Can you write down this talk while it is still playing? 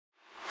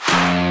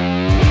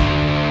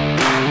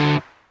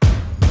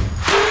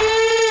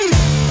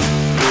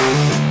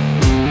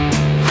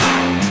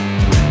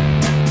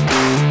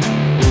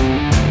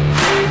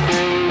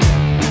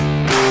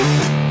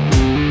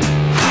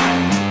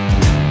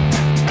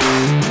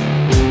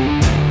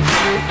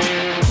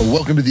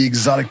Welcome to the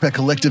Exotic Pet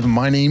Collective.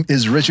 My name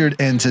is Richard,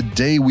 and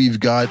today we've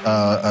got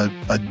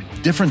a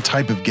different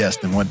type of guest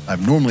than what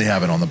I'm normally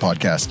having on the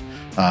podcast.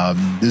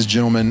 This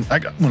gentleman, I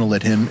want to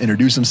let him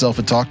introduce himself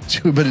and talk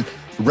to, but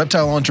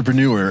Reptile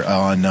Entrepreneur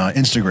on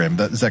Instagram.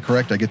 Is that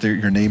correct? I get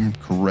your name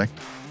correct?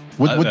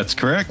 What? That's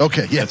correct.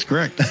 Okay, yeah, that's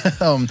correct.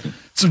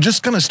 So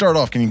just kind of start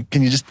off. Can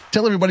you just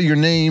tell everybody your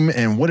name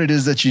and what it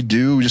is that you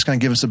do? Just kind of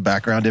give us some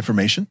background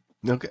information.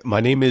 Okay, my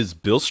name is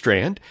Bill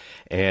Strand,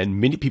 and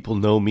many people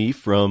know me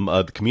from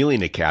the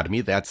Chameleon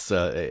Academy. That's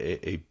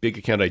a big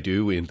account I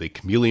do in the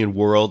chameleon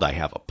world. I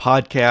have a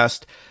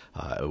podcast,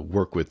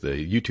 work with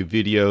the YouTube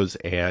videos,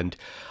 and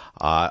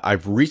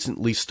I've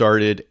recently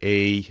started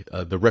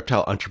the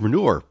Reptile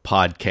Entrepreneur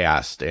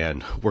podcast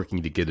and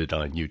working to get it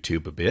on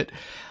YouTube a bit.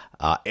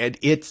 And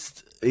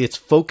it's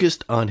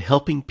focused on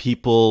helping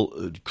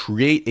people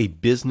create a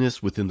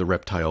business within the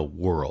reptile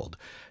world,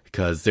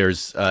 because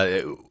there's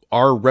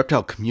our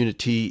reptile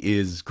community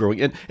is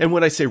growing. And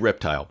when I say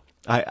reptile,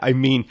 I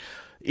mean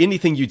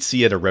anything you'd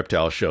see at a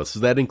reptile show. So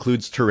that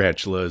includes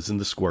tarantulas and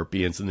the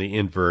scorpions and the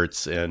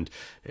inverts and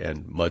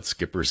mud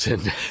skippers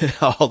and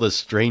all the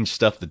strange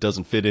stuff that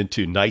doesn't fit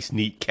into nice,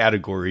 neat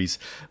categories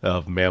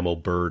of mammal,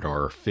 bird,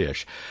 or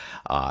fish.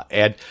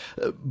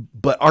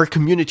 But our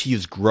community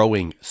is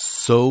growing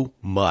so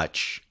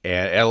much,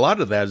 and a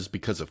lot of that is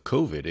because of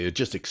COVID. It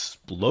just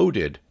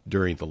exploded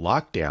during the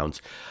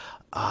lockdowns,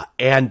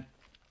 and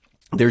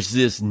there's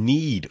this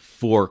need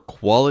for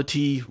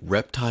quality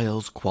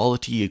reptiles,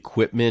 quality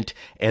equipment,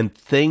 and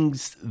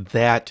things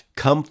that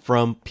come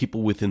from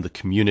people within the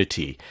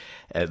community.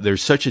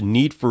 There's such a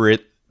need for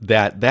it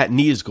that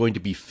need is going to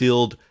be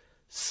filled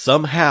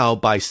somehow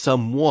by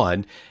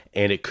someone,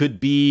 and it could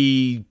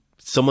be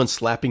someone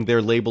slapping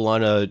their label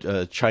on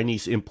a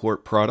Chinese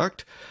import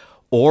product,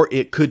 or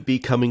it could be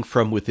coming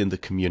from within the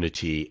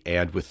community.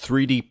 And with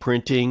 3D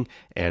printing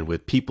and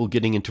with people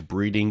getting into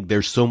breeding,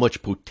 there's so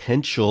much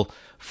potential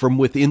from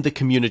within the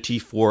community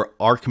for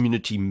our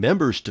community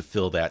members to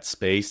fill that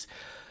space.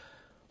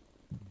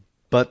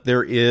 But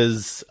there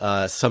is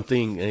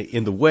something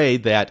in the way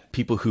that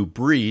people who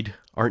breed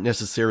aren't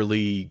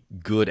necessarily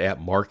good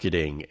at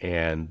marketing,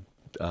 and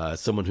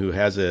someone who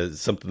has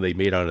something they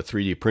made on a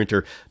 3D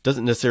printer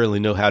doesn't necessarily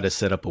know how to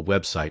set up a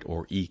website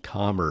or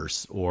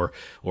e-commerce or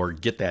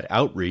get that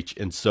outreach.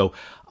 And so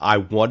I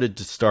wanted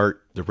to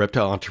start the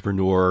Reptile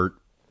Entrepreneur.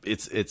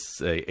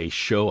 It's a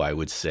show, I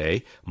would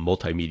say,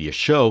 multimedia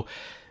show,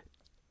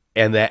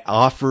 and that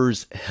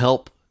offers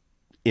help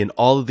in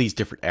all of these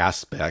different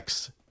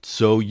aspects,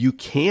 so you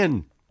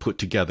can put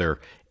together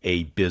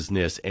a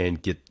business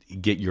and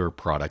get your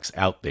products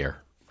out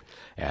there.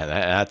 And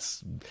I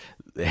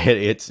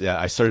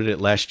started it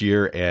last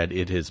year, and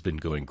it has been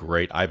going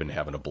great. I've been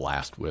having a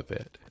blast with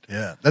it.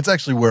 Yeah, that's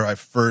actually where I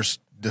first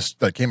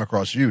came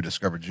across you,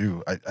 discovered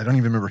you. I don't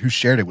even remember who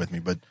shared it with me,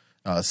 but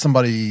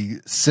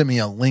somebody sent me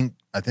a link,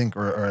 I think,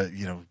 or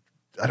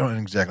I don't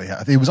know exactly how.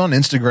 I think it was on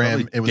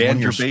Instagram. It was Dan one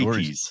of your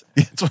stories.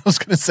 That's what I was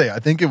going to say. I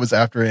think it was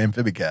after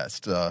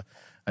Amphibicast.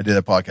 I did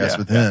a podcast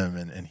with him,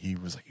 and he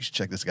was like, "You should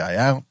check this guy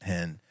out."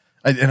 And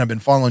I've been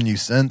following you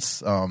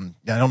since. I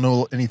don't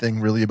know anything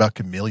really about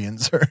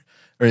chameleons or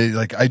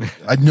like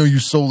I know you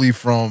solely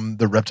from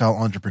the Reptile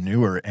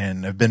Entrepreneur,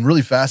 and I've been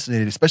really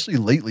fascinated, especially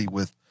lately,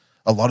 with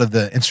a lot of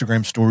the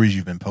Instagram stories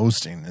you've been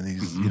posting, and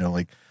these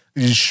like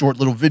these short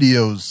little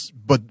videos,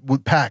 but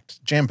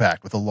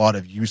jam-packed with a lot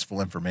of useful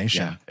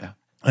information. Yeah.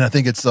 And I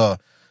think it's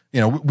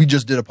we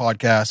just did a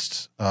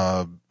podcast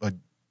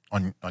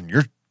on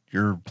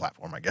your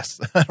platform, I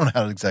guess. I don't know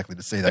how exactly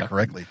to say that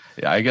correctly.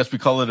 Yeah, I guess we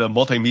call it a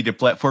multimedia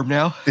platform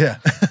now. Yeah.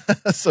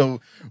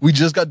 So we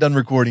just got done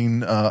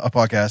recording a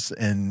podcast,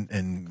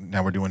 and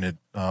now we're doing it,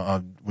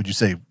 would you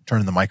say,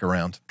 turning the mic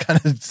around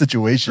kind of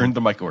situation? Turn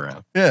the mic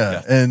around.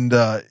 Yeah. And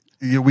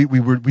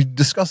we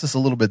discussed this a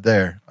little bit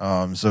there.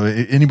 So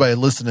anybody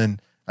listening,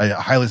 I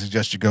highly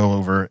suggest you go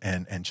over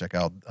and check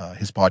out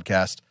his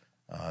podcast.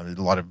 There's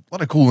a lot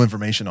of cool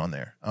information on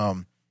there.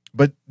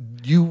 But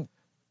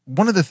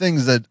one of the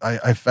things that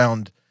I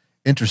found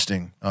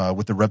interesting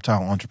with the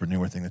Reptile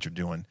Entrepreneur thing that you're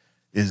doing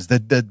is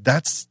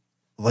that's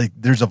like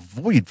there's a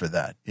void for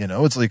that.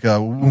 It's like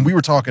when we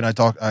were talking, I've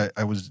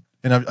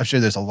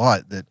shared this a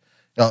lot, that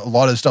a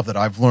lot of the stuff that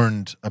I've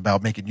learned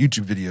about making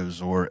YouTube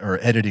videos or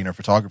editing or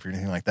photography or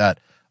anything like that,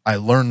 I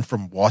learned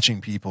from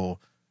watching people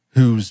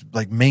whose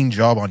like main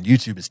job on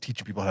YouTube is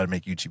teaching people how to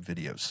make YouTube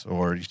videos,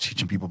 or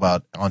teaching people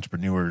about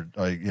entrepreneur,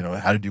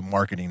 how to do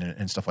marketing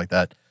and stuff like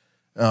that.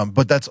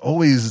 But that's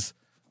always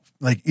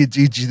like, it's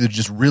either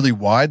just really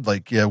wide,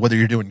 like whether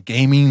you're doing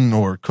gaming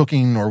or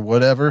cooking or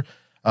whatever,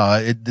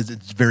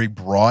 it's very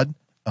broad,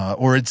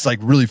 or it's like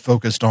really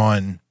focused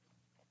on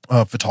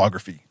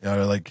photography,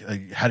 like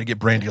how to get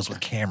brand deals with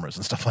cameras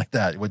and stuff like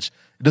that, which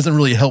it doesn't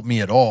really help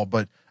me at all,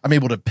 but I'm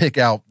able to pick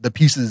out the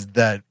pieces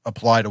that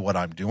apply to what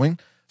I'm doing.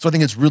 So I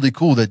think it's really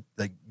cool that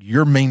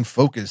your main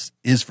focus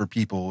is for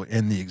people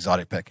in the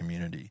exotic pet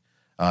community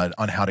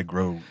on how to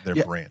grow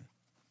their brand.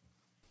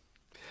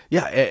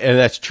 Yeah, and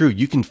that's true.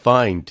 You can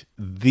find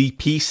the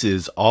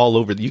pieces all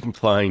over. You can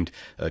find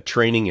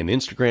training in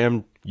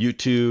Instagram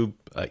YouTube,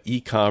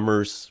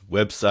 e-commerce,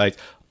 websites,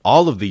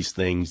 all of these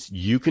things,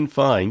 you can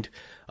find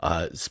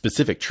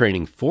specific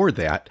training for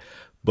that.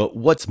 But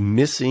what's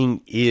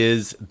missing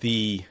is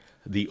the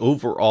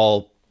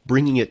overall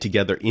bringing it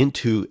together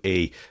into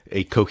a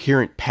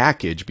coherent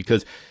package,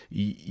 because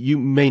you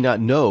may not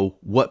know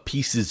what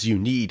pieces you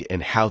need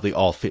and how they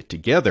all fit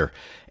together.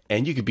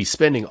 And you could be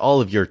spending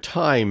all of your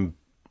time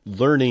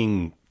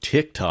learning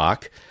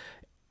TikTok,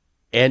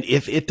 and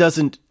if it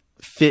doesn't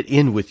fit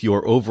in with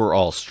your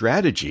overall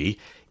strategy,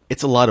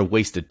 it's a lot of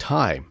wasted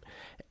time.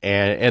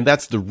 And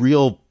that's the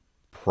real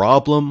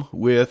problem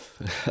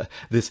with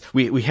this.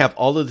 We have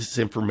all of this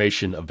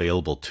information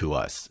available to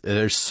us.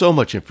 There's so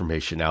much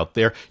information out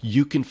there.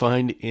 You can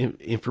find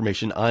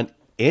information on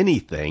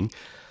anything.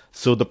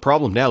 So the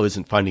problem now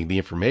isn't finding the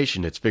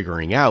information. It's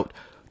figuring out,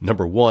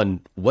 number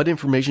one, what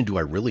information do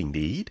I really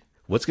need?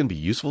 What's going to be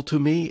useful to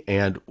me?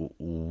 And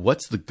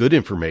what's the good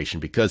information?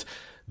 Because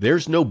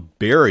there's no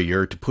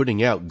barrier to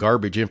putting out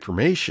garbage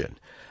information.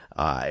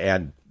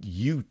 And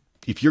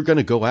if you're going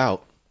to go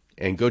out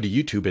and go to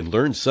YouTube and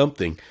learn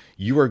something,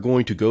 you are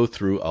going to go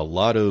through a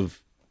lot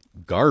of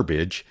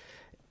garbage,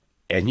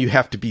 and you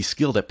have to be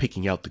skilled at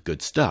picking out the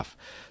good stuff.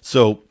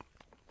 So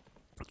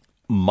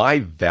my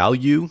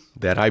value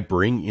that I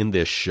bring in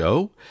this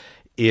show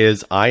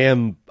is I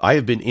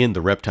have been in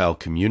the reptile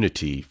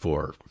community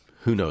for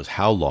who knows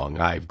how long.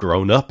 I've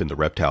grown up in the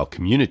reptile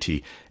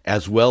community,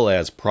 as well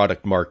as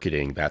product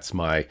marketing. That's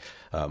my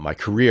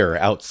career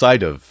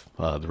outside of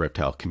the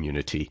reptile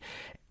community.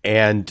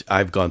 And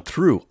I've gone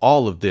through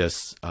all of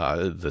this,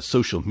 the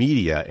social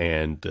media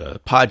and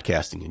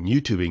podcasting and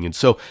YouTubing. And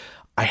so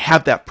I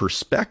have that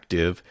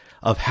perspective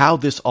of how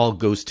this all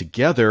goes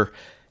together.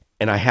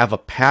 And I have a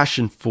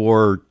passion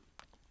for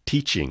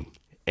teaching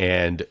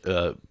and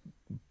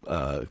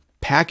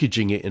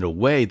packaging it in a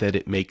way that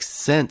it makes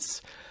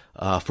sense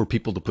for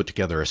people to put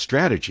together a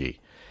strategy.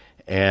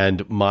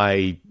 And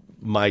my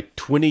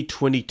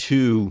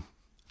 2022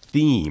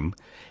 theme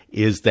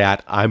is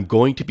that I'm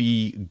going to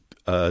be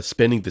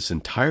spending this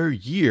entire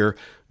year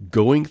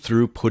going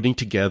through putting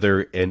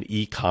together an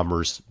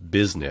e-commerce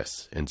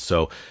business. And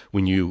so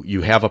when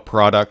you have a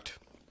product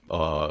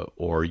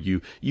or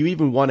you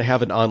even want to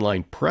have an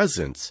online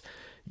presence,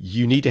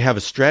 you need to have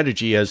a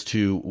strategy as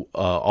to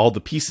all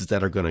the pieces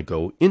that are going to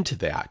go into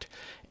that.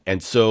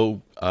 And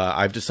so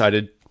I've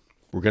decided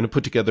we're going to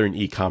put together an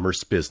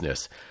e-commerce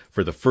business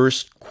for the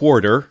first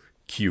quarter,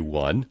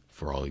 Q1,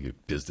 for all you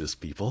business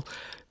people,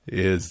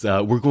 is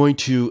we're going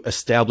to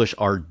establish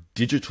our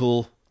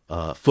digital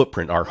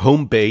footprint, our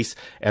home base.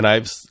 And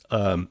I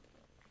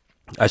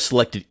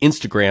selected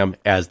Instagram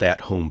as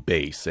that home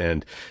base.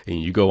 And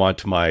you go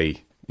onto my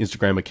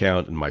Instagram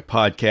account and my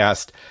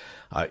podcast,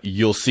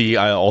 you'll see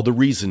all the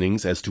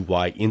reasonings as to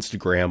why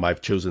Instagram,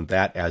 I've chosen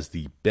that as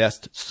the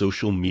best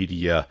social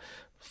media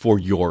for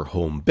your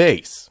home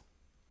base.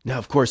 Now,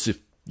 of course, if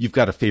you've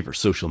got a favorite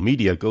social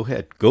media, go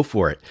ahead, go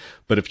for it.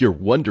 But if you're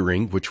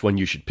wondering which one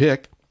you should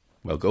pick,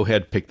 well, go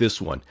ahead, pick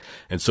this one.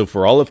 And so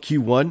for all of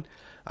Q1,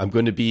 I'm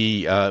going to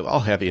be,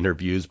 I'll have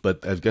interviews, but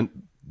I'm going to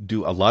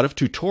do a lot of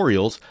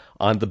tutorials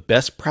on the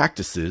best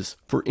practices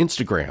for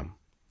Instagram.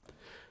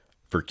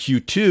 For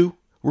Q2,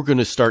 we're going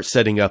to start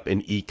setting up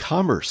an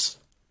e-commerce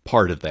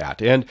part of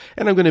that. And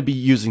I'm going to be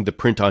using the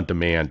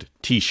print-on-demand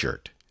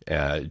t-shirt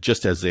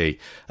just as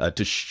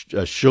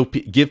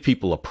give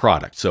people a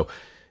product. So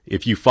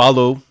if you're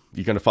going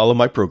to follow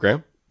my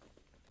program,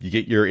 you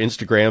get your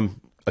Instagram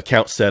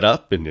account set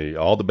up and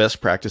all the best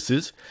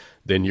practices,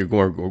 then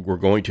we're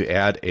going to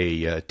add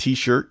a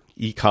t-shirt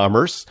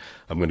e-commerce.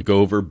 I'm going to go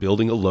over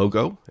building a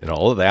logo and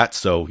all of that.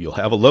 So you'll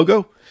have a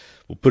logo,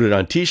 we'll put it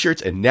on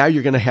t-shirts, and now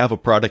you're going to have a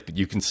product that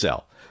you can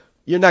sell.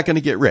 You're not going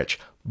to get rich,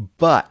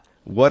 but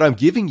what I'm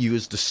giving you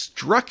is the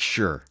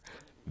structure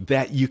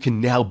that you can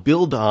now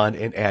build on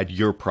and add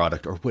your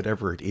product or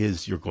whatever it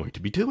is you're going to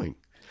be doing.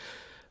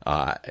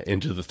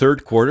 Into the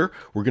third quarter,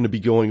 we're going to be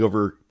going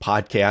over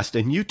podcast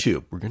and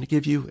YouTube. We're going to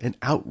give you an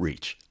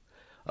outreach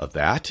of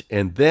that.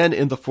 And then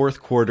in the fourth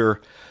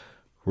quarter,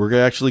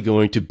 we're actually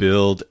going to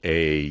build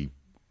a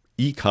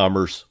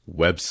e-commerce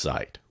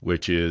website,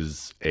 which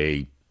is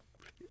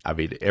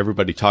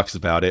everybody talks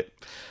about it,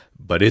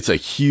 but it's a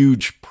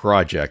huge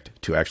project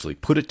to actually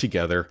put it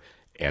together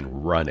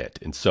and run it.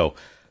 And so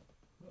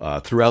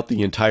throughout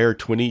the entire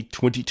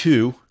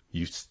 2022,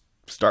 you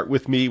start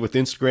with me with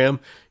Instagram,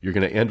 you're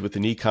going to end with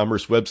an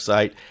e-commerce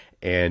website,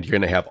 and you're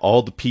going to have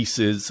all the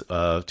pieces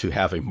to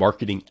have a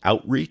marketing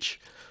outreach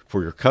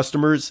for your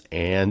customers.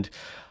 And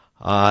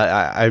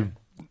I'm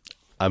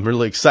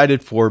really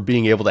excited for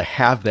being able to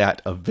have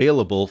that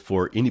available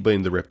for anybody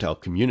in the reptile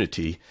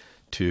community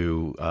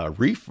to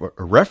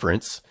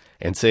reference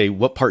and say,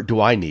 what part do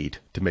I need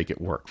to make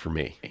it work for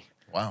me?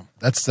 Wow.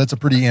 That's a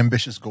pretty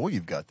ambitious goal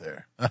you've got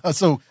there.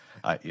 So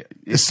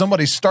if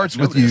somebody starts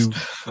with you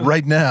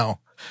right now,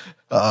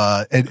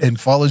 and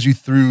follows you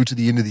through to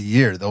the end of the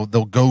year,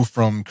 they'll go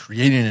from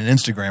creating an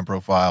Instagram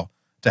profile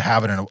to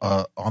having an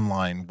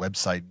online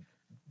website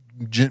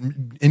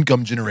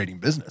income generating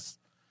business.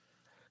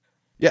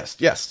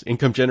 Yes,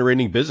 income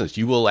generating business.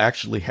 You will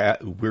actually have,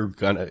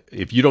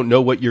 if you don't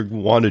know what you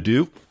want to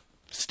do,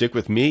 stick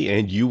with me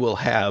and you will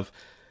have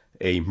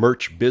a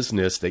merch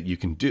business that you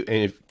can do.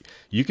 And if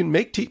you can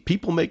make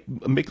people make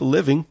a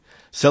living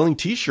selling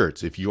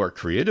t-shirts, if you are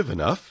creative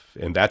enough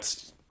and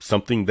that's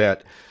something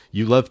that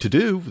you love to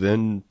do,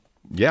 then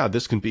yeah,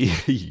 this could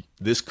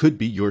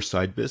be your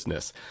side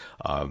business.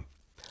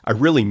 I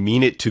really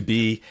mean it to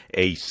be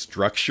a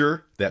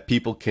structure that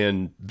people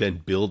can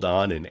then build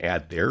on and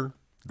add their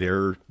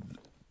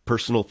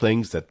personal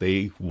things that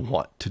they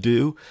want to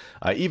do.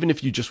 Even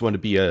if you just want to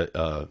be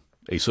a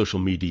social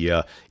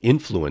media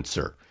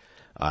influencer,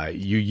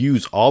 you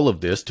use all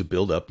of this to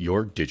build up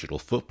your digital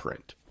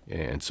footprint.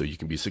 And so you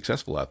can be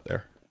successful out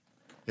there.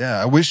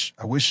 Yeah, I wish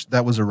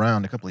that was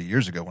around a couple of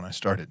years ago when I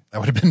started. That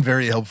would have been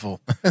very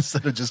helpful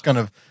instead of just kind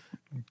of,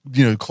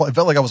 it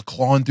felt like I was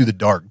clawing through the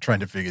dark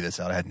trying to figure this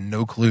out. I had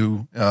no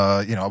clue.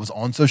 I was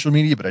on social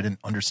media, but I didn't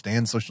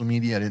understand social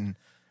media.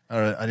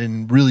 I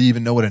didn't really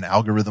even know what an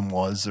algorithm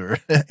was or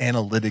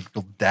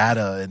analytical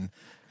data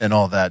and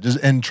all that.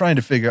 And trying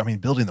to figure. I mean,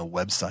 building the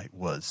website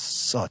was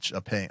such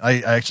a pain.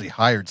 I actually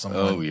hired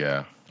someone. Oh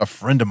yeah, a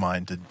friend of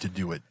mine to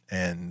do it,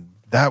 and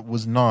that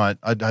was not.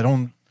 I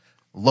don't.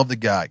 Love the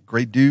guy,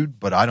 great dude,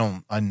 but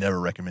I never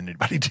recommend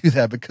anybody do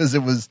that because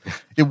it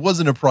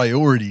wasn't a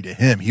priority to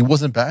him. He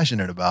wasn't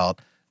passionate about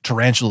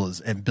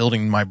tarantulas and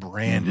building my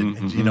brand.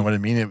 And you know what I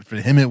mean? For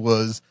him, it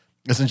was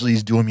essentially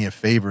he's doing me a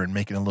favor and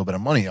making a little bit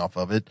of money off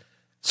of it.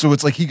 So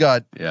it's like he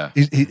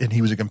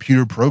was a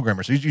computer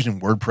programmer. So he's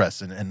using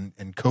WordPress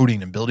and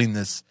coding and building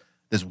this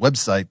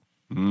website,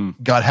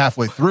 got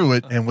halfway through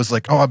it and was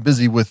like, oh, I'm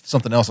busy with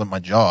something else on my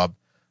job.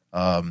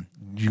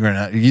 You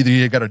got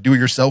to do it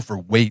yourself or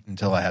wait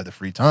until I have the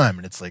free time.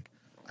 And it's like,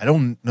 I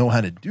don't know how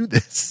to do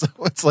this. So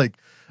it's like,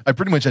 I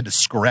pretty much had to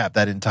scrap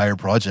that entire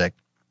project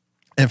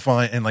and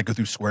go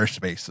through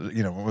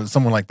Squarespace,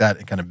 someone like that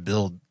and kind of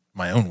build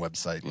my own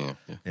website,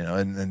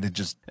 and it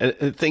just. And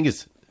the thing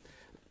is,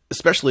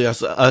 especially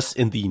us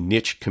in the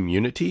niche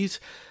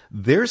communities,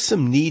 there's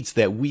some needs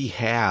that we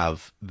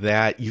have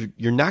that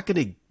you're not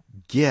going to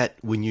get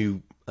when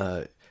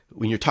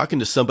you're talking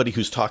to somebody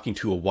who's talking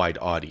to a wide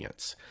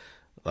audience.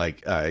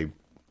 Like I've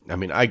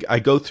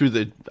gone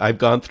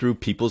through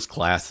people's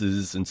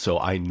classes, and so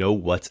I know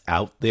what's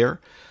out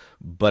there,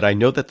 but I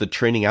know that the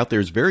training out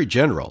there is very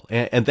general,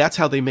 and that's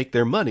how they make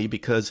their money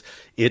because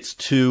it's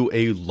to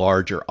a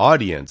larger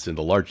audience, and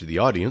the larger the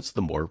audience,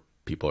 the more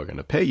people are going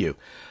to pay you.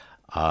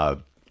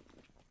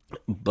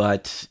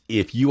 But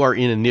if you are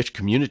in a niche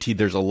community,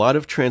 there's a lot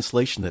of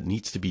translation that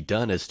needs to be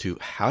done as to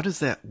how does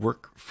that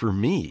work for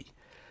me?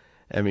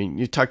 I mean,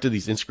 you talk to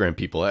these Instagram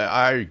people,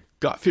 I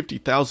got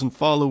 50,000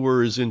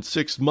 followers in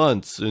 6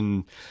 months.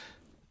 And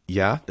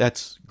yeah,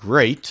 that's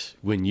great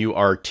when you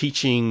are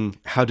teaching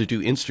how to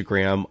do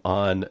Instagram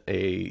on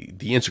the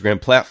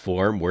Instagram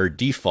platform where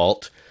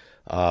default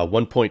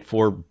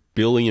 1.4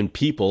 billion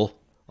people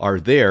are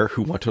there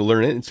who want to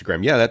learn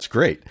Instagram. Yeah, that's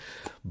great.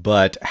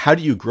 But how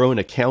do you grow an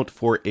account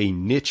for a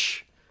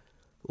niche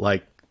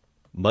like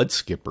mud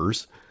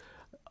skippers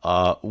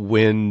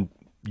when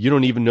you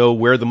don't even know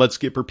where the mud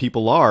skipper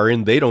people are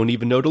and they don't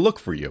even know to look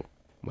for you?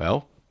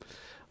 Well,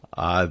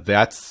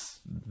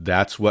 that's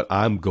what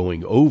I'm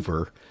going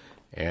over.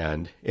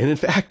 And in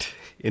fact,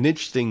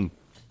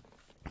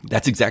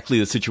 that's exactly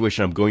the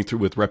situation I'm going through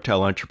with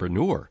Reptile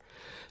Entrepreneur,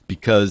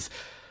 because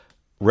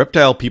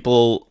reptile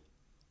people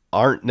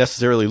aren't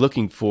necessarily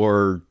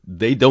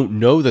they don't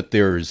know that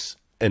there's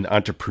an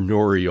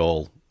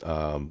entrepreneurial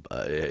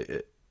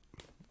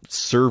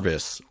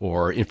service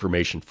or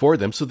information for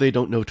them, so they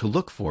don't know to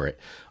look for it.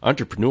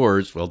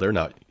 Entrepreneurs, well, they're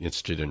not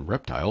interested in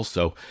reptiles,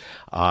 so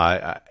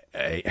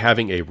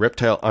having a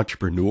reptile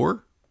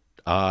entrepreneur,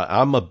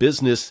 I'm a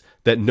business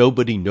that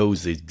nobody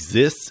knows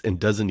exists and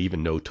doesn't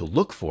even know to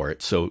look for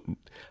it. So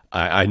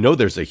I know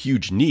there's a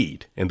huge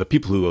need, and the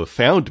people who have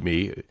found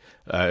me,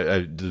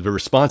 the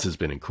response has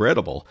been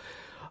incredible.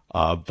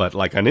 But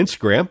like on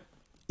Instagram,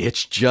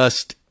 it's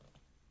just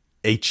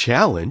a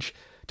challenge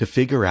to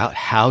figure out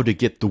how to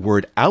get the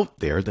word out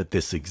there that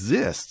this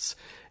exists.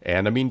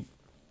 And I mean,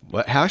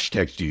 what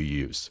hashtags do you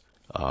use?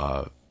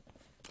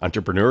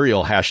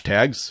 Entrepreneurial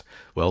hashtags,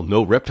 well,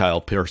 no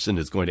reptile person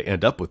is going to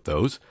end up with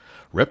those.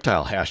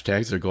 Reptile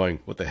hashtags are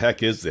going, what the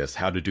heck is this?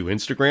 How to do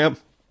Instagram?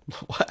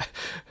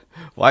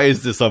 Why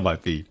is this on my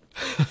feed?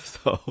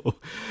 So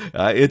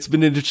it's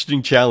been an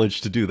interesting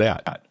challenge to do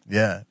that.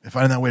 Yeah,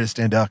 finding that way to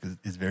stand out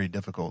is very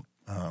difficult.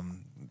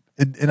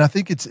 And I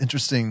think it's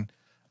interesting.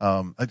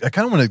 I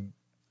kind of want to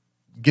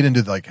get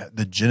into like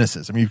the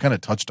genesis. I mean, you've kind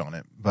of touched on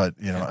it, but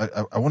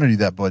I want to do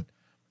that. But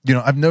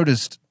I've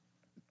noticed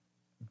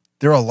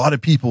there are a lot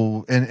of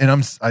people, and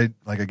I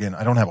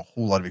don't have a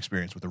whole lot of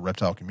experience with the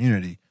reptile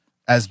community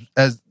as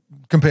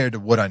compared to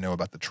what I know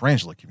about the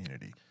tarantula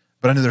community.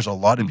 But I know there's a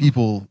lot of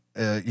people,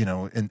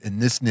 in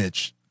this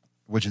niche,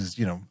 which is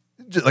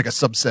just like a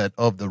subset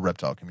of the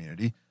reptile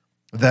community,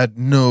 that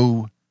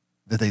know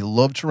that they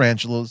love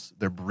tarantulas,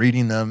 they're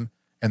breeding them,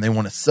 and they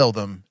want to sell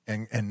them,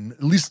 and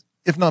at least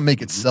if not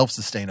make it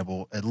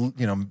self-sustainable,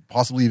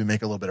 possibly even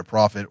make a little bit of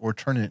profit or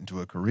turn it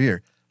into a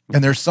career.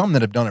 And there's some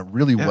that have done it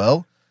really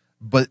well,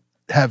 but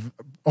have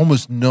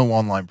almost no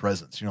online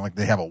presence. Like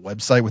they have a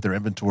website with their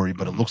inventory,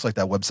 but it looks like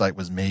that website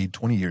was made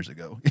 20 years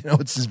ago.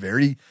 It's just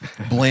very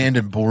bland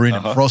and boring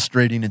and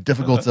frustrating and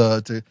difficult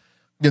to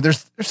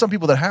there's some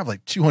people that have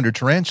like 200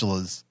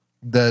 tarantulas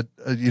that,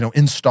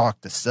 in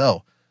stock to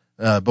sell.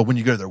 But when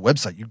you go to their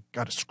website, you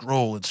got to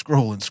scroll and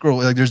scroll and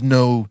scroll. Like there's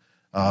no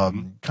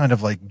kind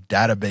of like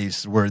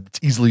database where it's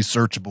easily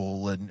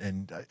searchable.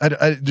 And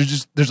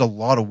there's a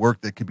lot of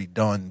work that could be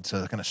done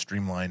to kind of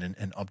streamline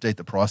and update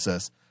the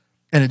process.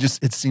 And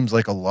it seems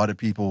like a lot of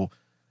people,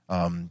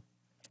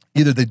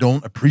 either they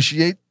don't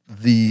appreciate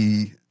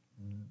the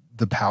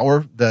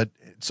power that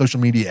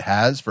social media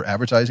has for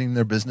advertising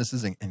their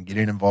businesses and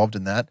getting involved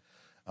in that,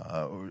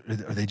 or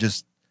they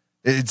just,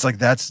 it's like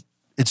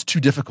it's too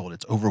difficult.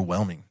 It's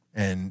overwhelming.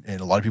 And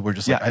a lot of people are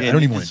just like, I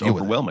don't even want to deal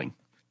with it. Overwhelming.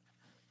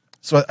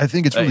 So I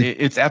think it's really,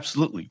 it's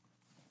absolutely,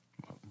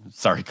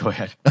 sorry, go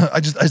ahead.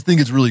 I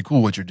think it's really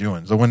cool what you're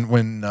doing. So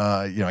when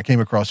I came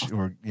across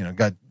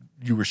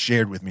you were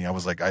shared with me, I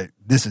was like,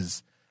 this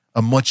is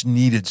a much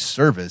needed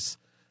service.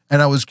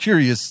 And I was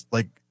curious,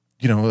 like,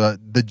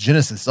 the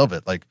genesis of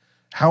it, like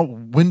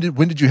when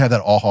did you have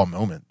that aha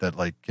moment that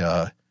like,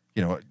 I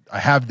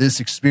have this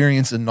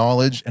experience and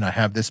knowledge and I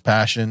have this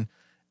passion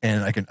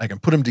and I can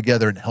put them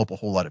together and help a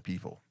whole lot of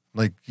people.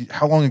 Like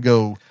how long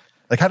ago,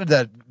 like how did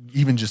that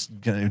even just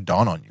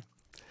dawn on you?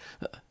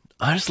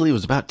 Honestly, it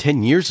was about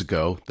 10 years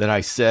ago that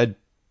I said,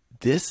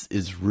 this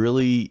is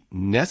really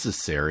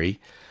necessary.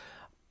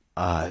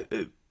 But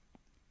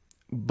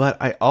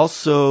I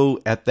also,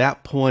 at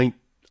that point,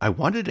 I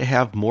wanted to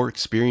have more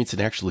experience in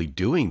actually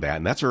doing that.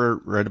 And that's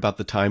right about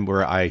the time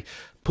where I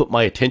put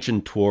my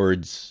attention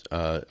towards,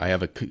 I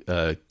have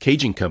a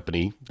caging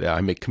company that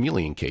I make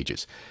chameleon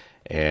cages.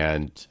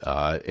 And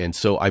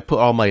so I put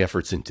all my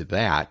efforts into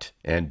that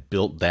and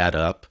built that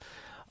up.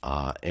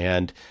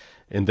 And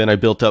then I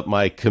built up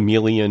my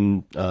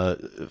chameleon,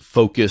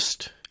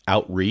 focused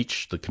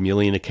outreach, the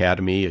Chameleon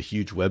Academy, a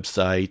huge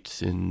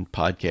website and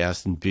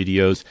podcasts and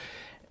videos.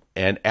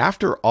 And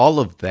after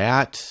all of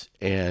that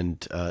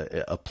and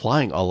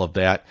applying all of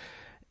that,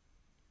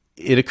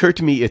 it occurred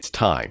to me it's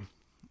time.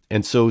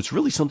 And so it's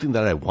really something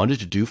that I wanted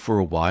to do for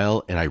a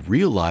while. And I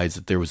realized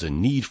that there was a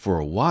need for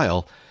a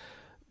while,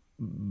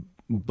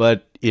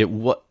 but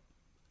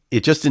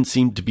it just didn't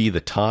seem to be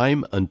the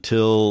time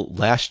until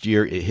last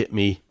year. It hit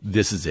me.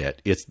 This is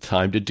it. It's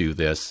time to do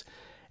this.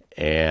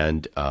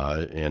 And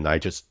I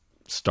just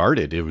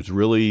started. It was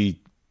really,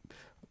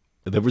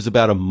 there was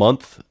about a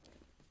month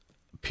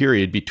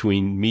period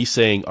between me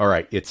saying, all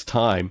right, it's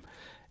time,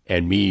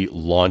 and me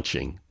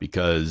launching,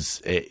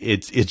 because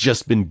it's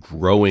just been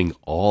growing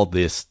all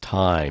this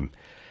time.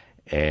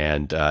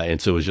 And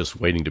so it was just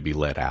waiting to be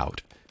let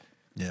out.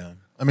 Yeah.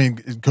 I mean,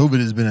 COVID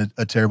has been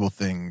a terrible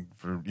thing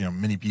for,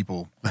 many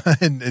people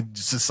in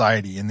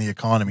society and the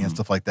economy and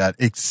stuff like that,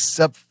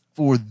 except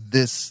for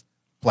this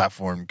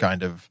platform,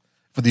 kind of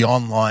for the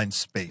online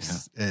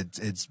space. Yeah.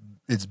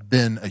 It's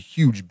been a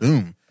huge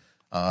boom.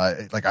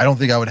 Like I don't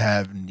think I would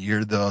have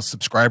near the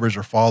subscribers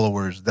or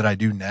followers that I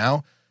do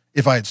now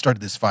if I had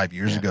started this 5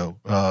 years ago,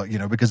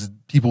 because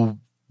people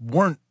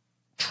weren't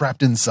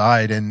trapped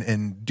inside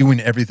and doing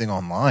everything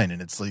online.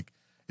 And it's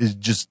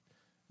just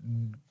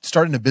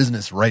starting a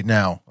business right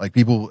now. Like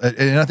people,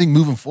 and I think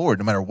moving forward,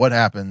 no matter what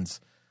happens,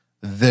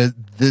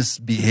 this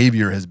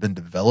behavior has been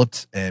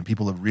developed and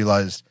people have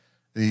realized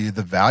the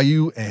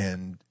value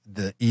and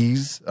the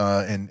ease.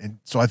 And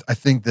so I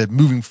think that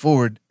moving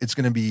forward, it's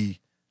going to be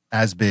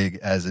as big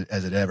as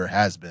it ever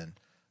has been.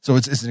 So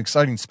it's an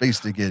exciting space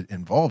to get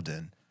involved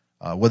in,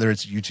 whether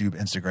it's YouTube,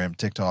 Instagram,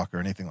 TikTok, or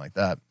anything like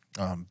that.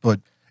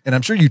 And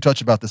I'm sure you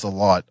touch about this a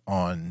lot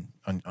on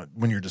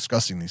when you're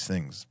discussing these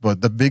things,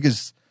 but the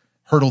biggest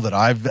hurdle that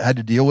I've had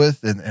to deal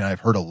with, and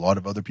I've heard a lot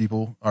of other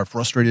people are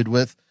frustrated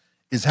with,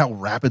 is how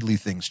rapidly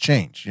things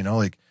change.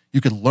 Like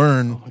you could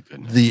learn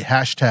the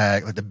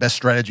hashtag, like the best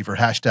strategy for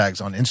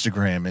hashtags on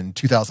Instagram in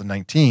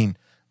 2019,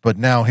 but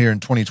now here in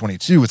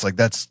 2022, it's like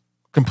that's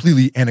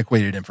completely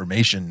antiquated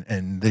information,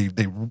 and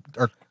they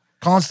are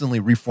constantly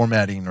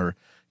reformatting or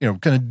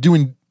kind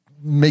of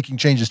making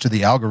changes to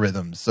the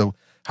algorithms. So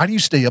how do you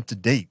stay up to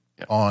date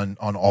on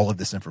all of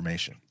this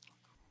information?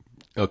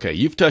 Okay,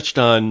 you've touched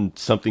on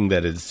something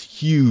that is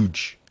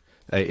huge,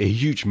 a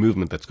huge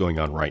movement that's going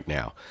on right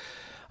now.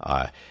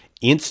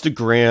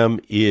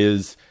 Instagram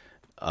is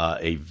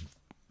a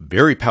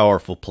very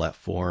powerful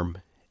platform,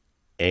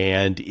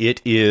 and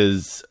it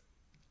is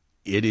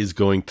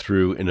going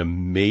through an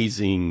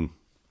amazing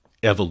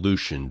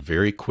evolution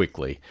very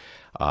quickly,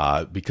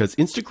 because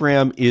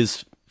Instagram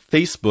is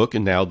Facebook,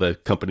 and now the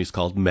company's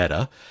called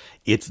Meta.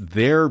 It's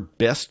their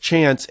best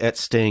chance at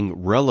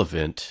staying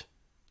relevant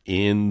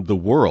in the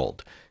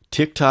world.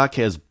 TikTok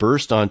has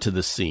burst onto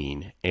the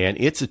scene, and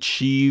it's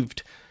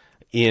achieved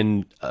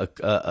in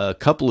a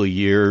couple of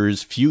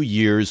few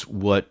years,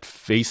 what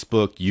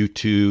Facebook,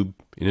 YouTube,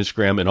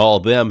 Instagram, and all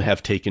of them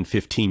have taken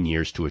 15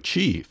 years to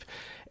achieve.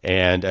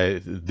 And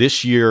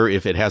this year,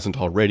 if it hasn't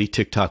already,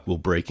 TikTok will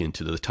break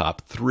into the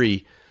top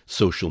 3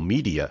 social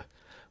media,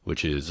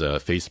 which is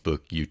Facebook,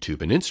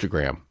 YouTube, and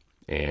Instagram.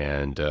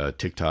 And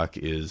TikTok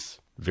is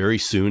very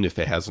soon, if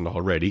it hasn't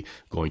already,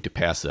 going to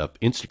pass up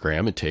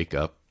Instagram and take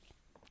up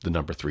the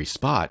number 3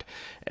 spot.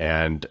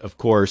 And of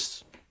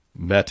course,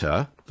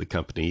 Meta, the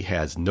company,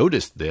 has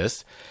noticed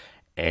this,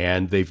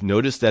 and they've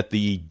noticed that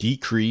the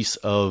decrease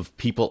of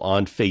people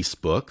on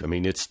Facebook, I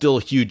mean, it's still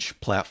a huge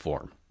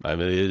platform. I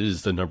mean, it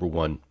is the number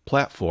 1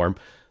 platform,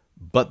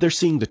 but they're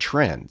seeing the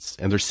trends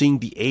and they're seeing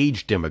the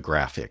age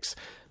demographics.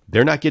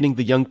 They're not getting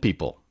the young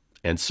people.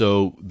 And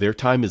so their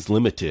time is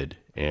limited,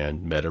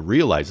 and Meta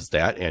realizes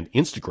that, and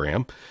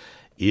Instagram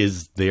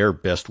is their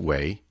best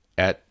way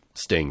at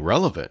staying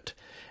relevant.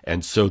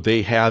 And so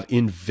they have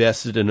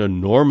invested an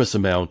enormous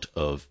amount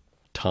of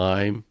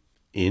time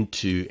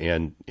into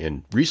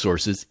and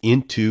resources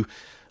into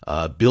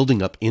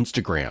building up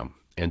Instagram.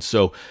 And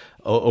so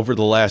over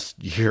the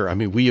last year, I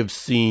mean, we have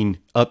seen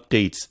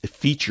updates,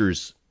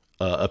 features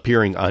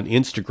appearing on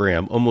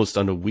Instagram almost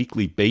on a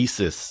weekly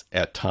basis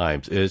at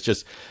times. It's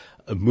just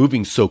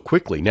moving so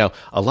quickly. Now,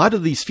 a lot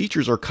of these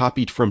features are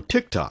copied from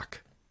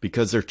TikTok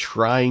because they're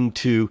trying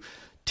to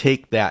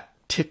take that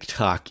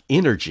TikTok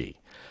energy.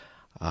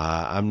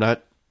 I'm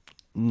not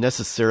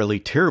necessarily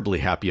terribly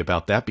happy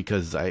about that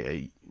because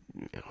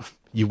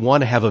you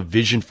want to have a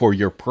vision for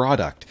your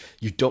product.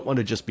 You don't want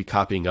to just be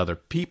copying other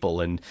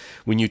people. And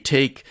when you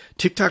take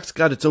TikTok's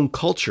got its own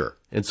culture,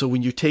 and so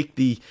when you take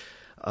the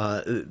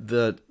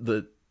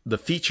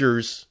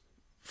features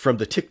from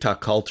the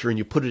TikTok culture and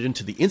you put it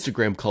into the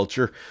Instagram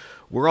culture,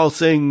 we're all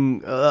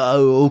saying,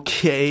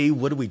 okay,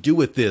 what do we do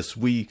with this?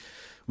 We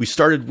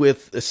started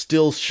with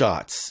still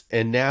shots,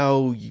 and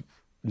now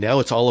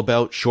it's all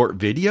about short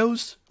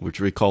videos,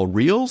 which we call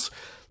reels,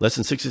 less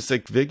than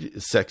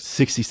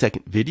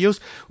 60-second videos.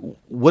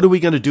 What are we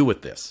going to do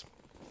with this?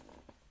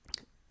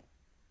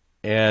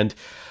 And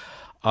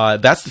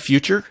that's the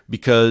future,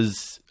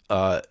 because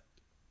the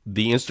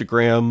head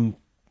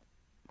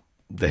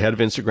of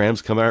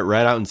Instagram's come out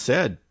right out and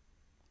said,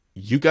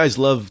 you guys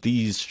love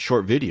these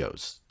short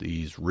videos,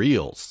 these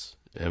reels.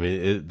 I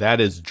mean, that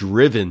has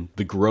driven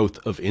the growth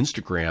of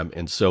Instagram.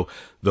 And so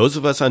those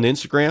of us on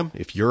Instagram,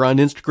 if you're on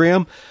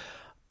Instagram,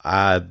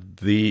 I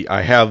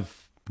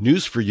have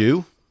news for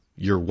you.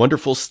 Your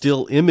wonderful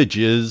still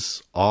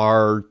images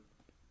are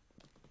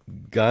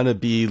going to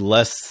be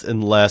less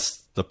and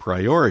less the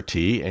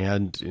priority.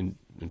 And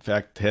in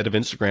fact, the head of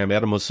Instagram,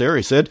 Adam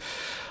Mosseri, said,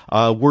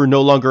 we're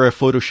no longer a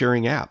photo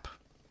sharing app.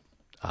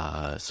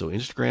 So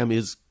Instagram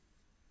is,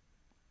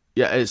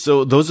 yeah.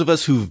 So those of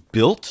us who've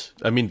built,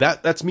 I mean,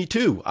 that's me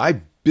too.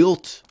 I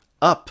built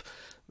up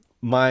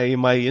my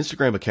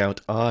Instagram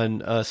account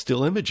on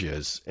still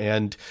images,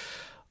 and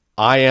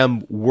I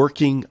am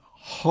working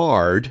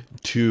hard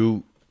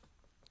to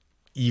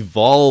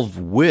evolve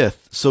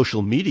with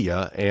social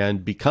media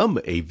and become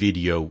a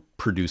video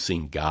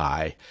producing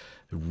guy.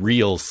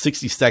 Real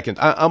 60 seconds.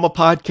 I'm a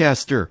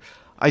podcaster.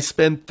 I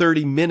spend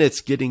 30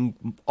 minutes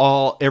getting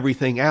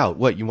everything out.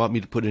 What, you want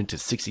me to put it into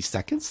 60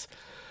 seconds?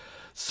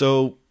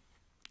 So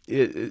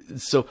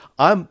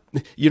I'm,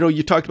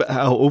 you talked about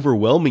how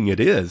overwhelming it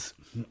is.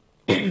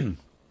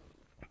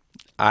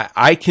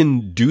 I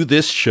can do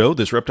this show,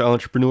 this Reptile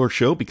Entrepreneur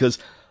show, because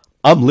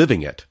I'm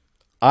living it.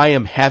 I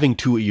am having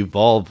to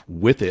evolve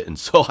with it. And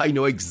so I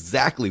know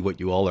exactly what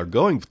you all are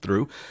going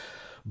through,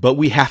 but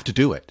we have to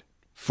do it.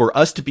 For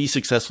us to be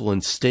successful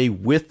and stay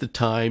with the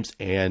times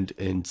and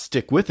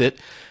stick with it,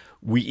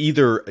 we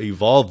either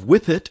evolve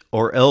with it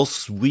or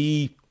else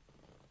we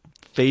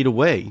fade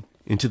away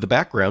into the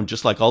background,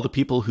 just like all the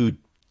people who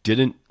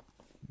didn't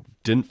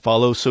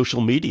follow social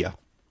media.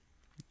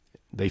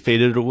 They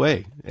faded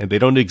away and they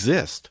don't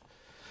exist.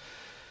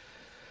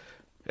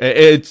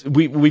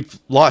 We've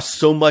lost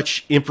so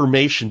much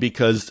information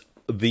because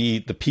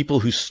the people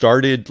who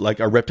started like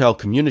our reptile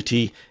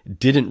community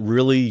didn't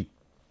really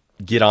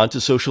get onto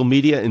social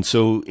media, and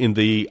so in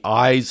the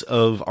eyes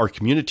of our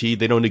community,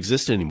 they don't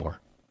exist anymore.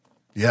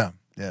 Yeah,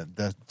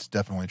 that's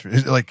definitely true.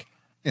 It's like,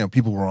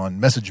 people were on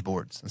message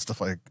boards and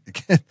stuff like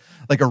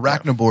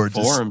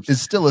arachnoboards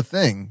is still a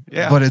thing.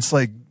 Yeah, but it's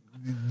like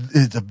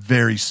it's a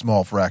very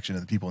small fraction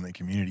of the people in the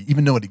community,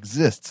 even though it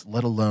exists,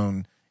 let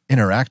alone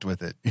interact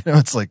with it.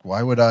 It's like,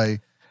 why would I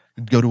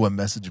go to a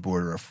message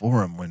board or a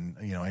forum when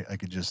I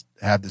could just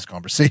have this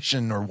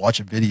conversation or watch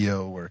a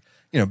video or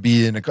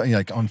be in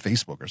like on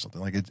Facebook or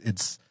something. Like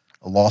it's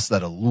lost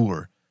that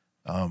allure,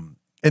 and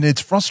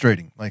it's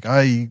frustrating. Like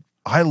I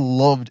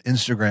loved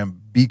Instagram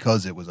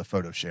because it was a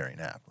photo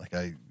sharing app. Like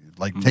I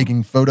like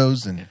taking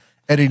photos and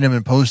editing them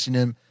and posting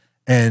them,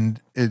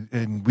 and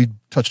we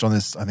touched on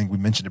this. I think we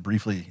mentioned it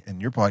briefly in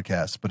your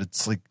podcast, but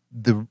it's like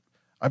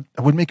I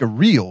would make a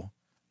reel,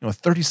 a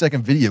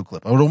 30-second video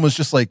clip. I would almost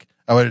just like,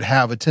 I would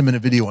have a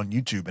 10-minute video on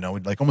YouTube, and I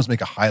would like almost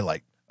make a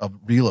highlight of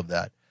reel of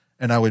that,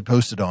 and I would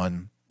post it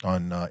on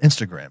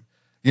Instagram.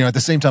 At the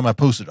same time I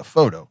posted a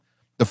photo,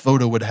 the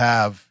photo would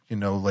have,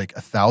 like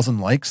 1,000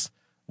 likes,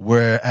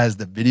 whereas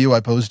the video I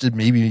posted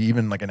maybe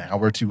even like an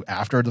hour or two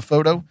after the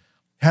photo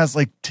has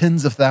like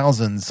tens of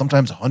thousands,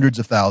 sometimes hundreds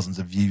of thousands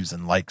of views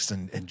and likes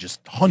and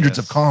just hundreds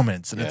of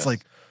comments. And it's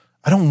like,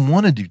 I don't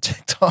want to do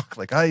TikTok.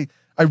 Like I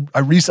think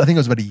it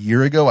was about a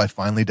year ago, I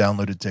finally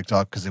downloaded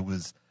TikTok because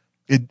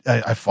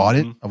I fought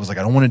it. I was like,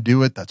 I don't want to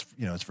do it. That's,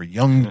 it's for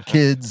young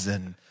kids.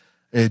 And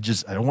it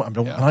just, I'm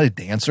not a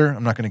dancer.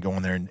 I'm not going to go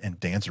in there and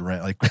dance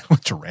around like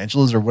with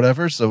tarantulas or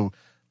whatever. So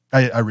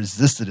I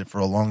resisted it for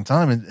a long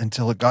time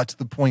until it got to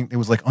the point, it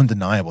was like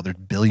undeniable. There's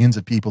billions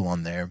of people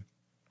on there.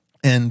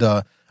 And,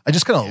 I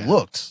just kind of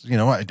looked,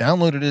 I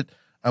downloaded it.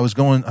 I was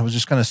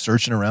just kind of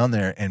searching around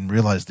there and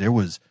realized there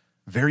was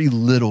very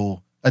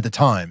little at the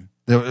time.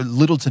 There were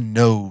little to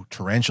no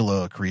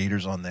tarantula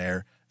creators on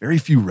there, very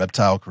few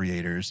reptile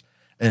creators.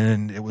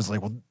 And it was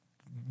like, well,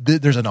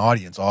 there's an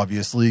audience,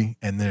 obviously,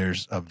 and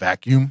there's a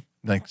vacuum.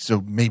 Like,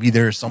 so maybe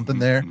there's something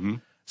there.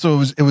 So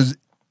it was,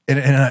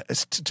 and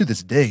to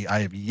this day,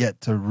 I have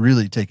yet to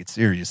really take it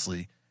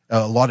seriously.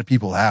 A lot of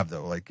people have,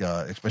 though, like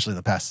especially in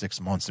the past 6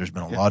 months, there's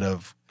been a lot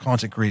of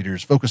content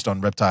creators focused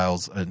on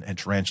reptiles and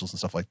tarantulas and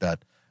stuff like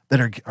that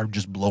are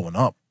just blowing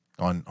up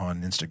on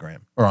Instagram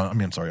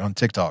on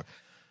TikTok.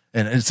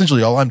 And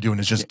essentially all I'm doing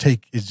is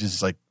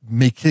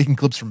taking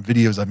clips from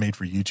videos I made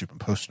for YouTube and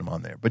posting them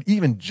on there. But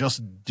even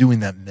just doing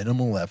that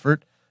minimal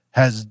effort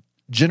has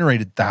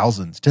generated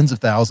tens of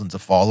thousands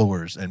of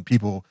followers and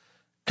people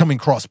coming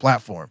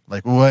cross-platform.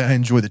 Like, well, I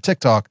enjoy the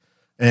TikTok.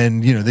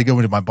 And, they go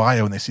into my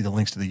bio and they see the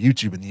links to the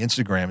YouTube and the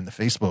Instagram and the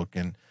Facebook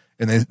and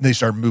they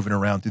start moving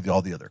around through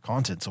all the other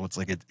content. So it's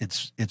like,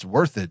 it's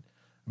worth it,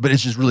 but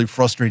it's just really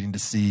frustrating to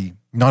see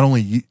not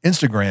only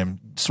Instagram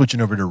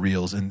switching over to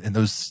Reels and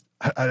those,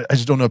 I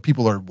just don't know if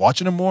people are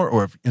watching them more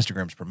or if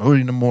Instagram's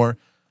promoting them more,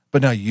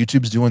 but now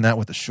YouTube's doing that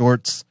with the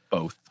shorts.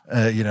 Both.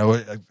 I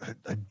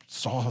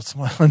saw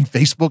someone on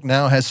Facebook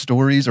now has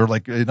stories or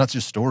like, not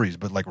just stories,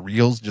 but like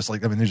Reels, just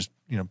like, they're just,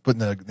 putting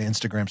the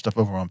Instagram stuff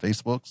over on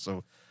Facebook.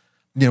 So,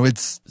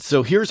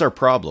 So here's our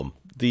problem.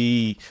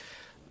 The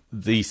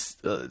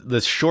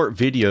short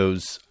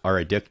videos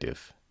are addictive,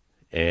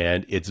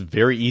 and it's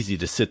very easy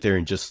to sit there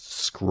and just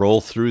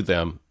scroll through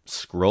them.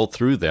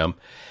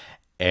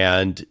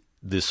 And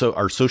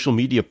our social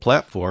media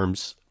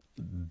platforms,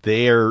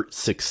 their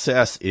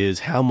success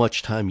is how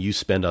much time you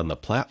spend on the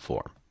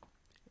platform.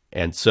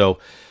 And so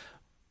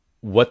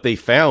what they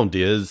found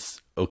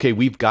is, okay,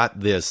 we've got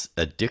this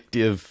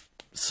addictive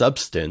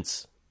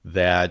substance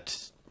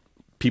that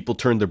people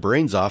turn their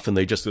brains off and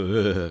they just,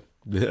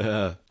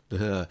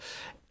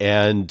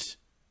 and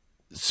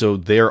so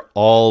they're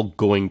all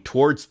going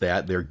towards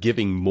that. They're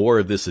giving more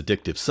of this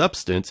addictive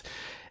substance.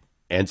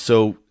 And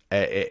so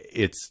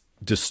it's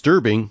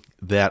disturbing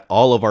that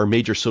all of our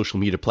major social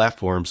media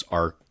platforms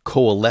are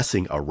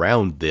coalescing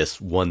around this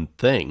one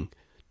thing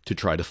to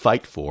try to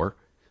fight for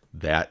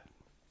that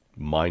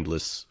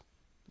mindless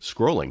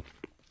scrolling.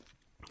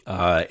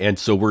 And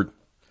so we're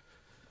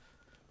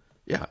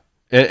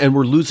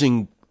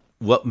losing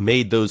what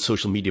made those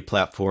social media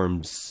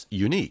platforms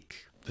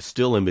unique. The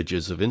still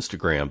images of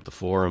Instagram, the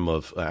forum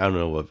of, I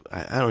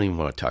don't even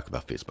want to talk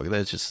about Facebook.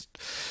 That's just,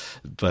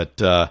 but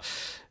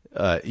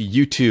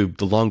YouTube,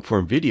 the long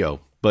form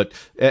video. But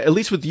at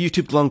least with the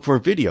YouTube long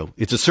form video,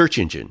 it's a search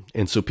engine.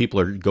 And so people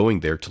are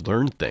going there to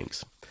learn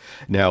things.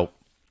 Now,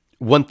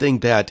 one thing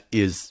that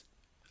is,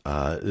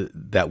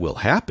 that will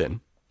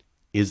happen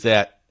is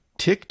that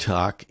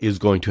TikTok is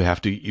going to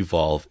have to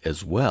evolve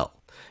as well.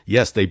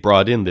 Yes, they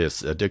brought in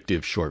this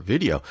addictive short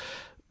video,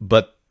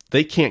 but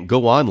they can't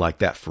go on like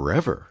that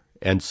forever.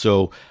 And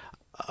so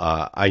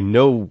I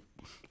know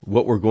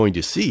what we're going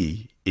to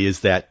see is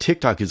that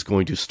TikTok is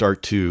going to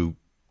start to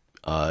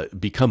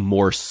become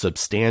more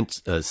substantial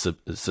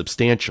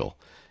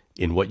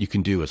in what you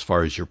can do as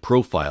far as your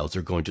profiles.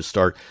 They're going to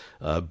start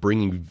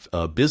bringing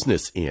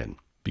business in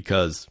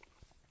because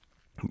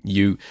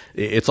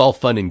it's all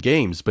fun and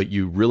games, but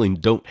you really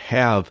don't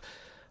have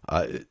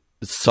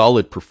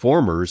solid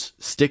performers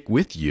stick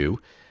with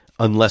you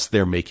unless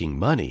they're making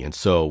money. And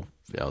so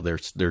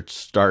they're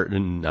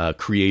starting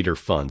creator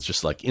funds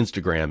just like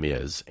Instagram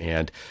is.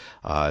 And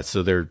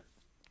so they're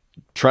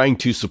trying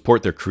to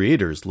support their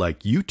creators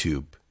like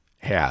YouTube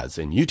has.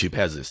 And YouTube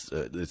has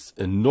this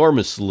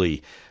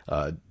enormously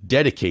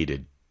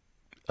dedicated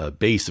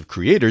base of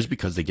creators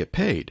because they get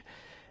paid.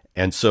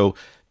 And so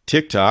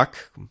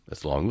TikTok,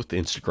 along with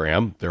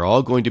Instagram, they're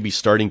all going to be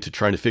starting to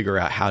try to figure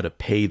out how to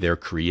pay their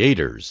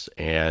creators.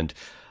 And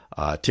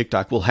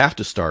TikTok will have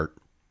to start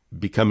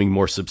becoming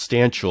more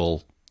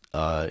substantial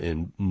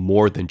in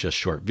more than just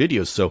short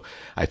videos. So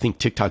I think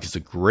TikTok is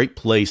a great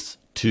place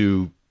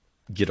to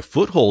get a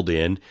foothold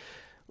in,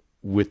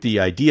 with the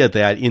idea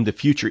that in the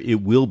future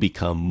it will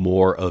become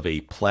more of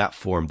a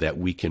platform that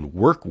we can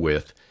work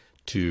with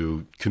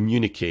to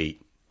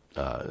communicate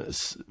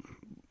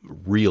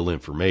real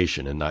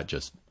information and not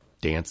just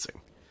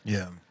dancing.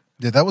 Yeah,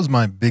 that was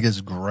my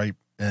biggest gripe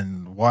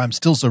and why I'm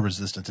still so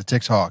resistant to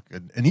TikTok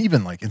and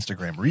even like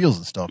Instagram Reels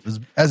and stuff is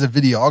as a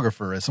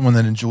videographer, as someone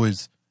that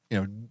enjoys,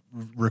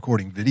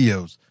 recording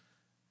videos,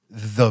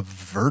 the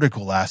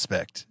vertical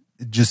aspect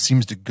it just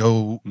seems to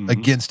go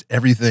against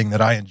everything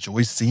that I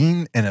enjoy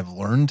seeing and have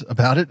learned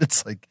about it.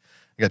 It's like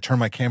I got to turn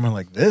my camera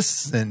like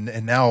this,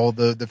 and now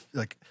the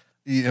like,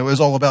 you know, it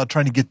was all about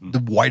trying to get the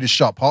widest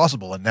shot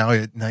possible, and now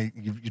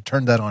you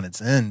turn that on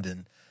its end,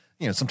 and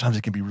you know, sometimes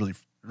it can be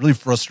really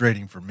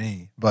frustrating for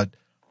me. But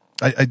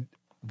I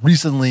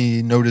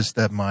recently noticed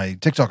that my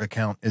TikTok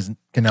account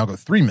can now go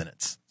 3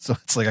 minutes, so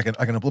it's like I can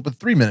upload a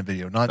 3-minute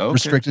video, not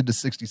restricted to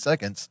 60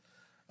 seconds.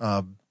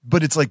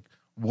 But it's like,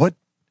 what?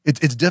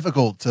 It's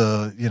difficult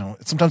to, you know,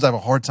 sometimes I have a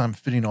hard time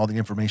fitting all the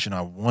information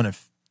I want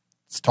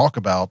to talk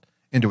about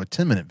into a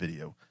 10-minute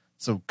video.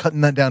 So cutting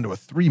that down to a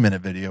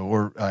 3-minute video,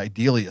 or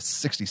ideally a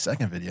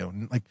 60-second video.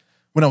 And like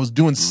when I was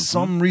doing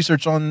some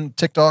research on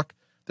TikTok,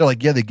 they're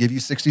like, yeah, they give you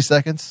 60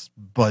 seconds,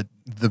 but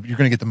you're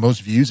going to get the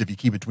most views if you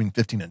keep between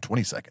 15 and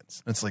 20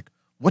 seconds. And it's like,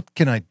 what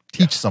can I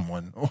teach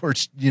someone, or,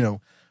 you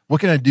know,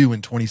 what can I do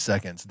in 20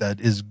 seconds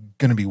that is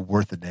going to be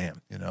worth a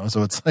damn, you know?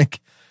 So it's like,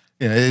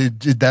 you know, I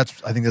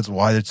think that's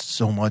why there's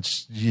so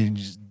much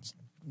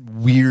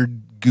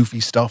weird, goofy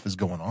stuff is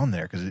going on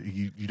there, because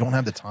you don't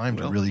have the time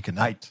to really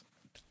connect.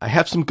 I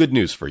have some good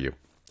news for you.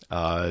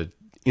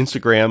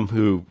 Instagram,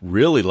 who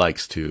really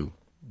likes to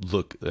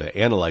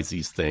analyze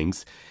these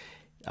things,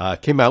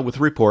 came out with a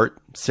report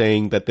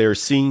saying that they're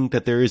seeing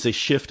that there is a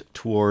shift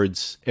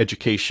towards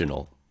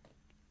educational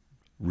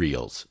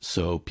reels.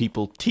 So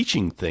people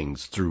teaching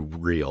things through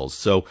reels.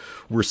 So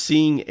we're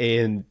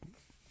seeing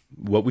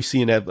what we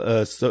see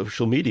in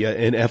social media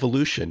in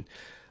evolution.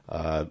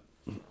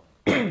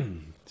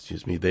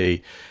 Excuse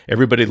me.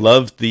 Everybody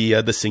loved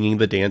the singing,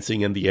 the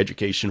dancing, and the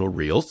educational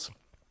reels,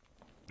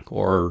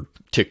 or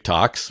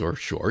TikToks or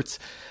shorts.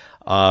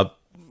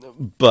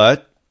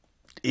 But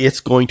it's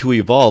going to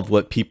evolve.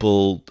 What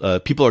people are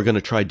going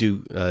to try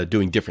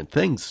doing different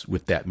things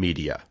with that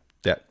media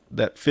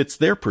that fits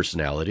their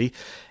personality,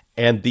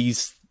 and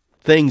these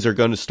things are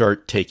going to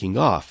start taking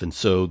off. And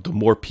so the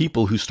more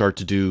people who start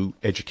to do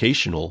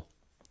educational,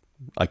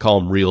 I call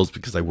them reels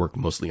because I work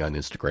mostly on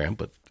Instagram,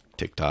 but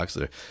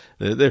TikToks,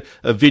 they're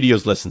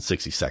videos less than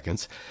 60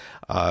 seconds.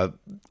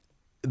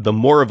 The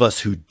more of us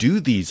who do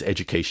these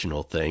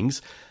educational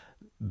things,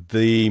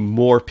 the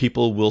more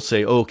people will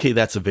say, oh, okay,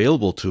 that's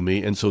available to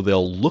me. And so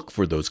they'll look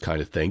for those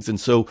kind of things. And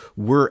so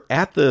we're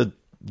at the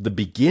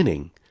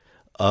beginning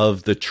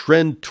of the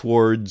trend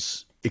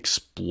towards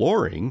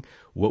exploring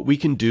what we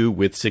can do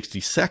with 60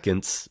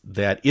 seconds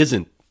that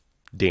isn't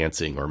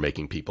dancing or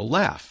making people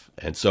laugh.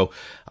 And so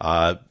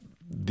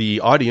the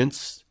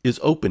audience is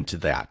open to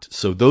that.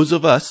 So those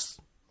of us,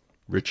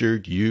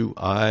 Richard, you,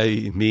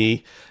 I,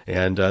 me,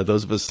 and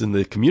those of us in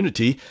the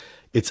community,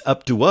 it's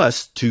up to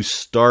us to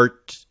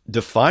start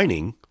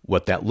defining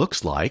what that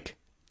looks like,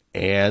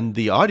 and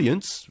the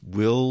audience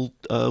will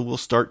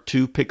start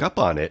to pick up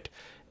on it.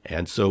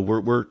 And so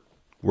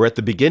we're at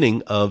the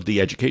beginning of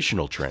the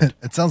educational trend.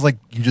 It sounds like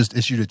you just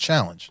issued a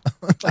challenge.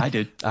 I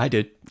did.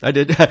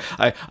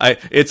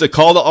 It's a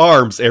call to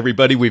arms,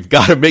 everybody. We've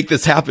got to make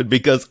this happen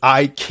because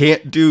I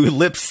can't do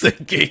lip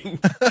syncing.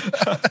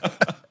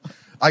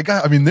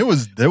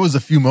 There was a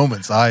few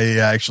moments I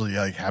actually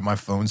had my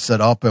phone set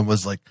up and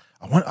was like,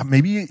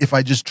 maybe if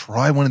I just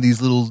try one of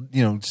these little,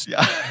 you know,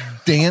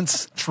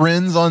 dance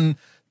trends on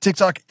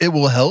TikTok, it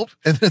will help.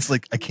 And it's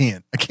like, I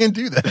can't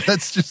do that.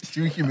 That's just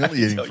too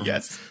humiliating for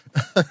me.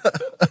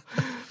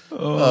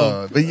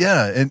 But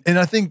yeah, and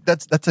I think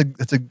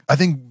I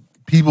think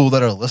people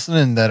that are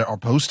listening that are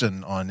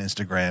posting on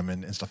Instagram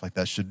and stuff like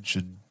that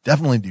should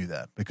definitely do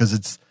that,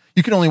 because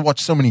you can only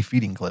watch so many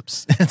feeding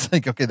clips. It's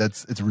like, okay,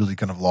 it's really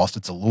kind of lost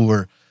its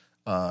allure.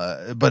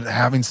 But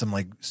having some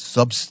like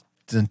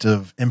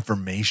substantive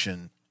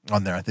information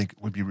on there, I think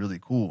would be really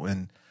cool.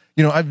 And,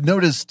 you know, I've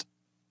noticed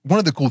one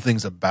of the cool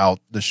things about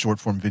the short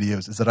form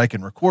videos is that I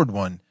can record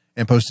one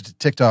and post it to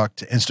TikTok,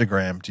 to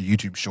Instagram, to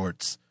YouTube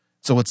Shorts.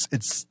 So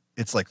it's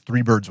like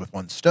 3 birds with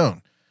 1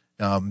 stone.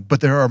 But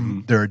there are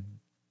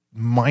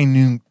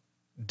minute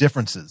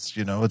differences.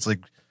 You know, it's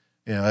like,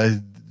 you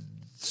know,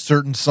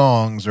 certain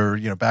songs or,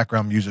 you know,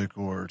 background music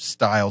or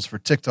styles for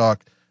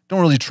TikTok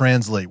don't really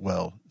translate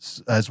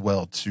as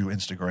well to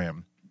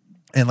Instagram.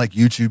 And like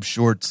YouTube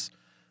Shorts,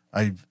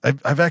 I've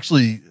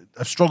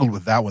struggled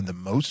with that one the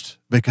most,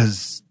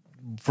 because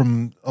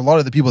from a lot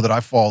of the people that I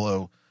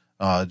follow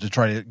to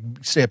try to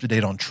stay up to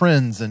date on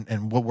trends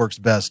and what works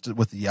best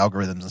with the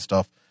algorithms and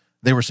stuff,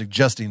 they were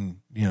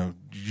suggesting, you know,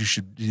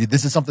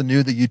 this is something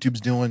new that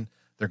YouTube's doing.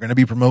 They're going to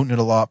be promoting it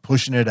a lot,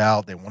 pushing it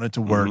out. They want it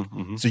to work.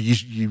 So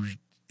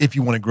if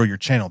you want to grow your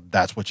channel,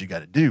 that's what you got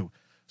to do.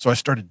 So I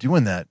started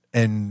doing that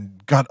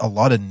and got a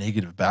lot of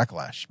negative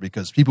backlash,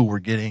 because people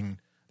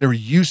they were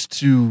used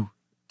to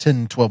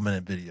 10,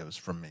 12-minute videos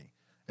from me.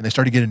 And they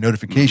started getting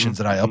notifications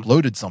that I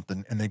uploaded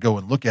something, and they go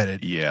and look at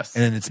it. Yes.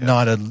 And it's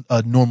not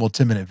a normal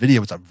 10-minute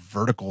video. It's a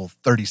vertical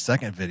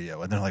 30-second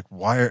video. And they're like,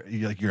 why are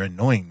you, like, you're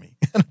annoying me?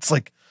 And it's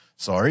like,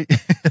 sorry.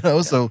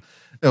 So,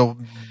 you know,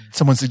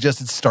 someone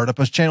suggested start up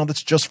a channel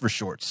that's just for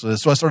shorts.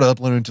 So I started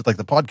uploading to like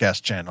the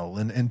podcast channel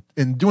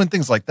and doing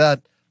things like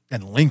that,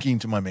 and linking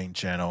to my main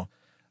channel.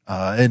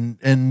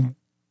 And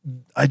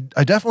I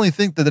definitely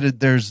think that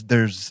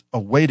there's a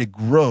way to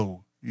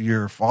grow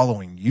your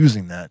following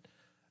using that.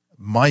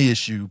 My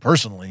issue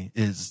personally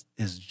is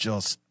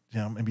just,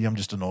 maybe I'm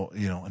just an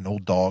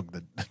old dog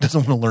that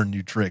doesn't want to learn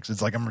new tricks.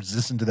 It's like I'm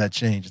resistant to that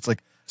change. It's like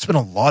I spent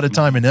a lot of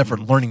time and effort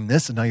learning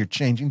this, and now you're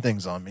changing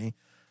things on me,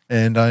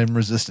 and I'm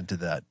resistant to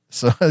that.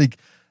 So like,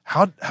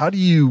 how do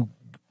you,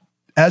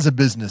 as a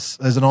business,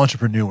 as an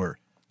entrepreneur,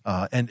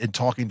 and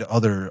talking to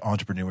other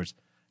entrepreneurs,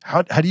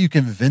 how do you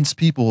convince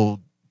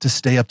people to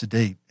stay up to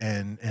date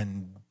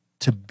and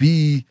to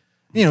be,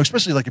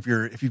 especially like if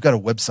you've got a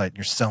website and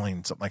you're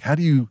selling something, like how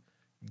do you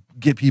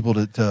get people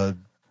to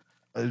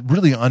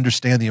really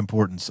understand the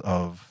importance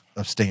of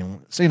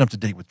staying up to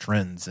date with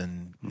trends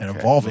and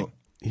evolving?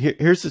 Well,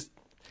 here's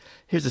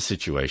a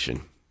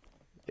situation.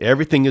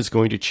 Everything is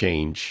going to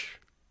change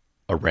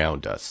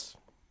around us.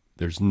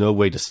 There's no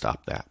way to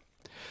stop that.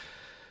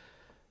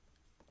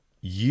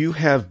 You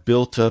have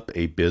built up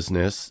a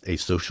business, a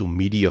social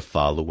media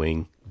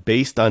following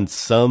based on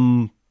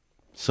some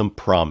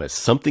promise,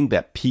 something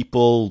that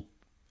people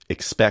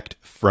expect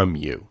from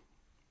you.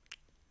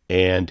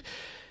 And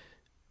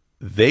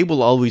they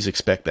will always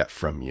expect that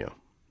from you.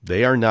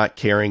 They are not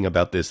caring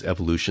about this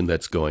evolution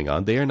that's going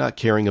on. They are not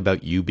caring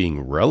about you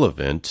being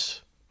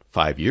relevant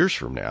 5 years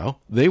from now.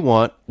 They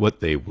want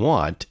what they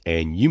want,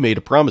 and you made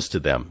a promise to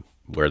them,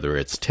 whether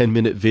it's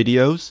 10-minute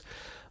videos,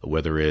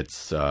 whether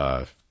it's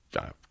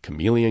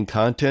chameleon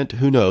content,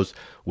 who knows,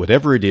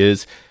 whatever it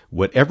is,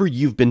 whatever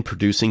you've been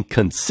producing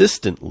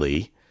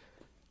consistently,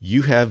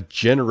 you have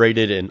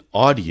generated an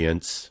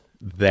audience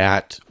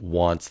that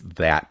wants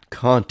that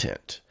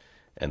content.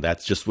 And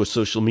that's just what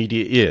social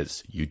media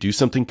is. You do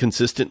something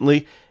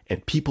consistently,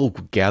 and people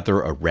gather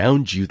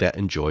around you that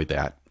enjoy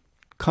that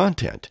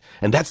content.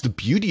 And that's the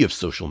beauty of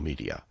social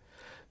media,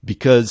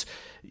 because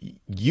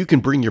you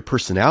can bring your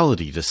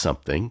personality to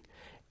something,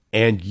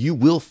 and you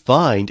will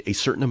find a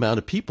certain amount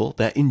of people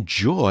that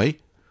enjoy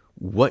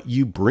what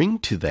you bring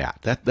to that.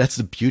 That's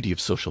the beauty of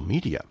social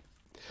media.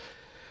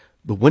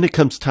 But when it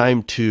comes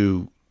time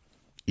to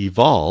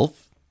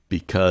evolve,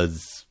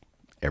 because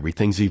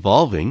everything's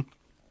evolving,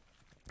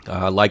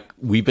 like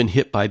we've been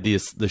hit by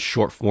the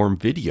short form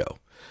video.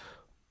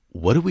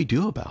 What do we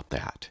do about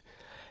that?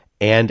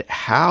 And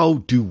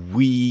how do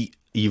we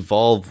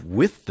evolve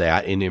with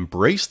that and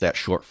embrace that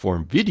short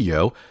form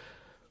video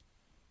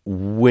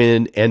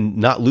and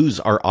not lose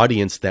our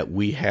audience that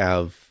we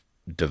have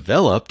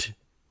developed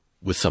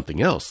with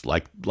something else?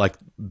 Like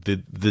this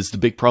is the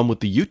big problem with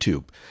the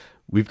YouTube.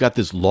 We've got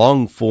this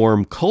long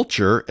form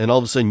culture, and all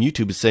of a sudden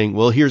YouTube is saying,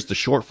 well, here's the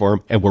short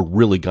form, and we're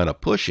really going to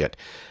push it.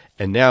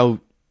 And now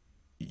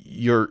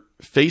you're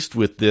faced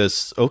with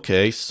this,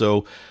 okay,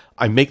 so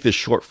I make this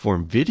short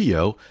form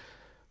video,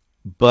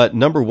 but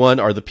number one,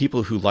 are the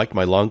people who like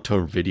my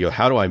long-term video,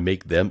 how do I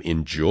make them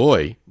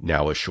enjoy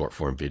now a short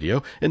form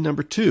video? And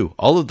number two,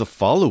 all of the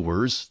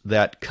followers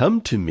that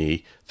come to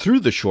me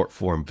through the short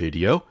form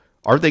video,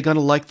 are they going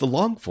to like the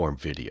long form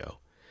video?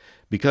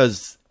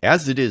 Because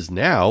as it is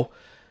now,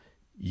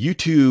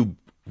 YouTube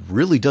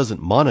really doesn't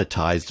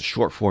monetize the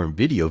short form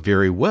video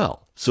very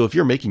well. So if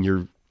you're making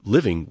your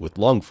living with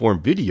long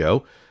form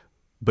video,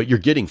 but you're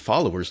getting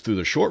followers through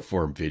the short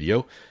form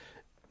video,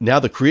 now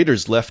the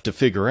creator's left to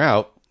figure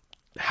out,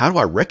 how do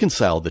I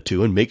reconcile the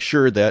two and make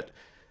sure that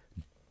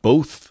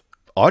both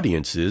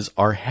audiences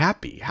are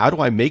happy? How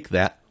do I make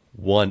that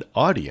one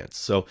audience?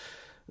 So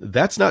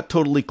that's not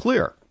totally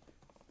clear.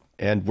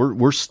 And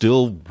we're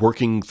still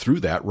working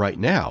through that right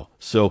now.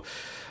 So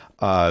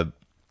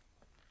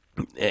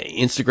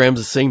Instagram's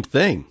the same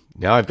thing.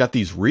 Now I've got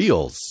these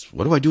reels.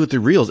 What do I do with the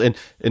reels? And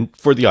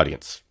for the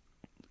audience,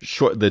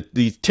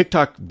 the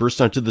TikTok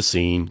burst onto the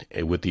scene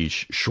with these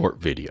short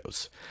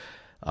videos.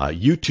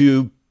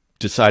 YouTube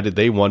decided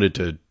they wanted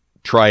to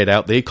try it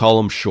out. They call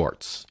them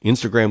shorts.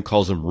 Instagram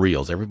calls them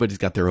reels. Everybody's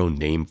got their own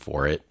name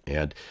for it,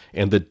 and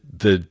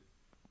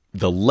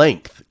the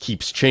length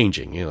keeps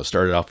changing. You know,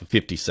 started off with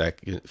 15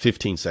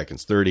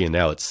 seconds, 30, and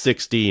now it's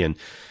 60, and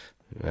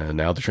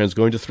now the trend's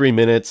going to 3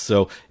 minutes.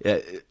 So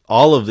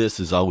all of this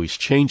is always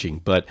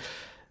changing, but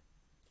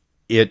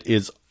it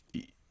is,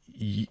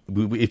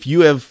 if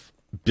you have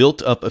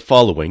built up a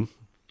following,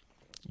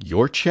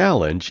 your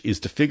challenge is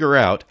to figure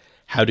out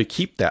how to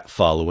keep that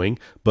following,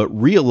 but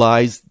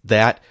realize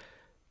that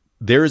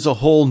there is a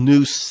whole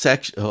new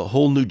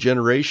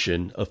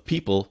generation of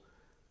people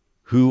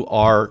who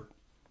are,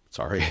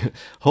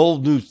 whole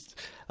new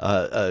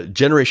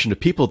generation of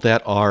people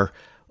that are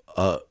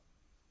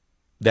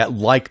that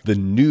like the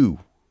new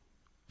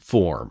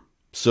form.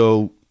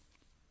 So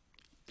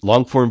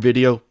long form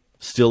video,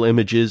 still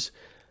images,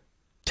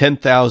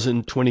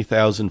 10,000,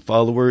 20,000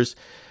 followers.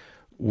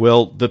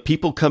 Well, the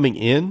people coming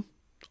in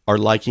are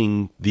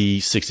liking the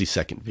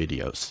 60-second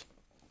videos.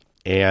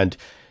 And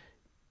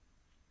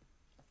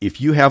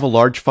if you have a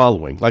large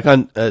following, like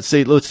on, let's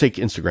take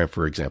Instagram,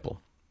 for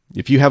example.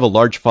 If you have a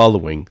large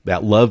following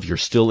that love your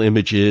still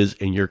images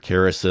and your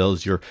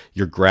carousels,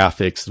 your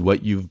graphics,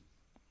 what you've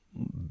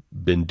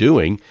been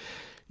doing,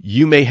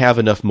 you may have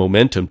enough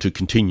momentum to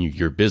continue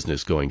your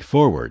business going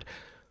forward.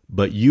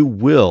 But you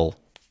will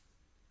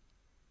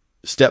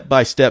step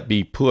by step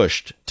be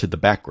pushed to the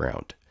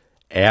background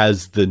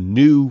as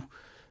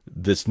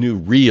this new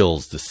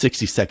reels, the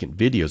 60-second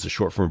videos, the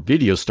short form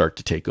videos start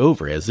to take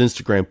over. As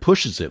Instagram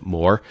pushes it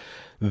more,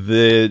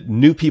 the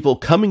new people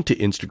coming to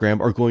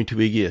Instagram are going to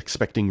be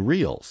expecting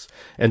reels.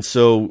 And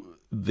so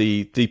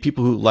the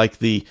people who like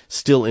the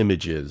still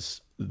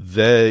images,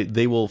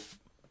 they will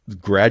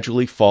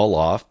gradually fall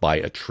off by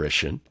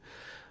attrition.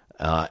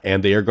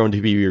 And they are going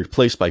to be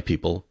replaced by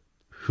people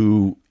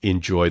who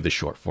enjoy the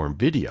short form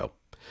video.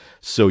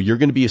 So you're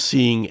going to be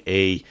seeing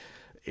a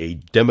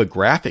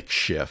demographic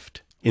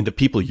shift in the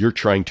people you're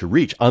trying to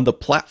reach on the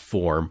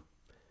platform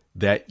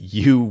that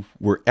you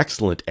were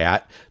excellent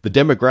at. The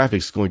demographic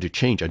is going to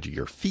change under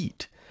your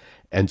feet.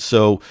 And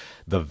so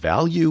the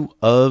value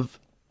of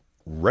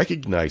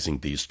recognizing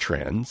these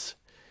trends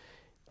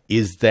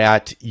is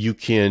that you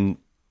can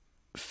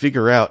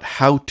figure out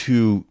how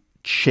to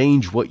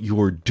change what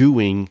you're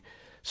doing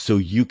so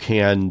you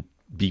can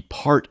be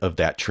part of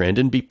that trend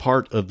and be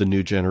part of the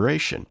new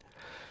generation.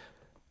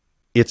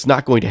 It's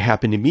not going to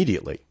happen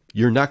immediately.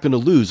 You're not going to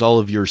lose all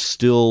of your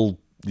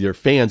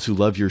fans who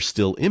love your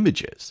still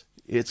images.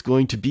 It's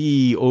going to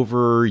be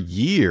over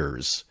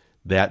years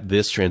that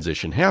this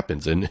transition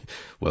happens. And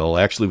well,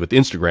 actually with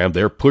Instagram,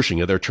 they're pushing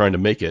it. They're trying to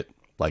make it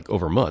like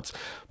over months.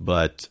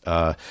 But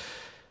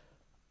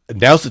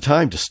now's the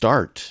time to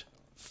start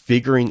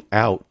figuring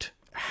out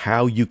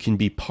how you can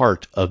be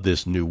part of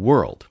this new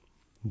world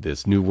of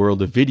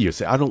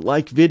videos. I don't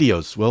like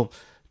videos. Well,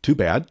 too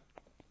bad.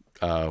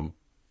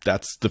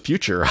 That's the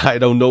future. I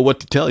don't know what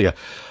to tell you.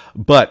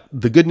 But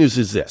the good news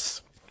is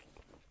this.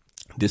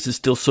 This is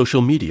still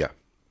social media.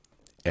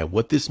 And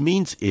what this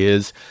means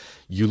is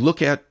you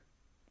look at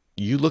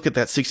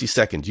that 60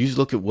 seconds. You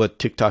look at what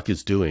TikTok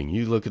is doing.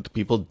 You look at the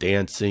people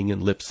dancing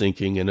and lip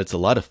syncing, and it's a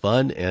lot of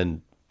fun.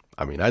 And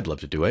I mean, I'd love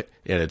to do it.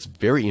 And it's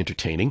very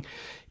entertaining.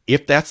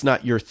 If that's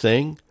not your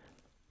thing,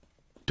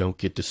 don't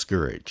get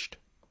discouraged.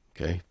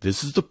 Okay.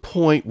 This is the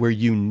point where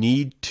you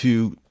need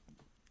to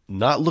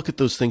not look at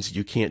those things that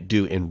you can't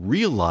do and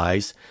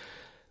realize,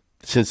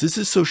 since this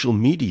is social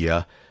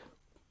media,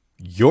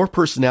 your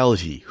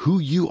personality, who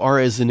you are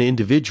as an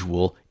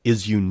individual,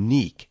 is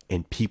unique,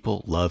 and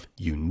people love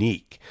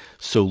unique.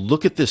 So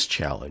look at this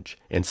challenge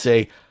and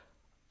say,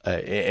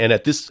 and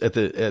at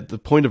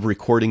the point of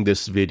recording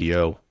this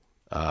video,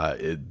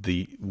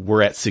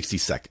 we're at 60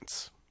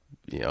 seconds.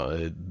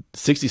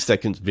 60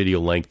 seconds video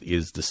length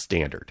is the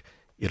standard.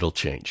 It'll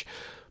change.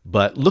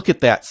 But look at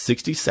that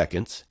 60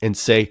 seconds and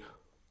say,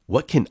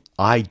 what can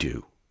I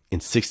do in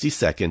 60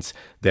 seconds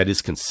that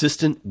is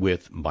consistent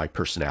with my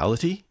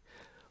personality,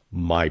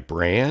 my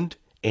brand,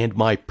 and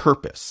my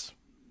purpose?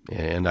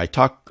 And I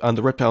talk on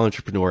the Reptile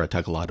Entrepreneur, I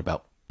talk a lot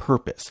about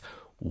purpose.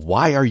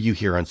 Why are you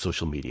here on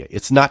social media?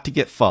 It's not to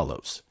get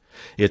follows.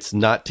 It's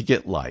not to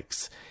get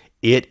likes.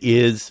 It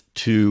is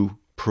to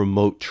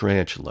promote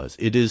tarantulas.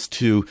 It is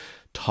to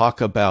talk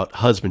about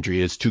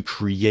husbandry. It is to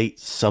create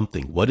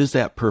something. What is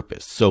that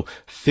purpose? So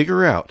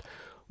figure out,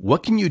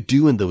 what can you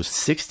do in those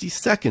 60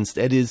 seconds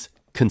that is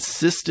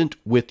consistent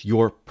with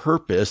your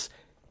purpose,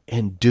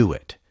 and do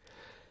it.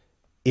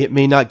 It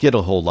may not get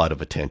a whole lot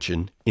of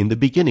attention in the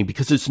beginning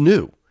because it's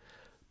new,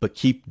 but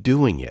keep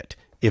doing it.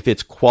 If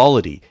it's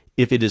quality,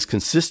 if it is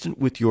consistent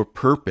with your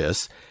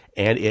purpose,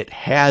 and it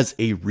has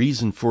a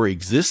reason for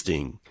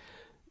existing,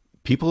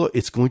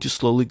 it's going to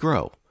slowly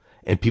grow.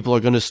 And people are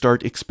going to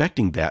start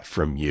expecting that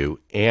from you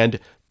and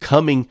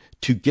coming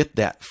to get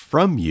that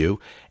from you.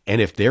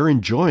 And if they're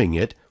enjoying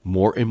it,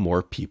 more and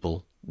more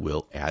people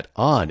will add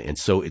on. And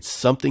so it's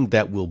something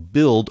that will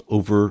build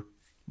over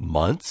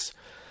months.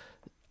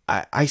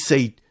 I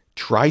say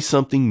try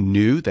something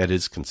new that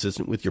is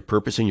consistent with your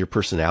purpose and your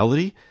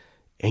personality,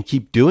 and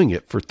keep doing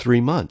it for 3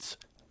 months,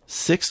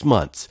 6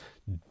 months.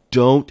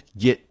 Don't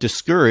get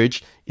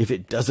discouraged if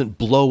it doesn't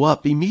blow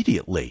up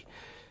immediately.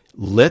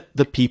 Let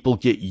the people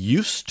get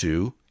used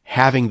to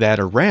having that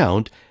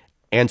around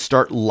and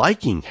start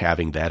liking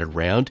having that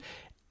around.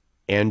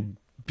 And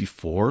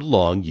before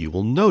long, you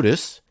will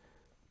notice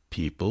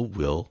people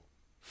will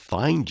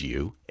find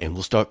you and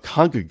will start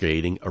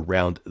congregating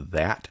around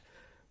that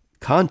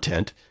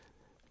content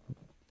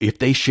if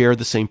they share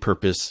the same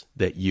purpose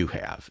that you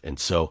have. And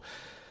so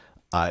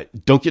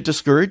don't get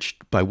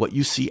discouraged by what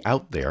you see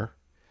out there.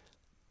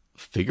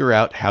 Figure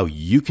out how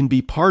you can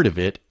be part of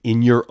it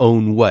in your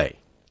own way.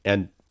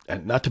 And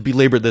not to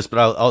belabor this, but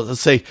I'll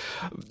say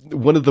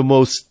one of the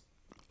most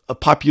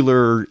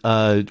popular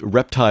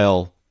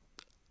reptile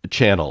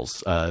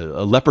channels,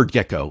 a leopard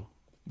gecko,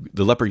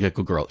 the leopard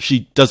gecko girl,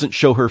 she doesn't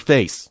show her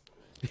face.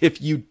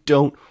 If you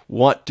don't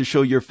want to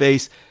show your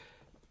face,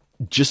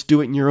 just do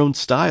it in your own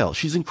style.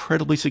 She's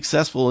incredibly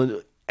successful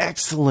and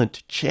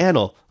excellent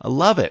channel. I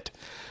love it.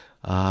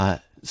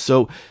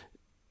 So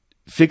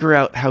figure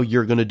out how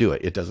you're going to do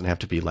it. It doesn't have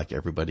to be like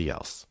everybody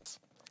else.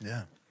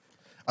 Yeah.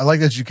 I like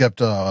that you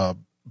kept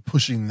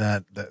pushing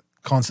that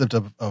concept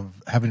of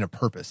having a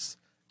purpose.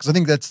 Because I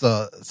think that's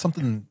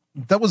something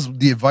that was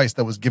the advice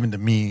that was given to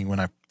me when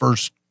I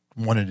first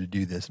wanted to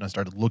do this. And I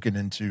started looking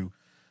into,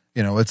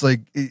 It's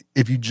like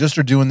if you just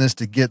are doing this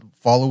to get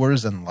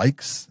followers and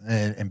likes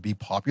and be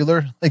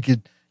popular, like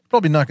you're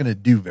probably not going to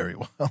do very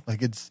well.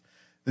 Like it's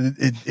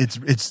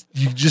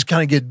you just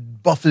kind of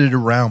get buffeted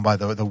around by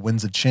the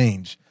winds of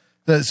change.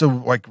 So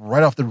like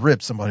right off the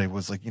rip, somebody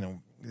was like,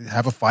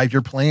 have a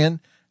 5-year plan,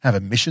 have a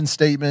mission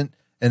statement,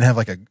 and have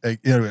like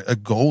a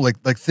goal,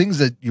 like things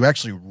that you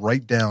actually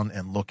write down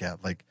and look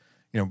at. Like,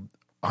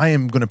 I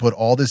am going to put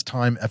all this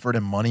time, effort,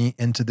 and money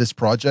into this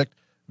project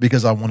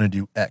because I want to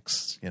do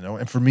X,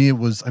 And for me, it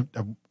was I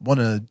want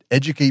to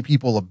educate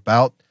people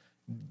about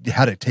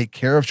how to take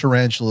care of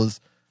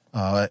tarantulas,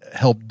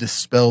 help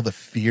dispel the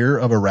fear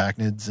of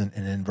arachnids and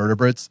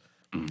invertebrates,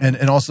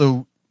 and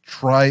also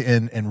try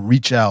and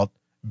reach out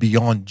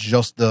beyond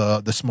just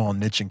the small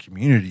niche and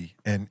community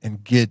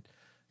and get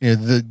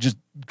just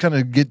kind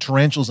of get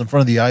tarantulas in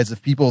front of the eyes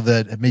of people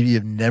that maybe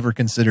have never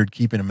considered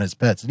keeping them as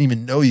pets, didn't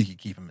even know you could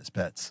keep them as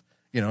pets,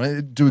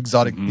 to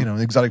exotic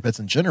exotic pets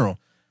in general.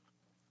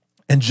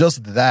 And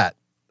just that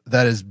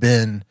has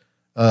been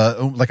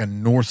like a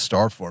North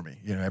Star for me.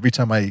 Every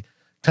time I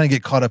kind of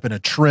get caught up in a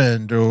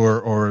trend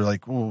or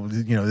like,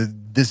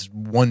 this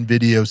one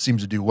video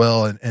seems to do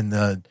well,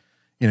 and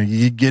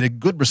you get a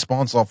good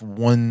response off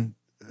one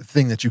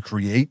thing that you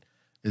create.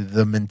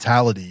 The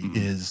mentality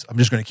is, I'm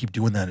just going to keep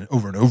doing that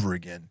over and over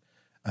again.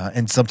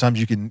 And sometimes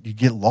you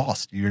get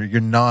lost.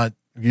 You're not,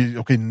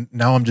 okay,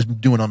 now I'm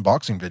just doing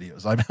unboxing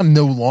videos. I'm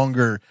no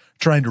longer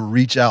trying to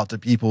reach out to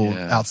people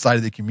outside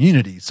of the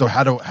community. So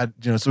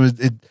so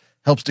it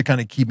helps to kind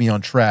of keep me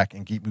on track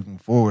and keep moving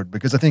forward,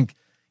 because I think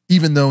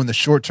even though in the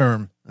short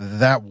term,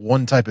 that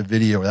one type of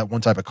video or that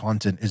one type of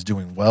content is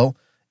doing well,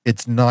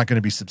 it's not going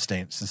to be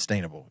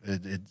sustainable.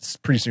 It's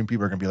pretty soon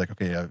people are going to be like,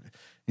 okay,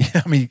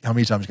 how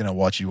many times can I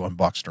watch you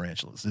unbox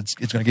tarantulas? It's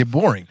going to get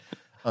boring.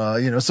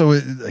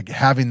 So like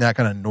having that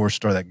kind of North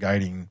Star, that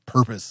guiding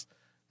purpose,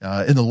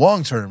 in the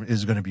long term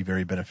is going to be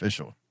very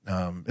beneficial,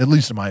 at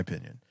least in my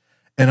opinion.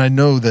 And I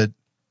know that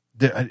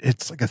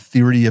it's like a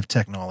theory of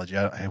technology.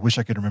 I wish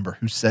I could remember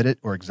who said it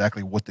or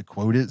exactly what the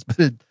quote is,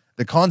 but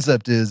the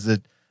concept is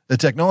that the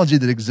technology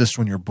that exists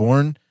when you're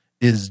born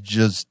is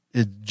just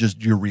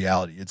your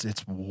reality.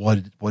 It's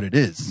what it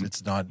is.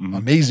 It's not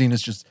amazing.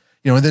 It's just,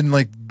 and then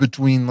like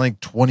between like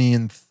 20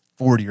 and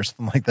 40 or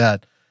something like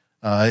that,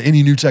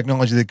 any new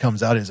technology that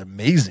comes out is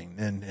amazing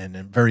and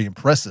very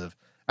impressive.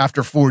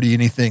 After 40,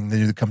 anything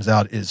new that comes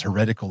out is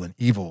heretical and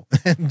evil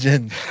and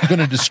going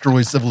to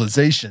destroy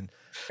civilization.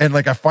 And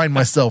like I find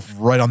myself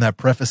right on that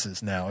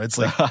prefaces now. It's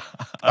like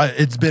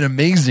it's been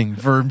amazing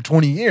for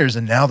 20 years,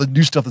 and now the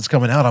new stuff that's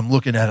coming out, I'm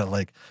looking at it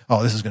like,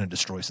 oh, this is going to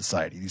destroy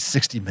society. These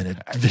 60-minute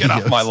videos. Get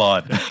off my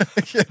lawn.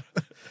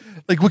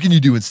 Like, what can you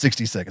do in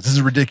 60 seconds? This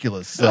is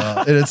ridiculous.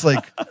 And it's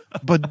like,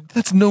 but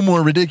that's no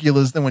more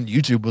ridiculous than when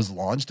YouTube was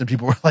launched and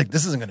people were like,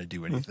 this isn't going to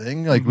do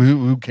anything. Like,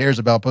 who cares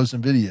about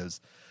posting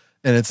videos?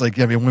 And it's like,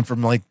 it went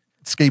from like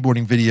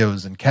skateboarding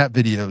videos and cat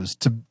videos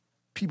to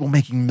people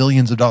making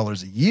millions of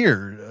dollars a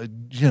year,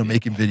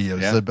 making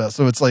videos. Yeah.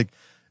 So it's like,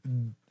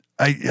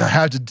 I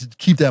have to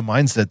keep that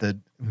mindset that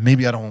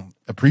maybe I don't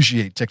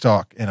appreciate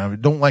TikTok, and I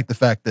don't like the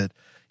fact that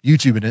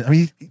YouTube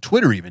and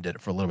Twitter even did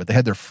it for a little bit. They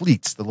had their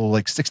fleets, the little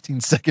like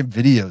 16-second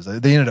videos.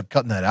 They ended up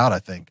cutting that out, I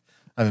think.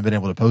 I haven't been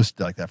able to post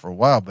like that for a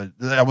while, but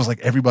I was like,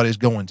 everybody's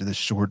going to this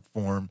short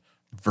form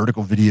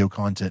vertical video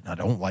content, and I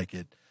don't like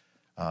it.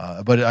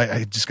 But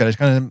I just got to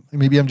kind of,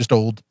 maybe I'm just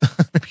old.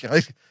 Maybe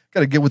I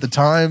got to get with the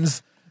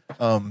times.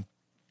 And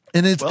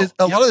it's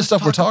a lot of the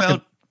stuff we're talking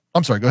about.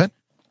 I'm sorry, go ahead.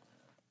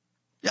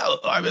 Yeah,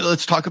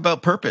 let's talk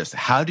about purpose.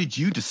 How did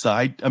you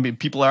decide?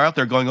 People are out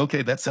there going,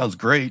 okay, that sounds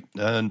great.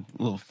 A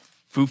little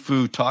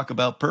foo-foo talk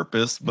about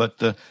purpose,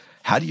 but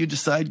how do you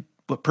decide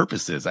what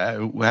purpose is?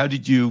 How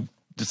did you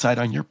decide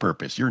on your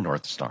purpose, your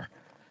North Star?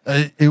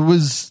 I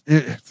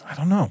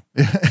don't know.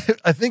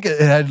 I think it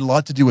had a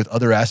lot to do with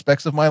other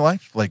aspects of my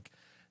life. Like,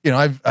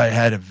 I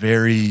had a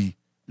very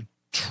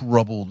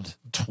troubled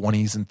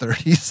 20s and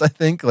 30s, I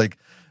think. Like,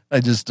 I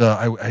just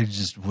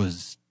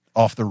was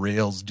off the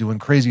rails, doing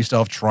crazy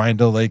stuff, trying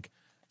to like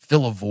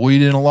fill a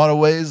void in a lot of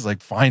ways, like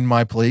find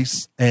my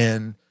place.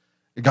 And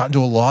it got into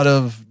a lot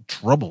of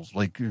troubles,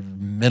 like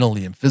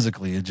mentally and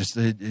physically. I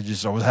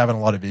was having a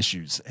lot of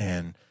issues.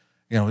 And,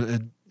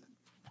 it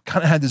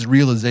kind of had this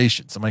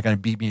realization. Somebody kind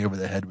of beat me over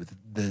the head with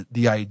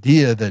the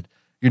idea that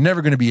you're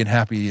never going to be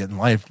happy in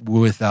life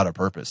without a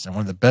purpose. And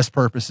one of the best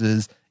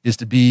purposes is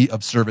to be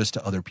of service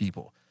to other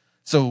people.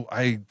 So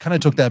I kind of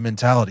took that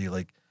mentality,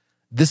 like,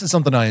 this is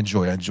something I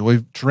enjoy. I enjoy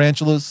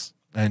tarantulas.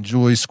 I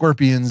enjoy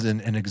scorpions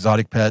and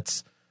exotic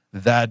pets.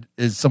 That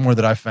is somewhere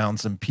that I found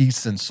some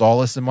peace and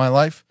solace in my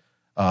life.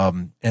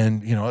 And,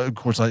 of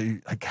course,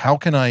 how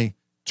can I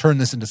turn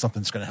this into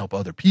something that's going to help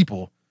other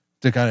people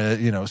to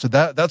kind of, so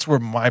that's where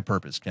my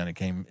purpose kind of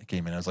came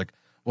in. I was like,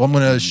 well, I'm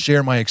going to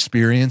share my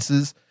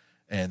experiences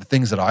and the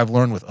things that I've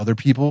learned with other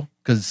people,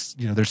 because,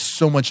 there's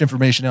so much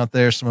information out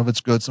there. Some of it's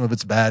good, some of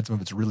it's bad, some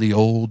of it's really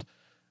old.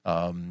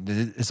 Some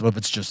of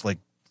it's just like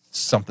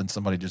something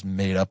somebody just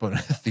made up on a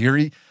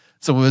theory.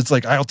 So it's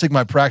like, I'll take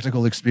my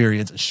practical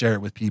experience and share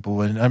it with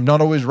people. And I'm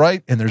not always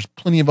right. And there's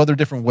plenty of other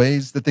different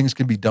ways that things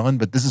can be done,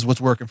 but this is what's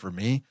working for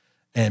me.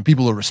 And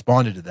people have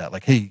responded to that.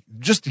 Like, hey,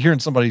 just hearing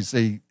somebody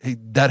say, hey,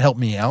 that helped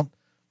me out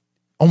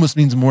almost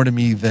means more to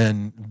me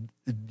than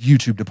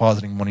YouTube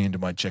depositing money into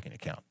my checking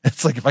account.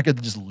 It's like, if I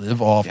could just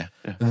live off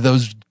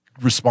those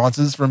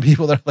responses from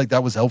people that like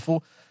that was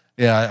helpful,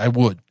 I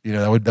would.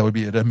 That would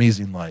be an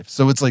amazing life.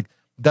 So it's like,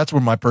 that's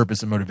where my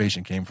purpose and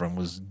motivation came from,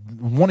 was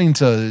wanting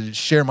to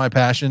share my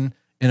passion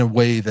in a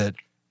way that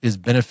is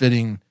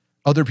benefiting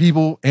other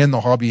people and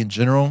the hobby in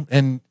general.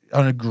 And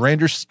on a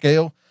grander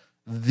scale,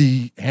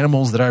 the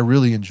animals that I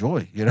really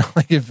enjoy,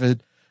 like if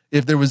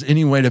there was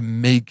any way to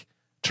make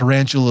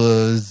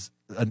tarantulas,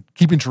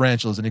 keeping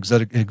tarantulas and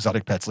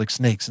exotic pets like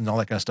snakes and all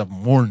that kind of stuff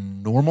more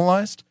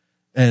normalized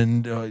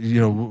and,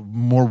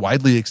 more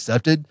widely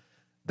accepted,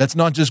 that's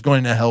not just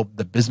going to help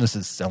the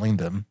businesses selling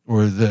them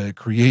or the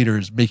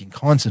creators making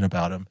content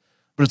about them,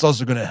 but it's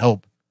also going to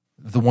help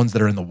the ones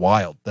that are in the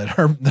wild that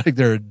are like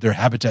their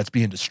habitats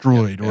being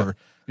destroyed or,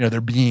 they're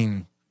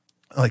being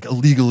like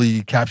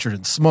illegally captured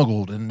and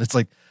smuggled. And it's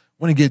like,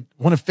 want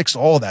to fix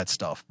all that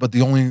stuff. But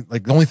the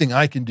only thing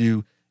I can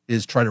do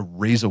is try to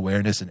raise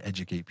awareness and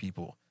educate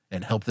people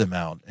and help them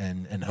out.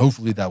 And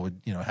hopefully that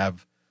would,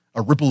 have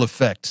a ripple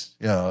effect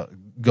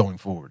going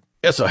forward.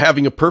 Yeah. So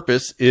having a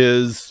purpose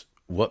is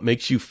what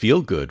makes you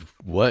feel good.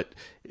 What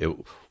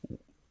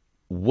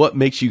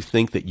makes you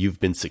think that you've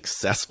been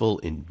successful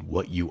in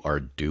what you are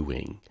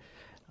doing?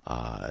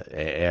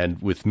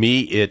 And with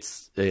me,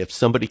 it's if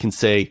somebody can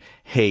say,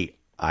 hey,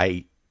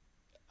 I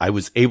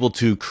was able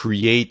to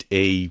create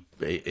a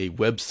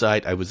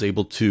website. I was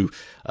able to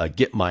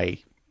get my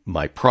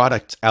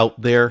product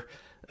out there.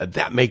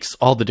 That makes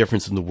all the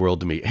difference in the world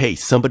to me. Hey,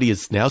 somebody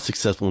is now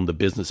successful in the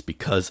business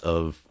because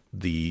of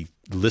the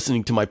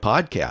listening to my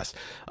podcast.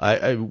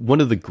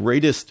 One of the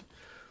greatest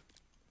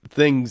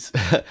things,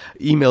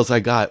 emails I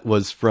got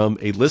was from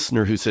a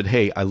listener who said,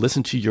 hey, I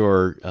listened to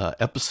your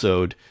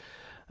episode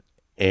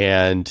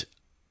and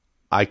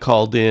I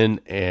called in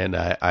and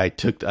I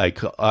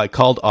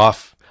called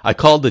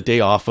the day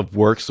off of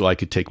work so I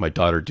could take my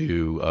daughter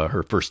to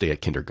her first day at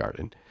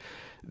kindergarten.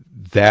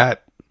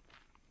 That,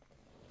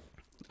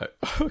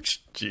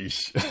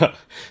 excuse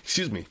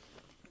me.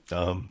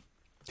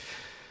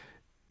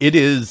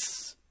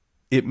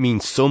 It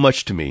means so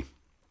much to me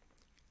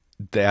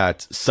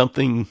that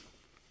something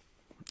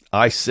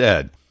I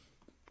said,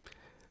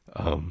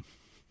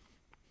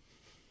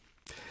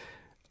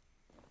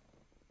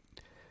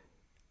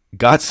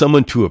 got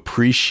someone to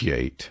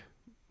appreciate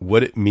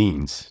what it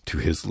means to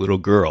his little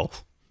girl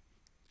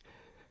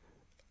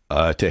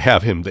to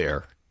have him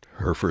there,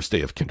 her first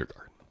day of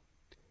kindergarten.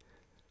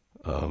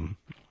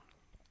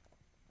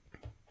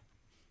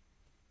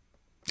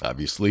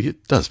 Obviously,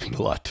 it does mean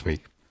a lot to me.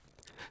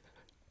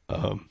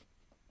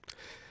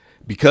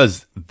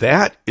 Because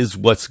that is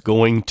what's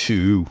going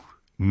to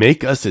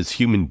make us as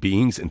human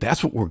beings, and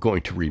that's what we're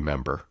going to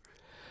remember.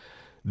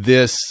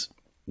 This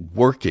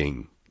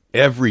working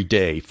every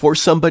day for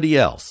somebody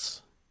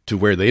else to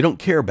where they don't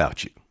care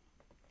about you.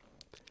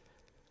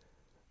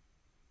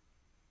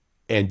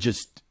 And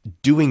just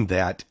doing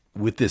that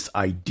with this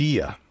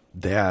idea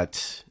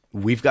that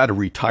we've got a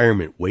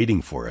retirement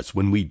waiting for us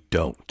when we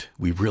don't.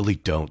 We really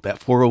don't. That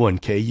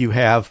 401k you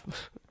have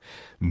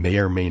may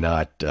or may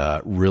not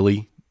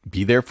really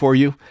be there for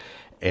you.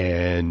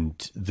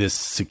 And this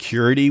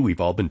security, we've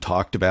all been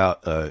talked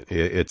about.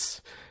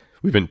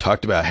 We've been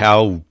talked about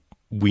how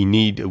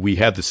we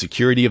have the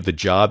security of the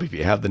job. If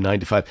you have the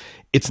 9 to 5,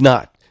 it's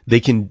not. They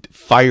can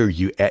fire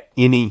you at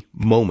any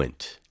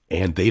moment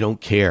and they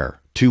don't care.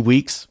 2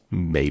 weeks,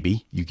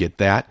 maybe you get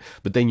that,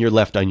 but then you're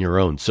left on your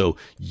own. So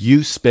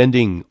you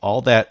spending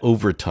all that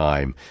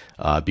overtime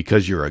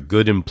because you're a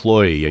good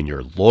employee and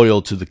you're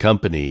loyal to the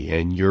company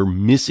and you're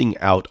missing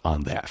out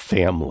on that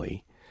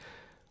family.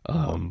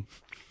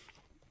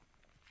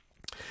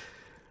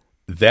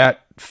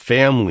 That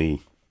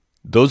family,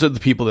 those are the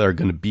people that are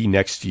going to be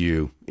next to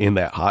you in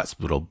that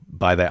hospital,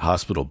 by that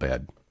hospital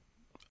bed,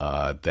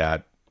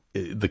 that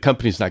the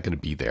company's not going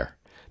to be there.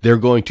 They're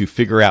going to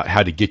figure out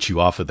how to get you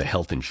off of the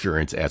health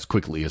insurance as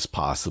quickly as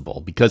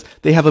possible because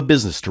they have a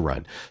business to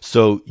run.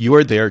 So you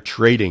are there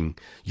trading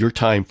your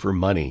time for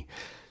money.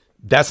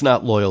 That's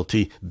not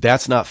loyalty.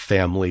 That's not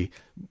family.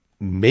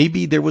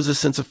 Maybe there was a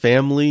sense of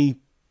family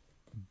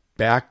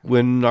back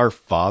when our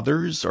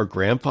fathers or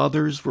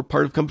grandfathers were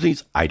part of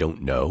companies. I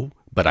don't know,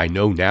 but I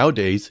know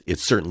nowadays it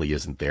certainly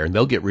isn't there, and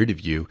they'll get rid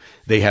of you.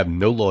 They have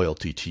no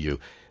loyalty to you.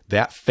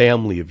 That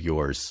family of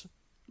yours,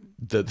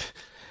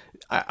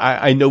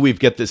 I know we've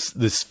got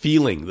this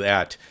feeling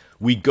that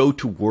we go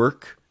to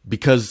work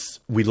because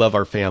we love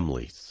our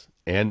families,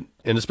 and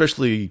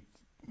especially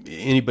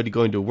anybody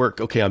going to work.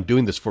 Okay, I'm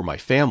doing this for my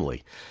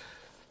family.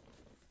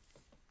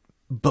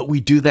 But we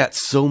do that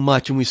so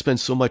much and we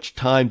spend so much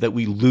time that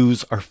we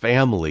lose our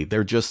family.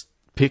 They're just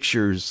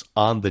pictures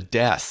on the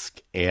desk.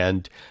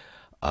 And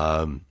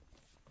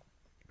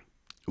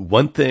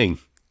one thing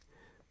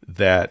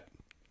that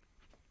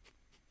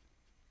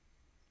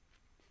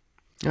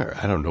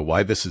I don't know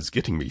why this is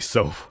getting me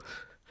so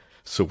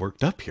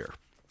worked up here.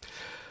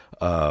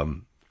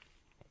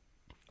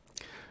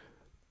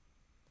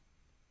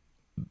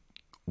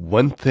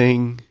 One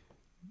thing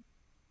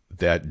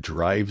that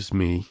drives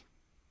me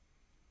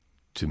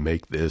to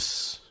make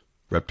this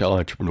Reptile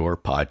Entrepreneur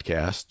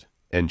podcast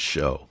and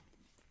show,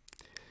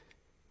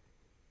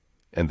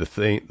 and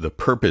the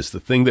purpose, the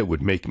thing that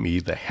would make me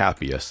the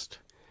happiest,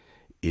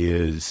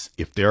 is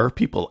if there are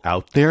people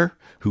out there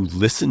who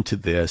listen to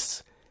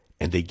this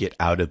and they get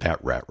out of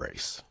that rat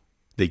race.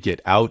 They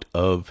get out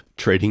of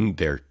trading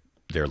their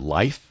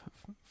life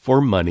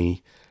for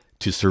money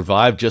to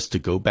survive, just to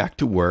go back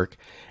to work,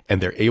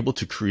 and they're able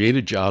to create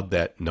a job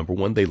that, number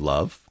one, they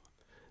love,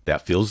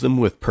 that fills them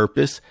with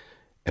purpose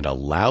and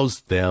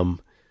allows them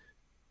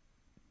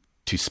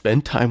to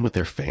spend time with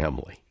their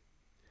family.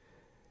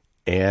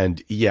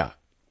 And yeah,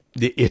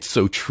 it's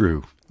so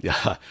true.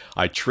 Yeah,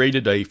 I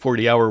traded a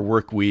 40-hour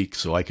work week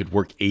so I could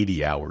work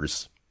 80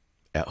 hours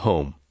at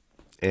home.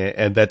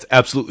 And that's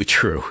absolutely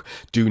true.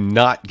 Do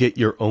not get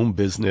your own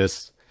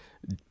business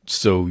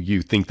so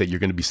you think that you're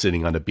going to be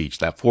sitting on a beach.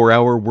 That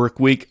 4-hour work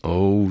week,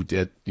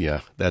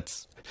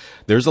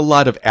 there's a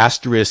lot of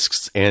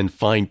asterisks and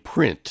fine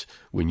print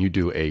when you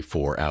do a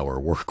 4-hour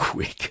work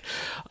week.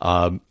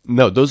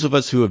 No, those of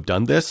us who have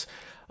done this,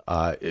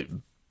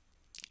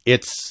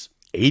 it's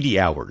 80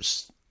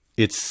 hours.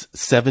 It's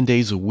 7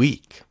 days a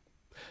week.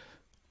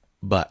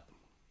 But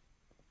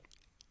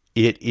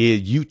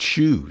you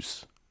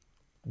choose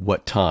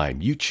what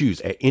time. You choose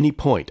at any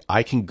point.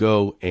 I can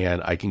go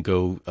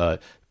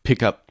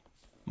pick up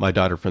my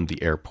daughter from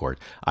the airport.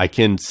 I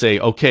can say,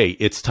 okay,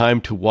 it's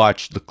time to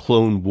watch the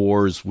Clone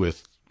Wars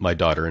with my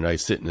daughter, and I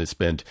sit and I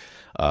spend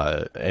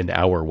an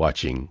hour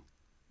watching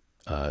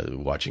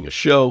a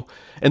show,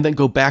 and then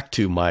go back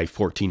to my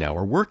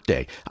 14-hour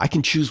workday. I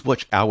can choose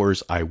which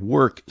hours I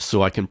work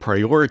so I can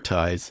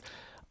prioritize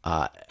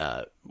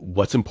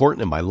what's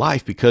important in my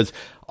life, because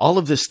all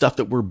of this stuff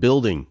that we're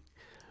building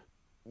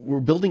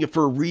it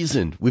for a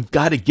reason. We've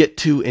got to get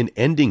to an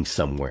ending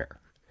somewhere.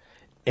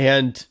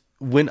 And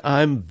when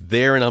I'm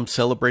there and I'm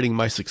celebrating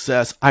my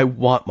success, I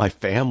want my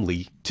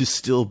family to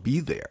still be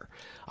there.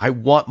 I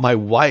want my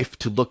wife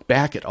to look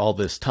back at all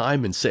this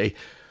time and say,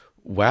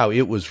 wow,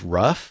 it was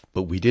rough,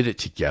 but we did it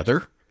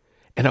together.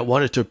 And I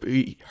want it to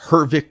be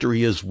her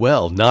victory as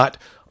well. Not,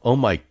 oh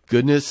my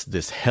goodness,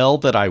 this hell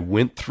that I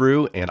went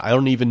through, and I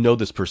don't even know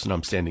this person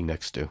I'm standing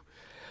next to.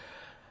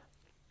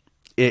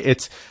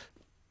 It's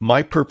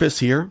my purpose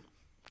here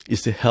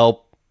is to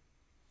help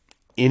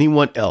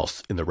anyone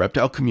else in the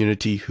reptile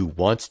community who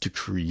wants to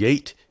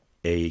create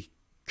a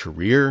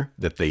career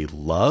that they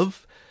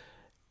love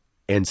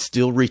and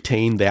still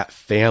retain that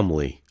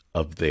family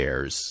of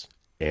theirs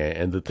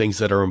and the things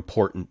that are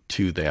important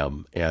to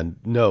them. And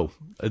no,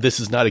 this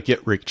is not a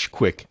get rich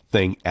quick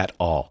thing at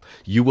all.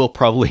 You will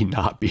probably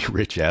not be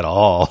rich at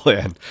all.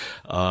 And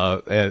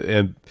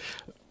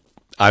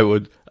I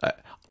would,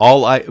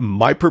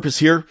 my purpose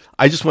here,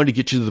 I just wanted to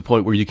get you to the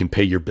point where you can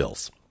pay your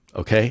bills.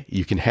 Okay.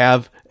 You can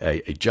have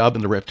a job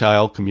in the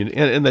reptile community,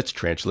 and that's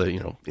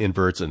translated,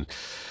 inverts and,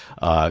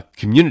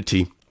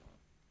 community,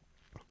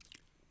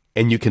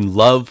 and you can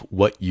love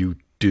what you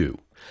do.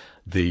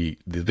 The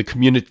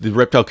community, the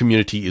reptile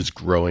community is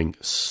growing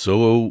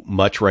so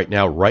much right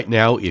now. Right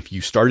now, if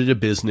you started a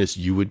business,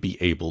 you would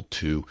be able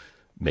to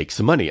make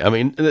some money. I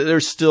mean, you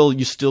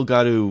still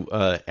got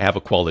to have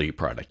a quality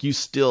product. You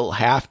still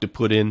have to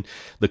put in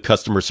the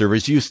customer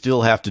service. You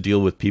still have to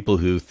deal with people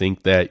who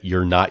think that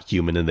you're not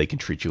human and they can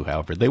treat you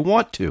however they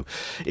want to.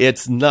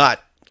 It's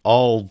not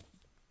all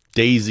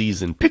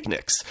daisies and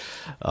picnics.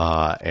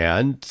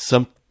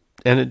 Sometimes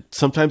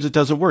it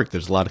doesn't work.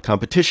 There's a lot of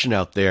competition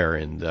out there,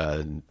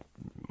 and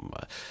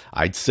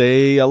I'd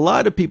say a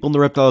lot of people in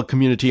the reptile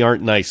community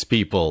aren't nice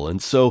people.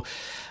 And so,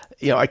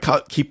 I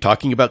keep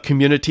talking about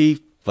community,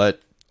 but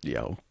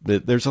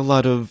there's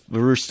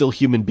we're still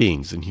human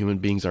beings, and human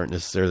beings aren't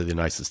necessarily the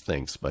nicest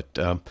things. But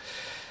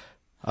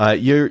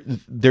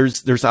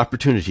there's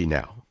opportunity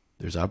now.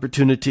 There's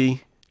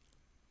opportunity,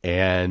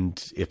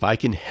 and if I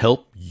can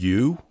help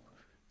you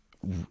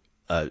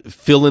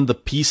fill in the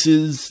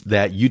pieces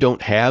that you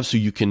don't have, so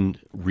you can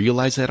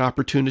realize that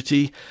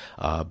opportunity,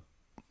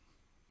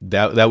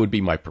 that would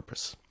be my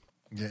purpose.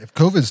 Yeah, if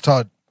COVID's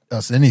taught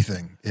us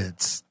anything,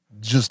 it's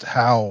just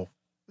how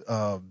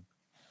I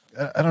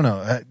don't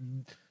know.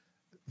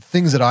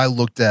 Things that I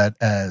looked at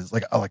as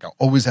like I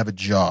always have a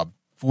job,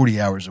 40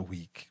 hours a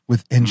week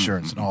with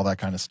insurance and all that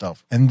kind of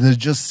stuff. And to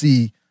just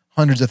see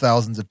hundreds of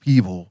thousands of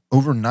people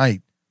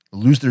overnight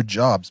lose their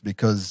jobs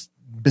because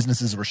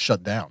businesses were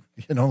shut down.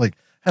 I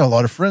had a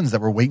lot of friends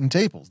that were waiting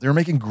tables. They were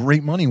making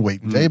great money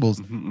waiting tables.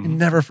 And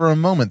never for a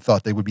moment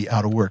thought they would be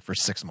out of work for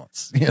 6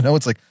 months.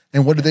 It's like,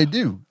 and what do they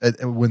do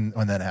when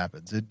that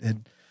happens? You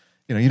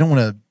don't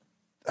want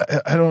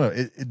to, I don't know.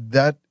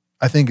 That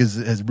I think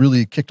has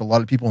really kicked a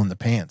lot of people in the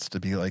pants to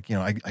be like,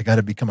 I got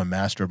to become a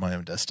master of my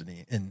own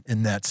destiny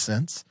in that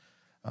sense.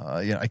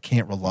 I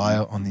can't rely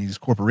on these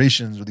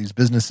corporations or these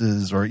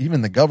businesses or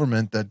even the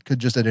government that could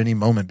just at any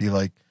moment be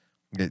like,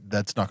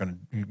 that's not going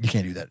to, you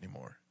can't do that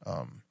anymore.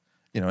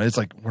 It's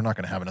like we're not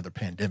going to have another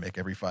pandemic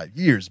every 5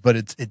 years, but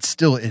it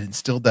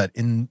instilled that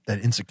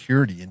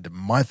insecurity into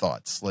my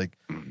thoughts. Like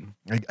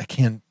I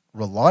can't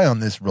rely on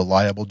this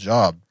reliable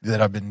job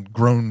that I've been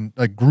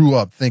grew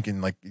up thinking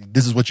like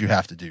this is what you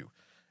have to do.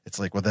 It's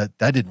like, well, that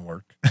didn't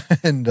work.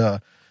 And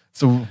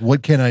so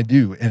what can I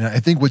do? And I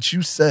think what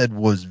you said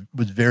was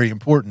very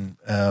important.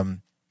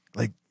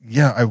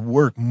 I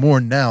work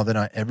more now than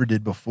I ever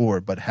did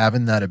before, but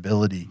having that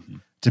ability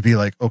to be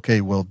like,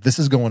 okay, well, this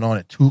is going on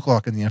at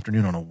 2:00 in the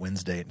afternoon on a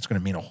Wednesday, and it's going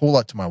to mean a whole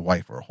lot to my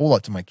wife or a whole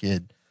lot to my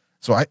kid.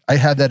 So I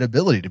had that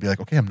ability to be like,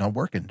 okay, I'm not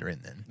working during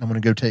then. I'm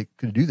going to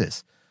go do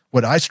this.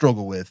 What I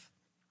struggle with,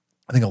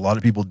 I think a lot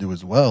of people do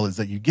as well, is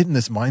that you get in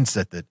this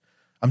mindset that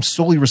I'm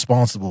solely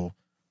responsible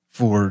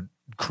for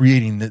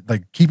keeping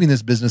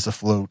this business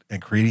afloat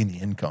and creating the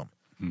income.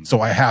 So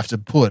I have to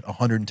put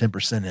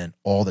 110% in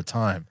all the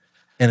time.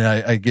 And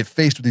I get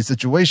faced with these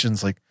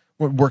situations like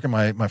working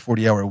my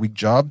 40-hour a week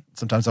job.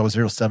 Sometimes I was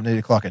here till 7, 8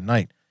 o'clock at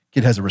night.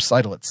 Kid has a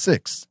recital at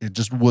 6. It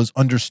just was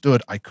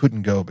understood I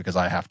couldn't go because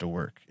I have to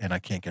work and I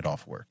can't get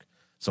off work.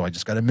 So I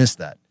just got to miss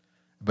that.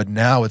 But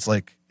now it's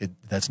like,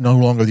 that's no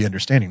longer the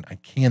understanding. I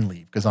can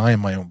leave because I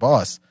am my own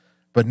boss.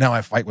 But now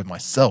I fight with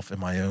myself and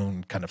my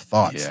own kind of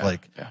thoughts.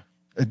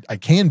 I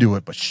can do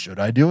it, but should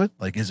I do it?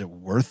 Like, is it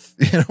worth,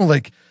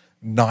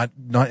 not,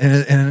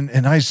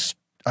 and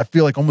I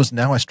feel like almost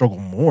now I struggle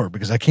more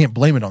because I can't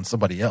blame it on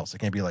somebody else. I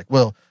can't be like,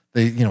 well,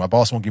 my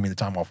boss won't give me the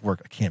time off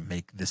work. I can't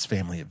make this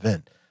family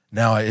event.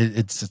 Now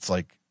it's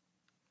like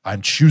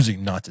I'm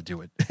choosing not to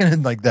do it.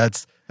 And like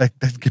that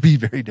could be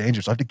very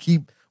dangerous. I have to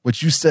keep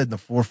what you said in the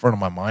forefront of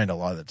my mind a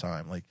lot of the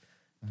time. Like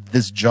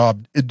this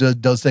job, it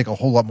does take a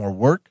whole lot more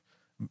work,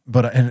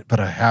 but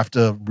I have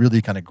to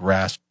really kind of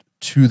grasp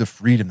to the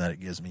freedom that it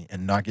gives me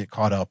and not get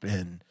caught up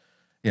in,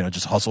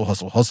 just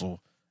hustle.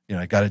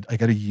 I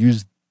gotta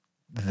use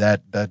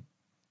that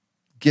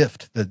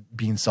gift that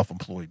being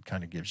self-employed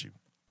kind of gives you.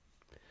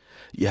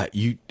 Yeah,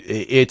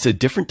 it's a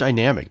different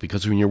dynamic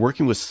because when you're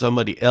working with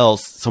somebody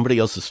else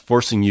is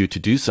forcing you to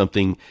do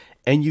something,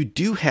 and you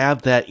do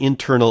have that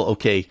internal,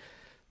 okay,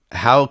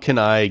 how can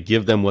I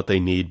give them what they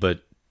need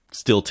but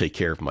still take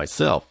care of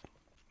myself?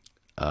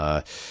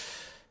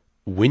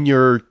 When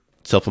you're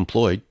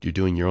self-employed, you're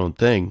doing your own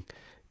thing,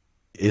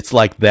 it's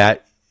like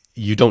that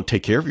you don't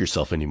take care of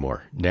yourself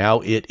anymore. Now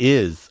it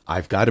is,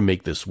 I've got to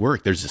make this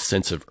work. There's a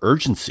sense of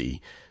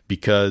urgency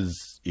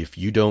because if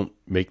you don't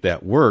make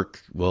that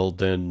work, well,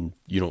 then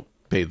you don't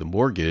pay the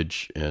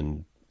mortgage.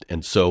 And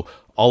so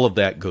all of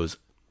that goes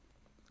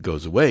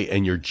away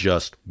and you're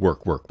just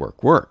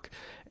work.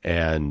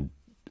 And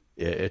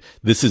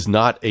this is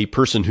not a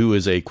person who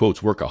is a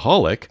quotes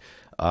workaholic.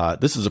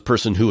 This is a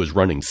person who is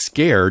running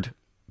scared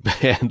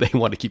and they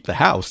want to keep the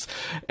house.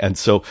 And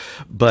so,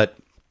 but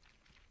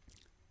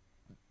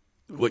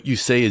what you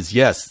say is,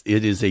 yes,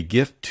 it is a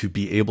gift to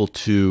be able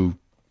to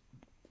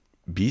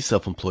be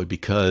self-employed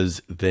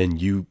because then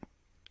you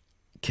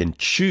can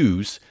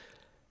choose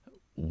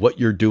what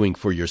you're doing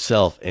for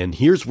yourself. And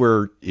here's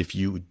where, if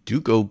you do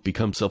go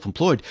become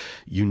self-employed,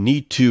 you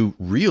need to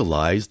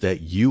realize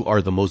that you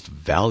are the most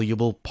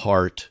valuable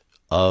part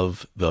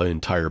of the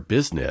entire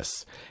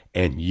business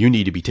and you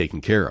need to be taken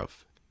care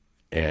of.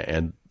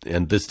 And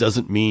this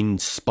doesn't mean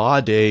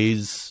spa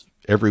days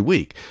every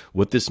week.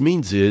 What this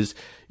means is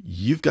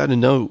you've got to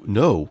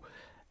know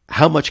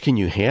how much can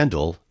you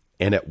handle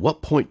and at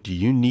what point do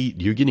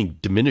you're getting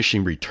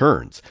diminishing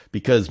returns.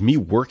 Because me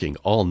working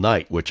all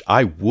night, which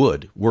I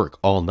would work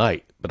all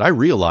night, but I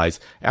realize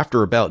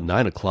after about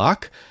 9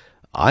 o'clock,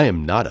 I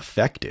am not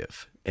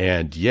effective.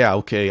 And yeah,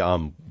 okay,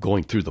 I'm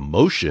going through the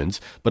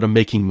motions, but I'm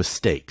making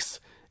mistakes.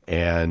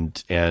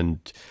 And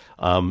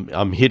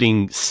I'm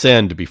hitting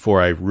send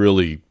before I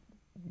really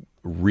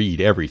read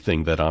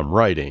everything that I'm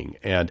writing.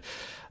 And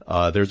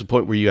there's a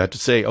point where you have to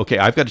say, okay,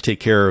 I've got to take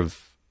care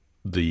of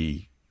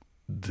the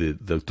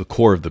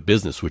core of the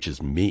business, which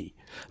is me.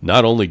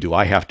 Not only do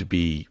I have to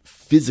be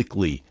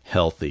physically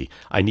healthy,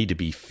 I need to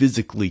be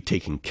physically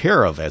taken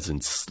care of, as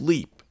in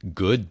sleep,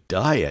 good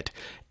diet,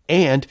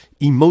 and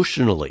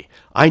emotionally.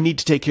 I need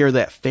to take care of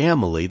that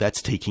family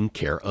that's taking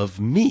care of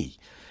me.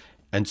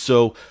 And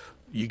so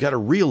you got to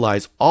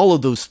realize all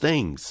of those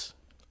things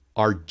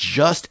are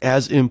just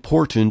as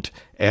important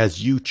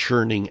as you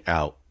churning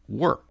out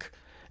work.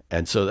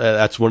 And so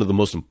that's one of the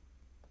most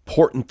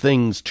important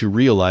things to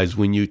realize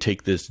when you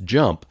take this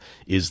jump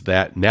is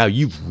that now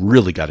you've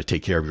really got to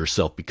take care of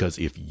yourself, because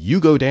if you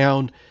go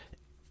down,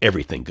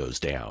 everything goes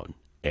down.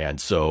 And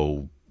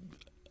so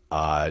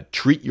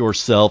treat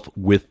yourself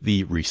with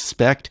the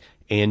respect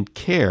and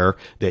care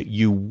that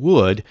you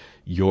would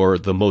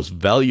the most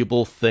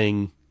valuable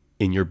thing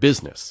in your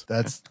business.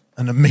 That's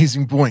an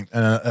amazing point.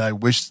 And I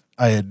wish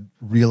I had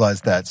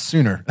realized that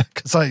sooner,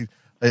 because I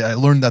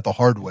learned that the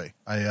hard way.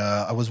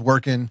 I was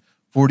working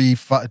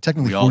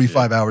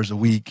 45 hours a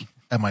week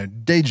at my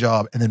day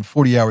job, and then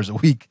 40 hours a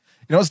week.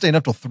 I was staying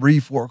up till 3,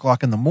 4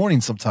 o'clock in the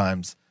morning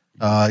sometimes,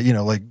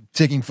 like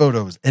taking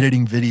photos,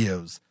 editing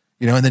videos,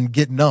 and then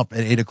getting up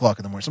at 8 o'clock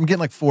in the morning. So I'm getting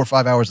like 4 or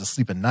 5 hours of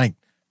sleep a night,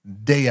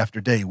 day after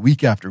day,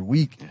 week after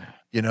week.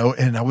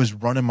 and I was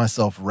running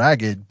myself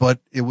ragged, but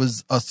it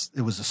was a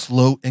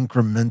slow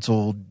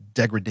incremental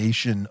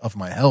degradation of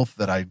my health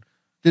that I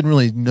didn't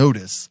really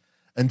notice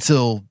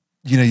until,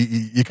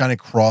 you kind of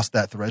cross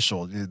that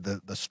threshold,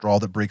 the straw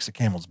that breaks the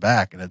camel's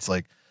back. And it's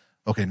like,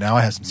 okay, now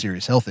I have some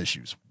serious health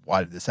issues.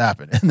 Why did this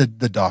happen? And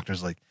the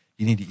doctor's like,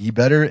 you need to eat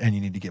better and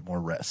you need to get more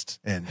rest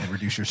and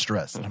reduce your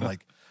stress. And I'm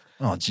like,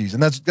 oh, geez.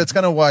 And that's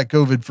kind of why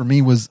COVID for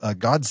me was a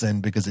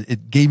godsend, because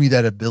it gave me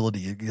that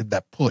ability,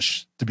 that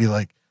push to be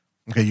like,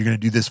 okay, you're going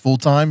to do this full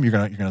time. You're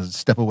going to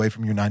step away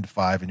from your 9 to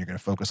 5 and you're going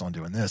to focus on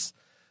doing this.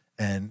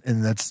 And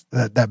that's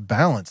that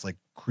balance, like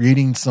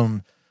creating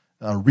some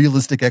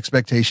realistic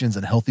expectations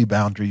and healthy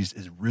boundaries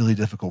is really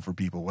difficult for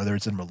people, whether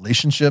it's in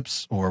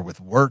relationships or with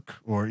work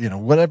or,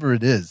 whatever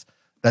it is.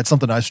 That's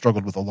something I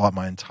struggled with a lot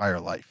my entire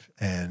life.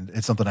 And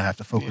it's something I have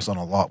to focus on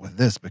a lot with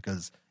this,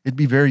 because it'd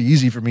be very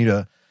easy for me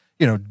to,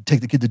 take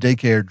the kid to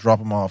daycare,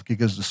 drop him off, kid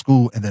goes to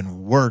school, and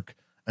then work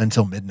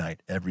until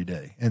midnight every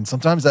day. And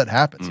sometimes that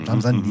happens.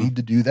 Sometimes I need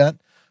to do that,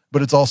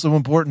 but it's also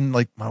important.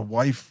 Like my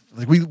wife,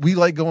 like we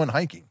like going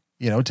hiking,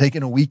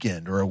 taking a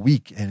weekend or a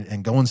week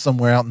and going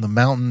somewhere out in the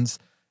mountains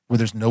where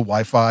there's no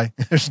Wi-Fi,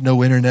 there's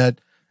no internet,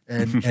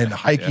 and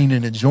hiking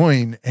and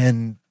enjoying.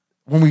 And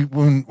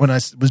when I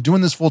was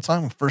doing this full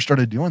time, when I first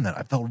started doing that,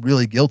 I felt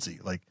really guilty.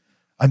 Like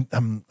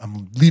I'm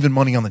leaving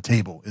money on the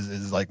table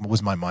is like,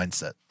 was my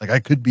mindset. Like I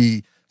could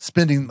be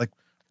spending, like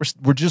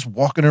we're just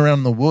walking around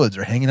in the woods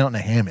or hanging out in a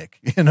hammock,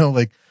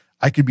 like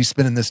I could be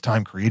spending this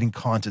time creating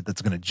content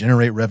that's going to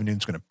generate revenue.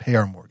 It's going to pay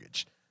our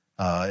mortgage.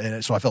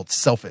 And so I felt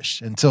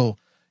selfish until,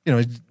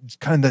 it's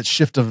kind of that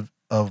shift of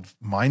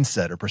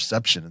mindset or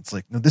perception. It's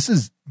like, no, this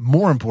is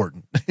more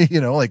important,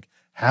 like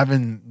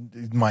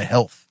having my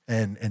health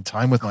and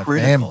time with my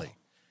family.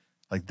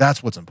 Like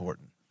that's what's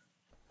important.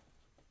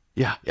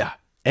 Yeah. Yeah.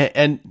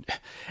 And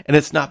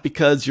it's not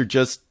because you're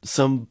just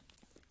some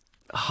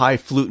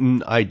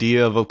highfalutin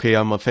idea of, okay,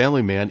 I'm a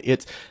family man.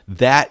 It's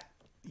that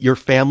your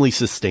family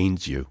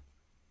sustains you.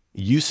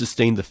 You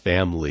sustain the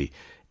family.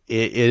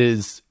 It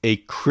is a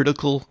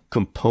critical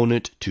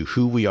component to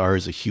who we are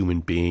as a human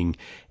being.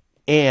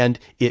 And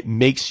it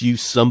makes you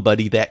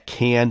somebody that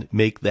can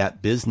make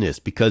that business,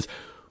 because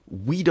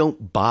we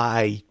don't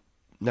buy.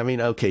 I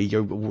mean, okay,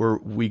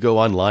 we go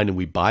online and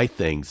we buy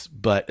things,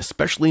 but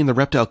especially in the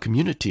reptile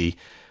community,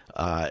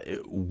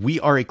 we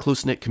are a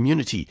close-knit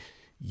community.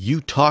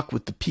 You talk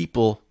with the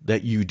people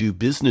that you do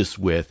business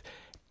with,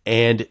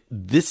 and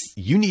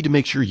you need to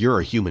make sure you're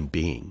a human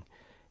being.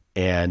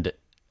 And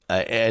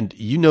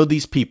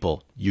these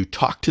people, you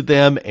talk to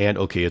them and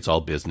okay, it's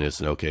all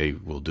business and okay,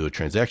 we'll do a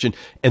transaction.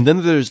 And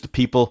then there's the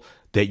people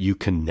that you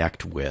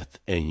connect with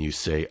and you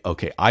say,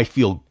 okay, I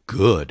feel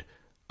good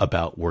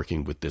about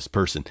working with this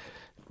person.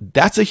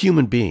 That's a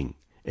human being,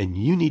 and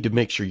you need to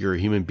make sure you're a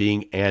human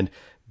being, and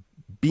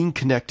being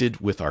connected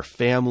with our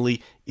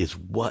family is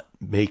what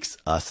makes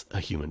us a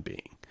human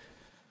being.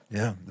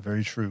 Yeah,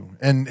 very true.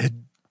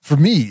 And for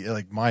me,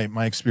 like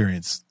my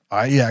experience,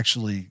 I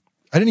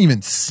didn't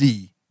even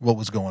see what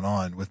was going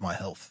on with my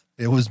health.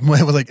 It was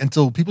like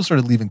until people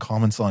started leaving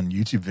comments on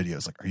YouTube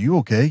videos, like, "Are you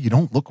okay? You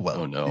don't look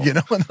well." Oh no! And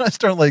then I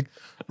started like,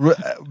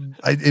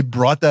 it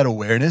brought that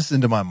awareness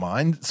into my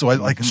mind. So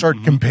I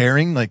started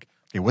comparing, like,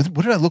 okay, what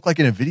did I look like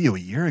in a video a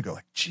year ago?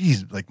 Like,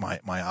 geez, like my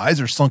eyes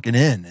are sunken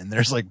in, and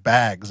there's like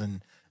bags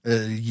and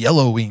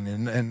yellowing,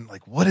 and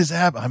like, what is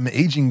happening? I'm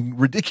aging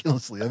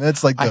ridiculously. And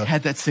that's like I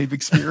had that same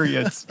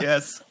experience.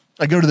 Yes.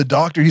 I go to the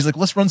doctor. He's like,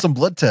 let's run some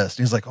blood tests.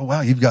 And he's like, oh wow,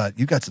 you've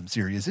got some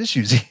serious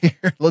issues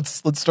here.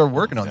 Let's start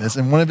working on this.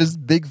 And one of his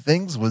big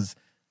things was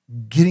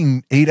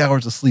getting 8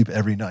 hours of sleep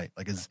every night.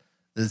 Like as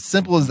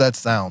simple as that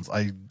sounds,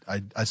 I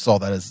saw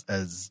that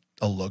as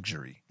a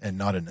luxury and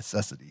not a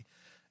necessity.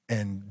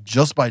 And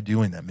just by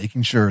doing that,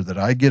 making sure that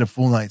I get a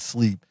full night's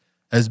sleep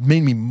has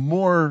made me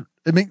more.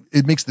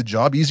 It makes the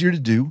job easier to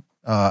do.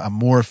 I'm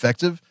more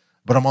effective,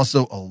 but I'm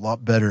also a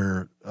lot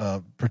better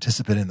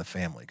participant in the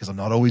family, because I'm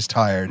not always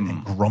tired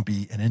and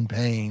grumpy and in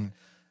pain.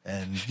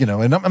 And,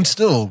 and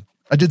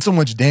I did so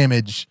much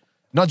damage,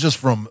 not just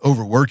from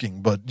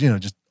overworking, but,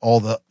 just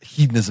all the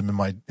hedonism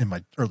in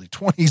my early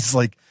 20s.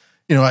 Like,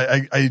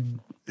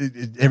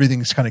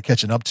 everything's kind of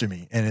catching up to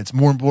me, and it's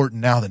more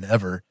important now than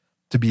ever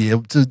to be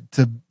able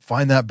to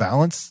find that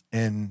balance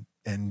and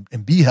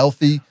be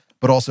healthy,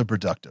 but also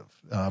productive,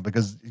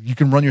 because you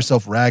can run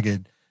yourself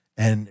ragged.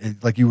 And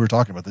like you were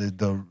talking about,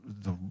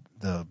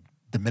 the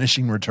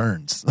diminishing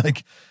returns,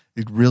 like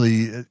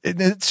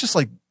it's just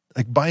like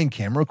buying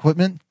camera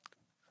equipment.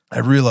 I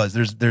realize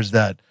there's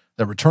that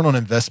return on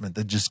investment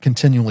that just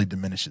continually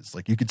diminishes.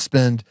 Like you could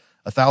spend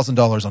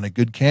 $1,000 on a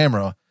good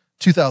camera,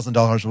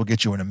 $2,000 will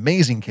get you an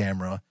amazing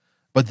camera,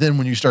 but then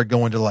when you start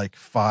going to like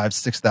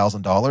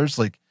 $5,000-$6,000,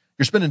 like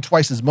you're spending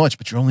twice as much,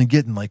 but you're only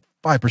getting like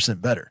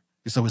 5% better.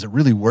 So is it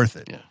really worth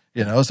it?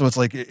 Yeah. So it's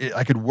like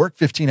I could work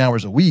 15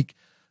 hours a week,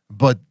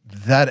 but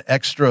that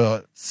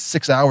extra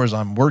 6 hours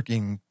I'm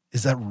working,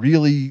 is that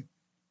really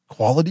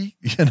quality?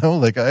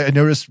 Like I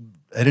noticed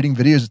editing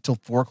videos until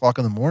 4 o'clock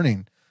in the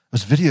morning.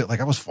 This video, like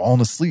I was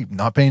falling asleep,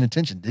 not paying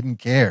attention, didn't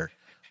care.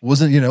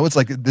 wasn't, it's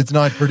like, it's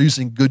not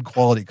producing good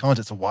quality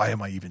content. So why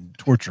am I even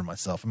torturing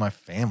myself and my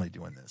family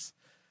doing this?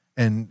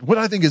 And what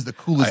I think is the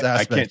coolest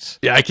aspect.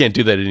 I can't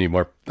do that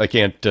anymore. I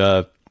can't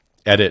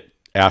edit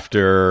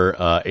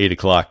after 8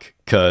 o'clock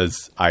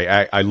because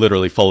I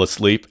literally fall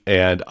asleep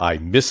and I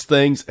miss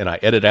things and I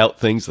edit out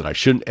things that I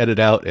shouldn't edit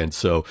out. And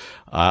so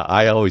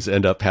I always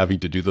end up having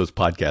to do those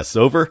podcasts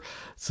over.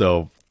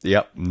 So,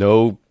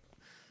 no.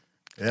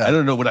 Yeah. I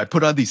don't know. When I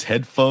put on these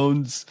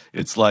headphones,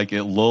 it's like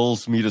it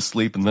lulls me to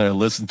sleep, and then I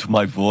listen to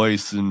my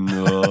voice, and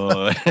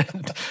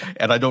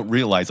and I don't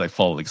realize I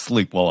fall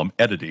asleep while I'm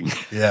editing.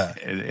 Yeah,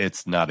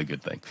 it's not a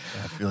good thing.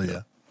 I feel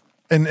you.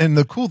 And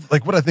the cool,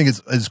 like what I think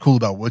is cool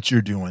about what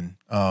you're doing,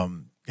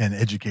 and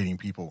educating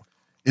people,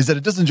 is that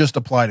it doesn't just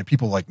apply to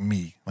people like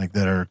me, like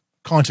that are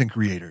content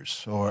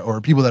creators,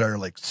 or people that are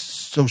like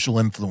social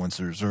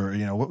influencers,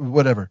 or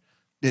whatever.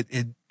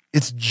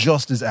 It's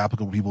just as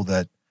applicable to people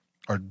that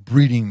are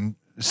breeding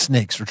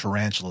snakes or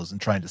tarantulas and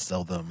trying to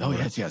sell them. Oh,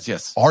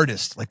 yes.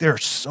 Artists. Like there are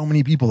so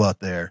many people out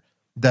there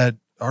that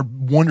are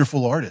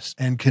wonderful artists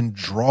and can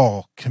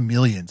draw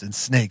chameleons and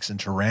snakes and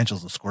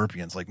tarantulas and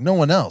scorpions like no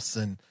one else.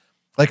 And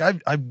like I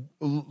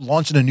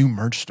launched a new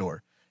merch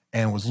store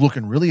and was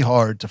looking really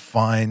hard to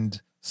find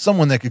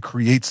someone that could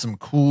create some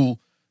cool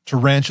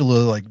tarantula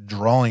like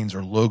drawings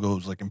or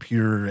logos, like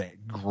computer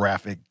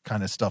graphic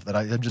kind of stuff that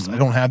I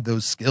don't have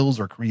those skills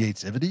or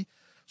creativity.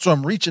 So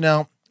I'm reaching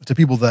out to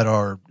people that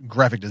are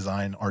graphic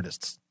design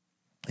artists,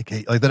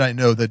 okay, like that I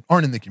know that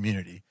aren't in the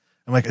community.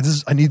 I'm like,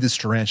 I need this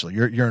tarantula.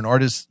 You're an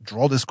artist.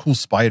 Draw this cool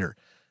spider.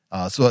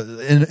 So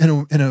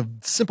in a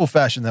simple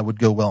fashion that would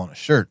go well on a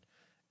shirt,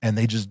 and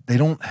they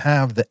don't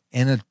have the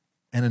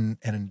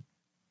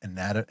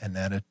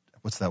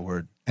what's that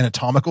word?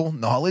 Anatomical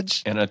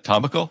knowledge.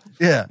 Anatomical.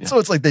 Yeah. So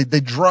it's like they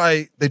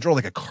draw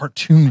like a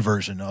cartoon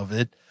version of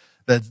it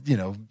that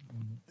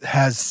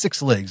has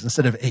 6 legs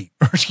instead of 8,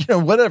 or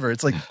whatever.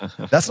 It's like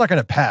that's not going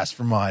to pass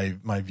for my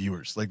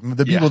viewers. Like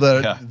the people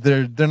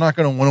they're not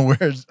going to want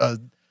to wear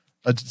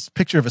a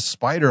picture of a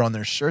spider on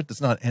their shirt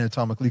that's not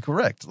anatomically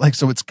correct. Like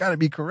so, it's got to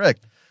be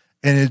correct.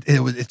 And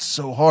it's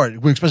so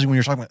hard, especially when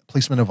you're talking about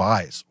placement of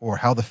eyes or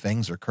how the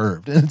fangs are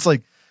curved. And it's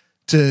like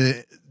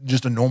to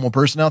just a normal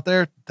person out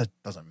there, that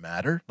doesn't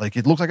matter. Like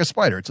it looks like a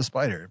spider, it's a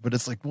spider. But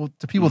it's like, well,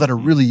 to people that are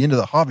really into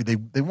the hobby,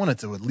 they want it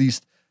to at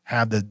least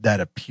have that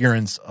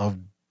appearance of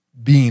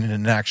being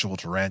an actual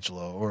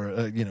tarantula or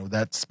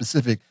that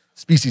specific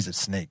species of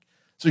snake.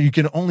 So you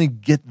can only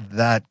get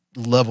that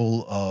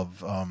level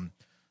of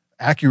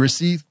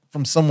accuracy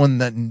from someone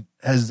that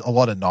has a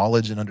lot of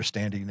knowledge and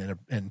understanding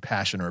and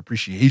passion or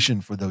appreciation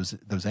for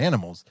those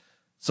animals.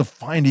 So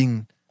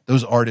finding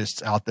those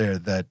artists out there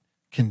that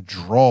can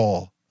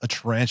draw a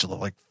tarantula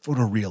like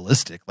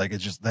photorealistic, like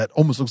it's just that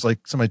almost looks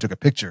like somebody took a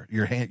picture.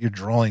 Your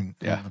drawing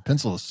with a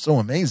pencil is so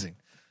amazing.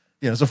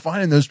 So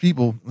finding those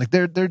people, like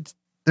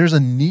there's a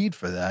need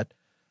for that,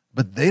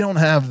 but they don't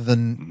have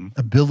the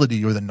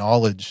ability or the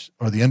knowledge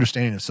or the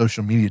understanding of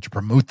social media to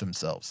promote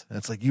themselves. And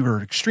it's like, you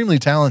are extremely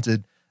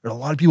talented. There are a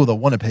lot of people that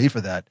want to pay for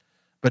that,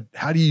 but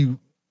how do you,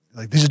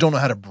 like, they just don't know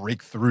how to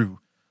break through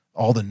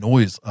all the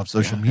noise of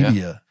social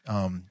media.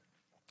 And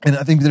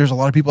I think there's a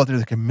lot of people out there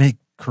that can make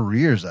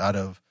careers out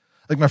of,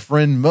 like my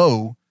friend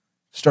Mo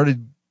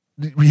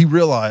he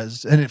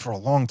realized, and for a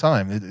long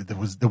time, there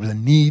was a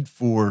need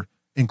for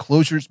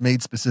enclosures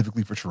made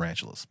specifically for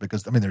tarantulas,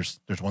 because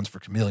there's ones for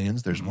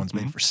chameleons, there's ones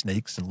made for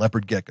snakes and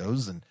leopard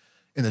geckos, and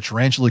in the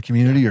tarantula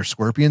community or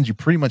scorpions, you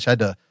pretty much had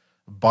to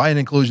buy an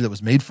enclosure that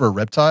was made for a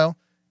reptile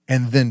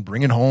and then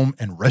bring it home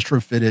and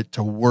retrofit it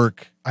to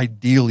work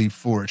ideally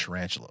for a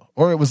tarantula.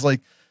 Or it was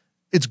like,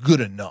 it's good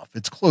enough,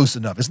 it's close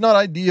enough, it's not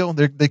ideal,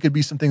 they could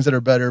be some things that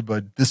are better,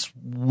 but this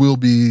will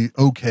be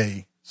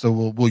okay, so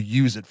we'll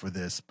use it for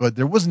this. But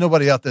there was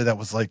nobody out there that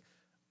was like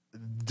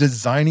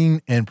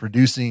designing and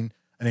producing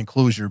an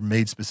enclosure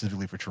made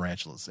specifically for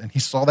tarantulas. And he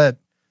saw that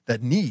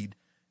need,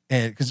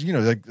 and because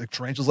like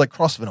tarantulas like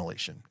cross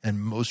ventilation, and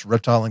most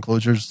reptile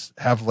enclosures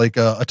have like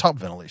a top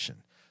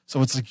ventilation.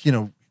 So it's like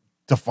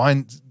to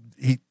find,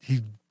 he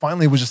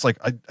finally was just like,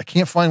 I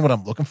can't find what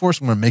I'm looking for,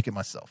 so I'm gonna make it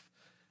myself.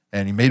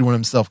 And he made one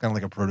himself, kind of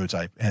like a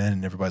prototype.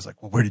 And everybody's like,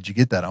 well, where did you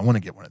get that? I want to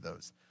get one of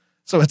those.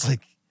 So it's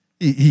like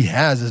he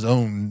has his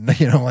own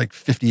like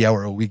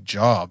 50-hour-a-week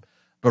job,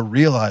 but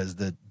realized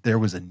that there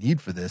was a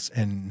need for this,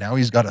 and now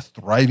he's got a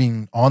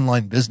thriving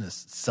online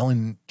business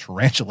selling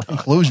tarantula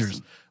enclosures,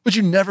 awesome. Which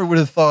you never would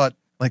have thought.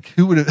 Like,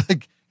 who would have,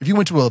 like, if you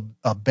went to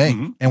a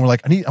bank and were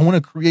like, I want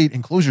to create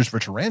enclosures for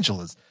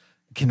tarantulas,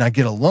 can I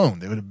get a loan?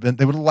 They would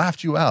have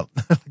laughed you out.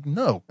 Like,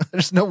 no,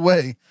 there's no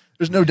way.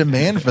 There's no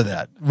demand for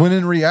that. When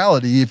in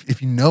reality,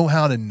 if you know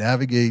how to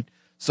navigate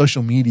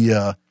social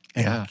media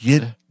and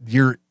get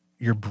your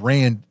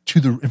brand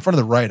in front of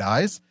the right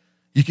eyes,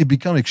 you can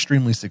become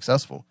extremely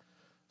successful.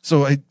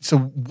 So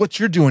what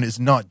you're doing is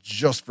not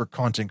just for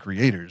content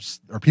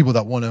creators or people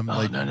that want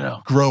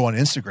to grow on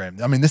Instagram.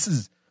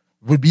 This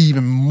would be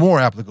even more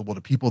applicable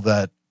to people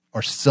that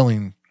are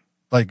selling,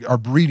 like are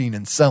breeding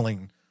and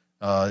selling,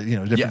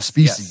 different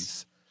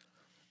species.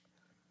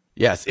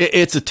 Yes,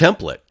 it's a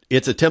template.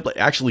 it's a template.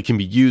 Actually can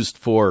be used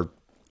for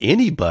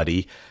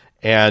anybody.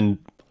 And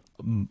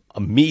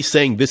me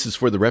saying this is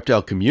for the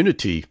reptile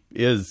community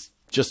is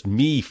just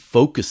me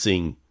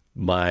focusing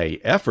my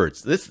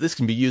efforts. This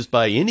can be used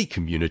by any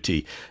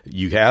community.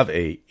 You have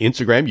a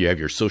Instagram, you have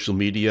your social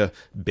media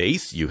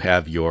base, you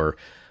have your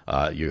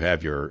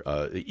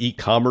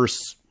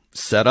e-commerce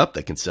setup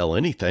that can sell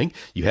anything.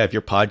 You have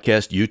your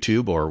podcast,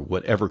 YouTube, or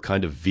whatever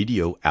kind of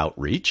video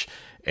outreach,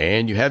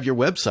 and you have your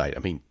website. I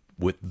mean,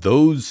 with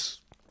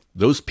those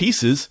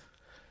pieces,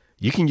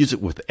 you can use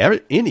it with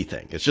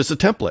anything. It's just a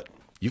template.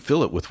 You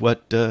fill it with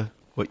what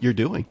you're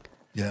doing.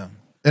 Yeah,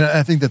 and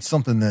I think that's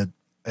something that,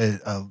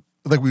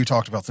 like we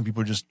talked about, some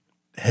people are just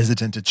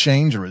hesitant to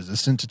change or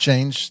resistant to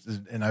change.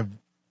 And I've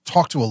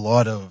talked to a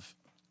lot of,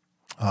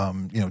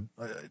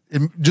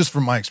 just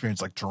from my experience,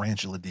 like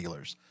tarantula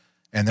dealers.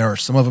 And there are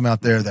some of them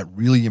out there that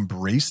really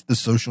embrace the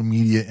social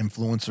media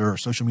influencer or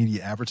social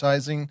media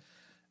advertising.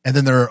 And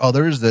then there are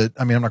others that,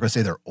 I mean, I'm not going to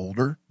say they're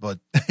older, but,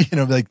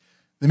 like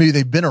maybe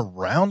they've been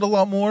around a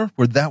lot more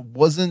where there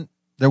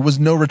was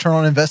no return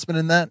on investment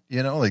in that,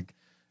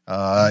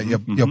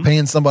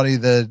 paying somebody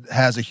that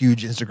has a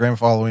huge Instagram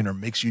following or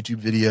makes YouTube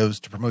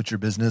videos to promote your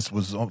business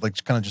was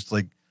like kind of just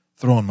like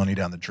throwing money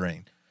down the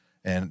drain.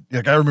 And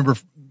like I remember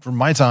from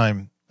my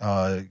time,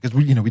 because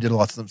we did a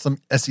lot of some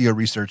SEO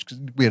research because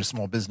we had a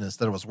small business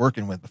that I was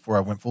working with before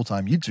I went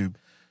full-time YouTube.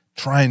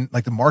 Trying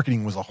like the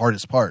marketing was the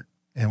hardest part,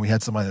 and we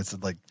had somebody that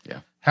said like,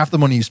 half the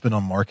money you spend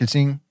on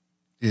marketing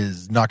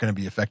is not going to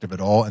be effective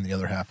at all, and the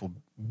other half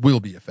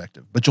will be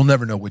effective, but you'll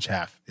never know which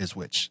half is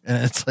which.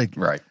 And it's like,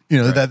 right.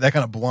 That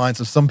kind of blind.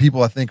 So some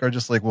people I think are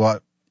just like,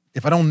 well,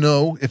 if I don't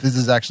know if this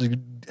is actually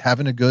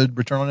having a good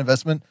return on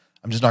investment,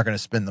 I'm just not going to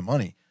spend the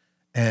money.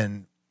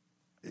 And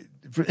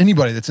for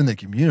anybody that's in the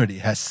community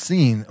has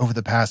seen over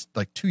the past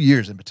like 2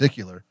 years in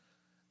particular,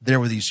 there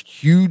were these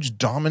huge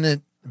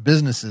dominant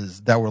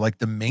businesses that were like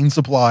the main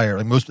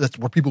supplier. Like that's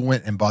where people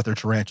went and bought their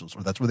tarantulas,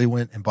 or that's where they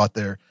went and bought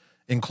their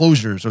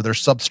enclosures or their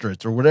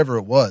substrates or whatever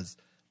it was.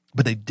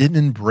 But they didn't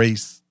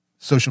embrace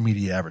social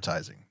media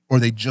advertising, or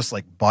they just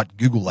like bought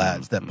Google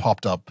ads that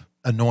popped up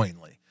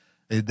annoyingly.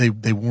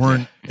 They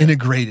weren't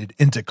integrated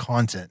into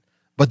content.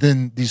 But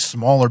then these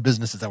smaller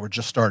businesses that were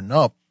just starting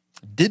up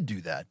did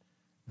do that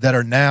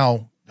are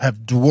now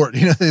have dwarfed,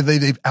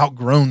 they've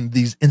outgrown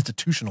these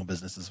institutional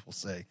businesses, we'll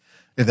say,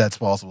 if that's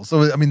possible.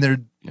 So, I mean,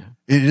 it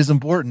is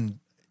important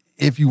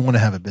if you want to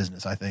have a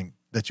business, I think,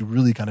 that you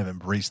really kind of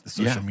embrace the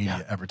social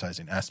media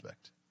advertising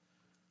aspect.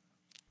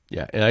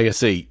 Yeah, and I gotta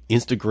say,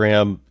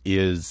 Instagram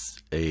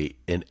is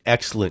an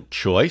excellent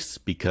choice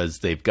because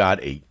they've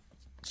got a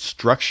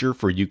structure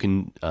for you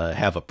can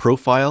have a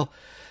profile,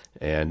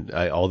 and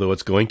although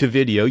it's going to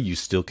video, you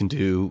still can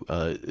do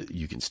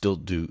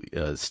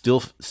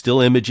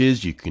still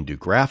images, you can do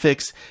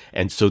graphics,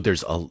 and so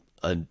there's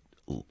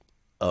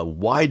a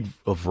wide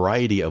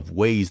variety of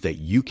ways that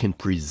you can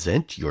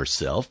present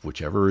yourself,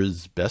 whichever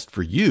is best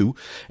for you.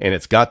 And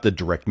it's got the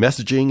direct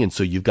messaging. And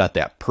so you've got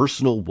that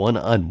personal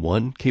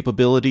one-on-one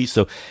capability.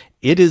 So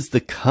it is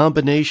the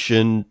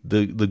combination,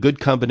 the good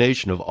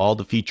combination of all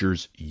the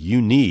features you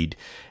need.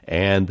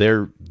 And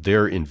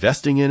they're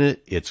investing in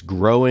it. It's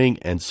growing.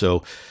 And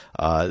so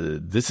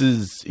this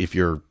is, if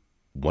you're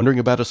wondering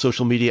about a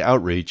social media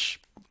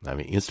outreach, I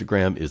mean,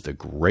 Instagram is the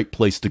great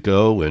place to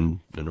go.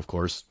 And of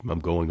course, I'm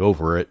going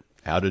over it,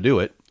 how to do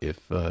it,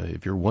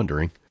 if you're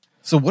wondering.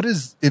 So what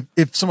is,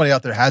 if somebody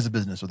out there has a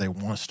business, or they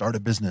want to start a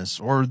business,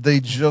 or they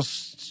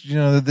just,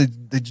 they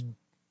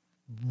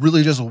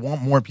really just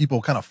want more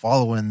people kind of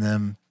following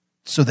them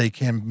so they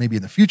can maybe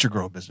in the future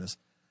grow a business,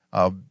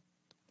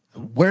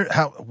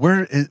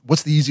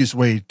 what's the easiest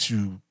way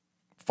to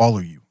follow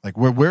you? Like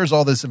where's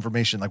all this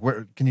information? Like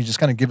where, can you just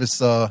kind of give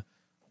us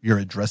your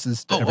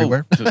addresses to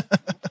everywhere?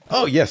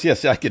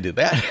 Yes, I could do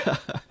that.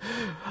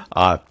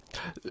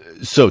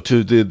 So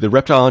to the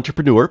Reptile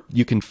Entrepreneur,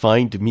 you can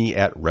find me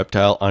at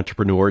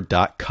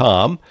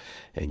reptileentrepreneur.com.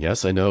 And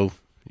yes, I know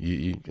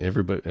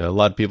everybody, a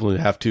lot of people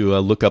have to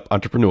look up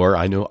entrepreneur.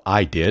 I know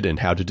I did, and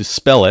how to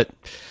spell it.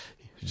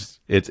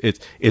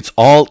 It's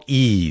all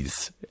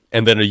E's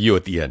and then a U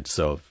at the end,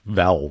 so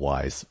vowel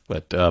wise.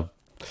 But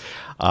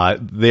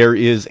there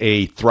is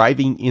a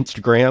thriving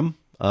Instagram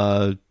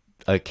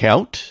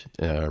account,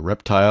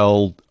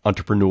 Reptile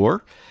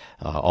Entrepreneur,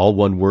 all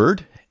one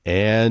word.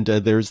 And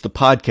there's the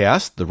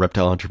podcast, the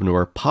Reptile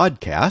Entrepreneur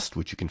Podcast,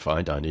 which you can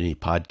find on any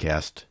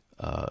podcast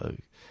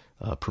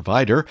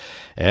provider.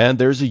 And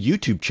there's a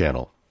YouTube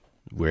channel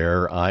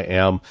where I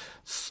am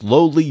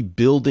slowly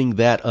building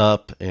that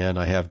up, and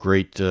I have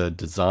great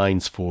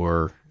designs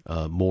for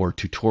more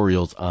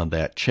tutorials on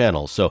that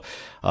channel. So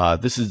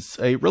this is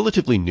a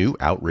relatively new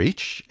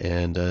outreach,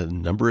 and a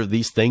number of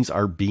these things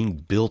are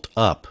being built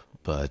up.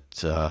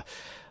 But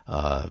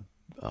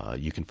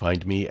you can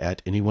find me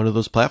at any one of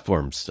those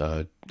platforms.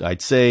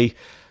 I'd say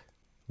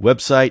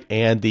website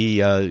and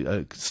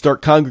the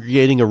start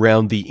congregating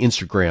around the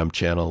Instagram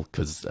channel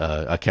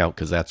account,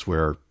 because that's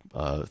where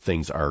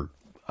things are.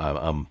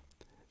 I'm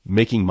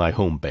making my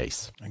home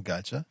base. I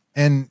gotcha.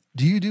 And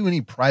do you do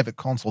any private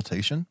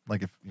consultation?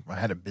 Like if I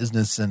had a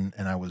business and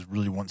I was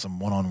really want some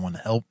one-on-one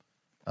help,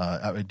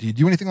 do you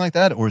do anything like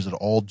that, or is it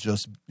all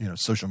just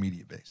social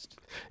media based?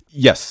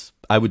 Yes,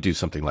 I would do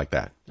something like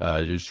that.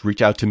 Just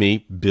reach out to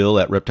me,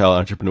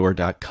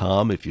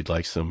 bill@reptileentrepreneur.com, if you'd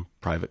like some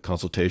private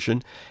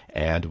consultation,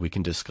 and we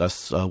can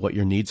discuss what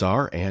your needs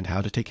are and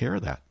how to take care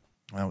of that.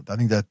 Well, I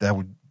think that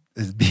would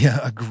be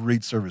a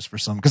great service for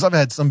some, because I've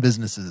had some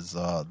businesses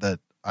that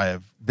I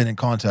have been in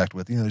contact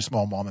with, they're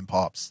small mom and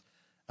pops,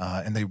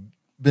 and they've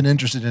been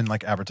interested in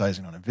like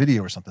advertising on a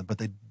video or something, but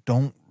they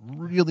don't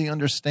really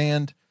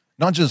understand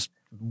not just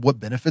what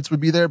benefits would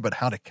be there, but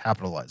how to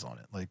capitalize on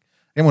it. Like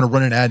they want to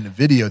run an ad in a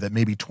video that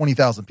maybe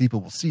 20,000 people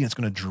will see. And it's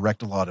going to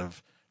direct a lot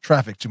of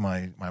traffic to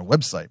my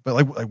website. But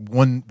like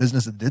one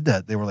business that did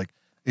that, they were like,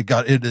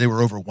 they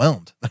were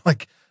overwhelmed.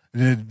 Like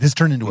this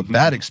turned into a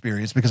bad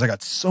experience because I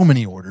got so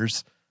many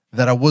orders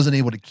that I wasn't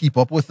able to keep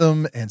up with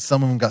them. And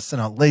some of them got sent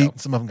out late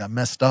and some of them got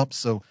messed up.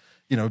 So,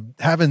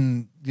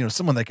 having,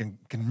 someone that can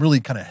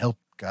really kind of help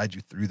guide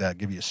you through that,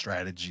 give you a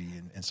strategy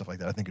and stuff like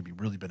that, I think would be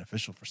really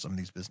beneficial for some of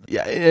these businesses.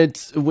 Yeah,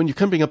 it's when you're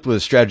coming up with a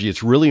strategy,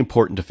 it's really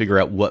important to figure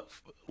out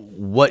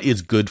what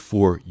is good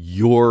for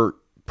your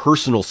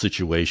personal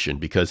situation,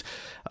 because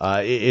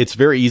it's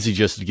very easy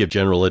just to give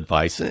general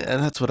advice,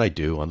 and that's what I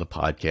do on the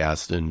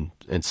podcast and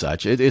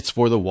such. It's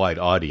for the wide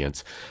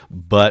audience,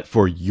 but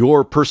for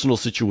your personal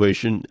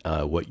situation,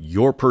 what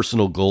your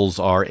personal goals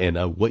are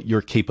and what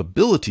your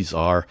capabilities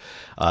are,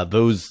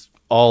 those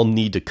all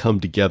need to come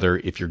together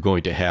if you're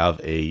going to have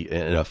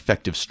an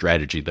effective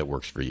strategy that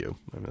works for you.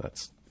 I mean,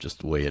 that's just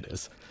the way it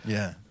is.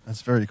 Yeah,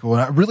 that's very cool.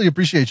 And I really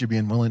appreciate you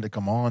being willing to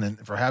come on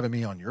and for having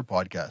me on your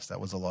podcast. That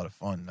was a lot of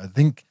fun. I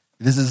think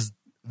this is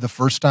the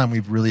first time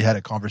we've really had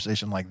a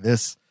conversation like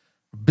this,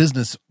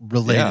 business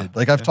related. Yeah,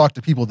 like I've talked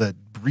to people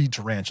that breed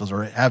tarantulas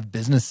or have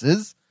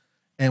businesses,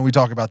 and we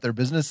talk about their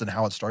business and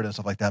how it started and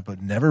stuff like that,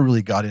 but never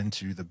really got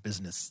into the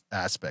business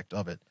aspect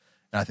of it.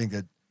 And I think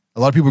that a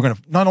lot of people are going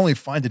to not only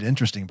find it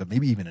interesting, but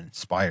maybe even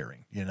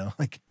inspiring,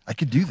 like I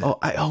could do that. Oh,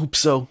 I hope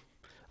so.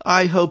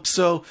 I hope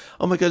so.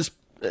 Oh my goodness.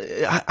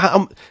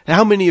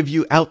 How many of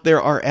you out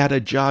there are at a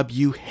job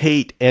you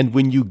hate, and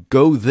when you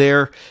go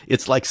there,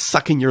 it's like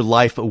sucking your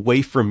life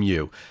away from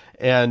you?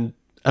 And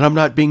I'm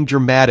not being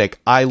dramatic.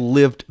 I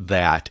lived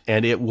that,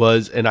 and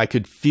I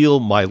could feel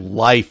my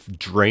life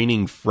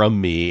draining from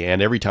me.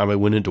 And every time I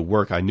went into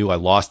work, I knew I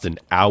lost an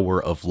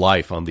hour of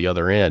life on the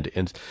other end.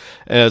 And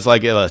it's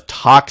like a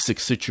toxic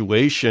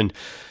situation.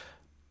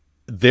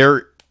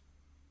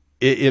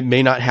 It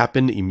may not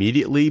happen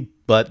immediately,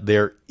 but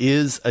there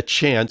is a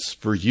chance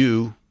for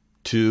you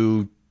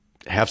to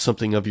have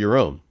something of your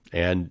own.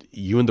 And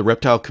you in the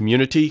reptile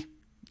community,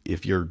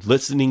 if you're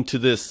listening to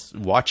this,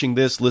 watching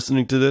this,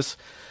 listening to this,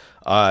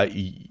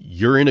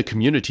 you're in a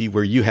community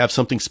where you have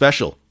something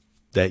special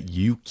that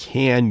you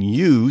can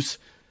use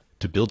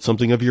to build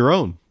something of your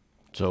own.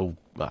 So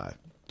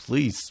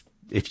please,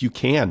 if you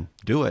can,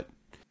 do it.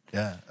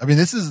 Yeah. I mean,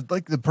 this is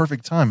like the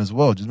perfect time as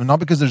well. Just not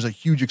because there's a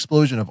huge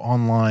explosion of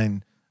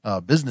online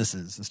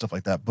businesses and stuff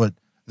like that, but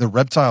the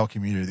reptile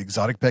community, the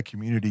exotic pet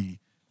community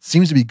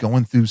seems to be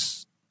going through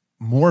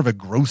more of a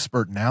growth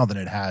spurt now than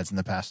it has in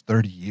the past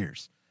 30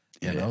 years.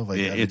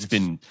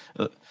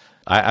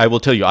 I will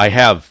tell you, I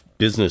have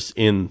business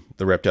in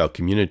the reptile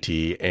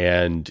community,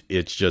 and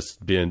it's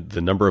just been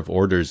the number of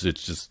orders.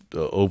 It's just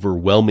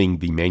overwhelming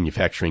the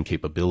manufacturing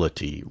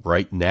capability.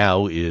 Right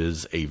now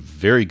is a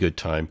very good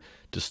time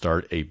to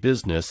start a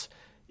business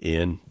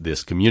in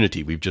this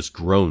community. We've just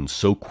grown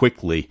so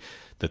quickly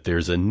that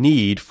there's a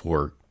need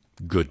for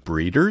good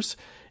breeders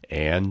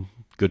and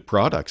good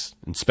products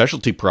and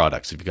specialty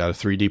products. If you've got a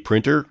 3D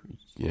printer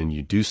and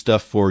you do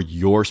stuff for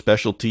your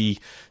specialty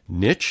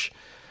niche,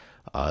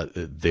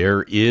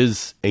 there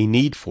is a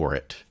need for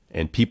it,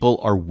 and people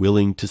are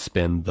willing to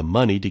spend the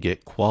money to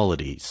get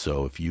quality.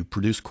 So if you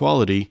produce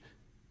quality,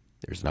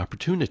 there's an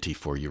opportunity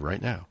for you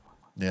right now.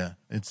 Yeah,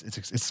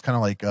 it's kind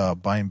of like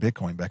buying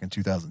Bitcoin back in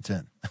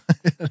 2010.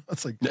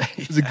 It's like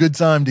it's a good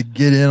time to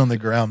get in on the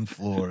ground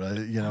floor.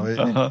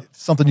 It's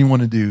something you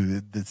want to do.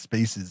 The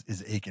space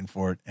is aching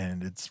for it,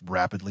 and it's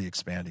rapidly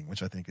expanding,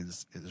 which I think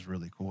is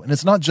really cool. And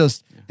it's not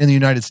just in the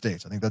United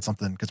States. I think that's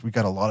something because we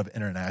got a lot of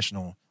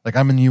international. Like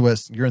I'm in the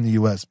U.S., you're in the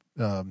U.S.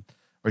 Or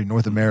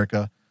North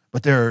America,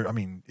 but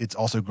it's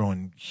also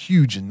growing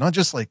huge, and not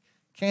just like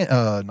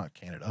not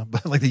Canada,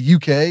 but like the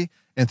UK.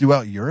 And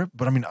throughout Europe.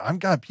 But I mean, I've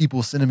got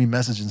people sending me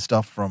messages and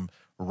stuff from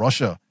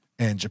Russia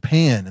and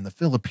Japan and the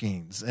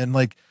Philippines and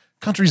like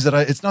countries that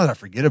it's not that I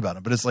forget about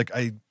them, but it's like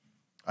I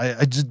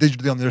just, they're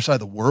on the other side of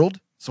the world.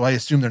 So I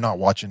assume they're not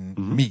watching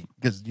me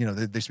because,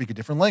 they speak a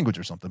different language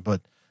or something,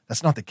 but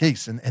that's not the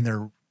case. And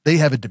they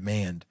have a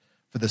demand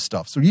for this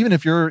stuff. So even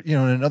if you're, in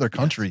another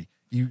country,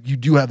 you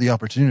do have the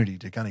opportunity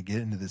to kind of get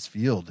into this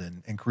field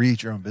and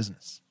create your own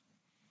business.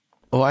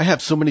 Oh, I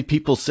have so many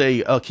people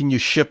say, "Oh, can you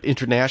ship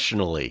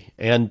internationally?"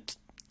 And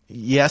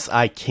yes,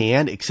 I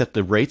can, except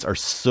the rates are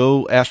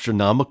so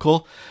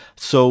astronomical.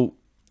 So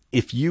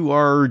if you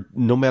are,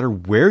 no matter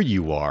where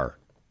you are,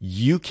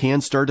 you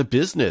can start a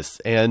business.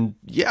 And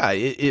yeah,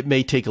 it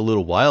may take a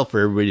little while for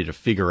everybody to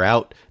figure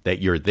out that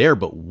you're there,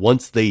 but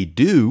once they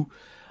do,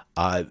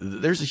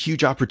 there's a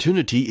huge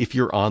opportunity if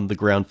you're on the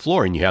ground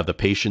floor and you have the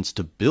patience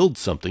to build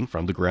something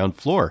from the ground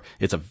floor.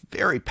 It's a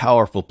very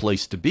powerful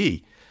place to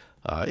be.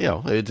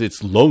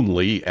 It's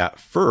lonely at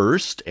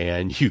first,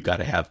 and you got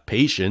to have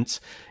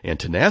patience and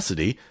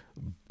tenacity,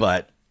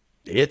 but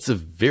it's a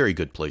very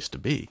good place to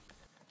be.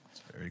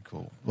 Very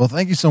cool. Well,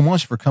 thank you so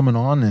much for coming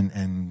on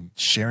and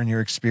sharing your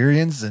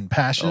experience and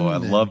passion. Oh, I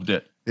loved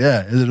it.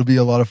 Yeah, it'll be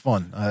a lot of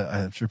fun.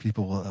 I'm sure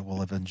people will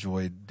have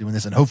enjoyed doing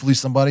this, and hopefully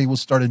somebody will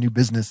start a new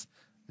business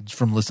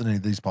from listening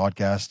to these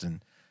podcasts.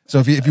 And so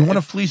if you want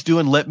to, please do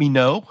and let me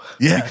know.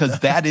 Yeah,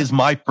 because that is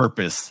my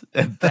purpose,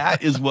 and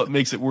that is what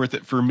makes it worth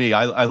it for me.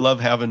 I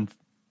love having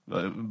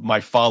my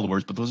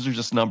followers, but those are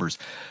just numbers.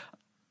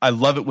 I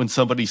love it when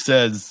somebody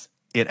says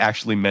it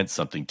actually meant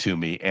something to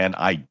me, and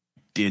I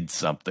did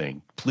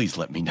something. Please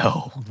let me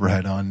know.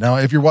 Right on. Now,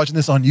 if you're watching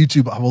this on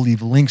YouTube, I will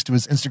leave links to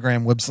his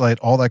Instagram, website,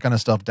 all that kind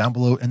of stuff down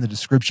below in the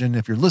description.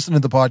 If you're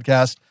listening to the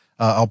podcast,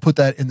 I'll put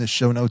that in the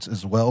show notes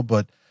as well.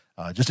 But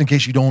just in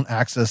case you don't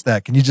access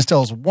that, can you just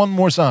tell us one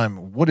more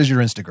time, what is your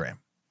Instagram?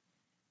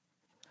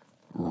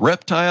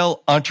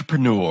 Reptile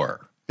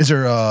Entrepreneur. Is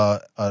there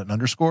an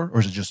underscore,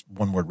 or is it just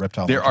one word,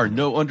 Reptile? There are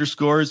no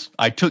underscores.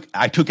 I took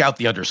out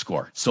the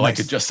underscore, so nice. I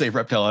could just say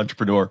Reptile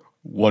Entrepreneur,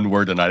 one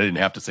word, and I didn't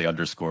have to say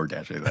underscore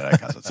dash.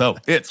 So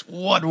it's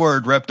one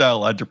word,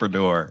 Reptile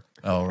Entrepreneur.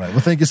 All right. Well,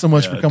 thank you so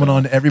much for coming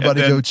on.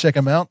 Everybody go check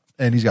him out.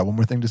 And he's got one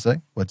more thing to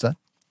say. What's that?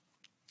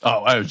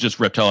 Oh, I was just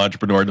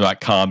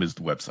reptileentrepreneur.com is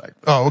the website.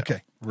 Oh,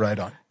 okay. Right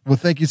on. Well,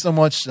 thank you so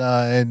much.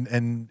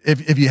 And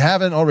if you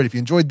haven't already, if you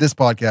enjoyed this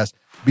podcast,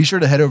 be sure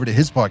to head over to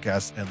his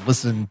podcast and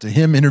listen to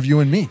him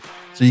interviewing me.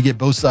 So you get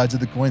both sides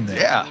of the coin there.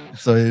 Yeah.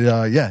 So, you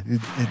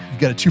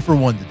got a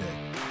 2-for-1 today.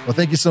 Well,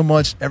 thank you so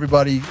much,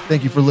 everybody.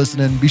 Thank you for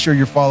listening. Be sure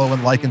you're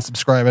following, liking,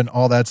 subscribing,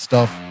 all that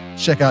stuff.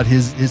 Check out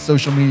his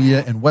social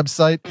media and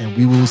website, and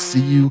we will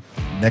see you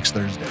next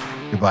Thursday.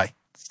 Goodbye.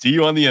 See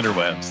you on the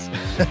interwebs.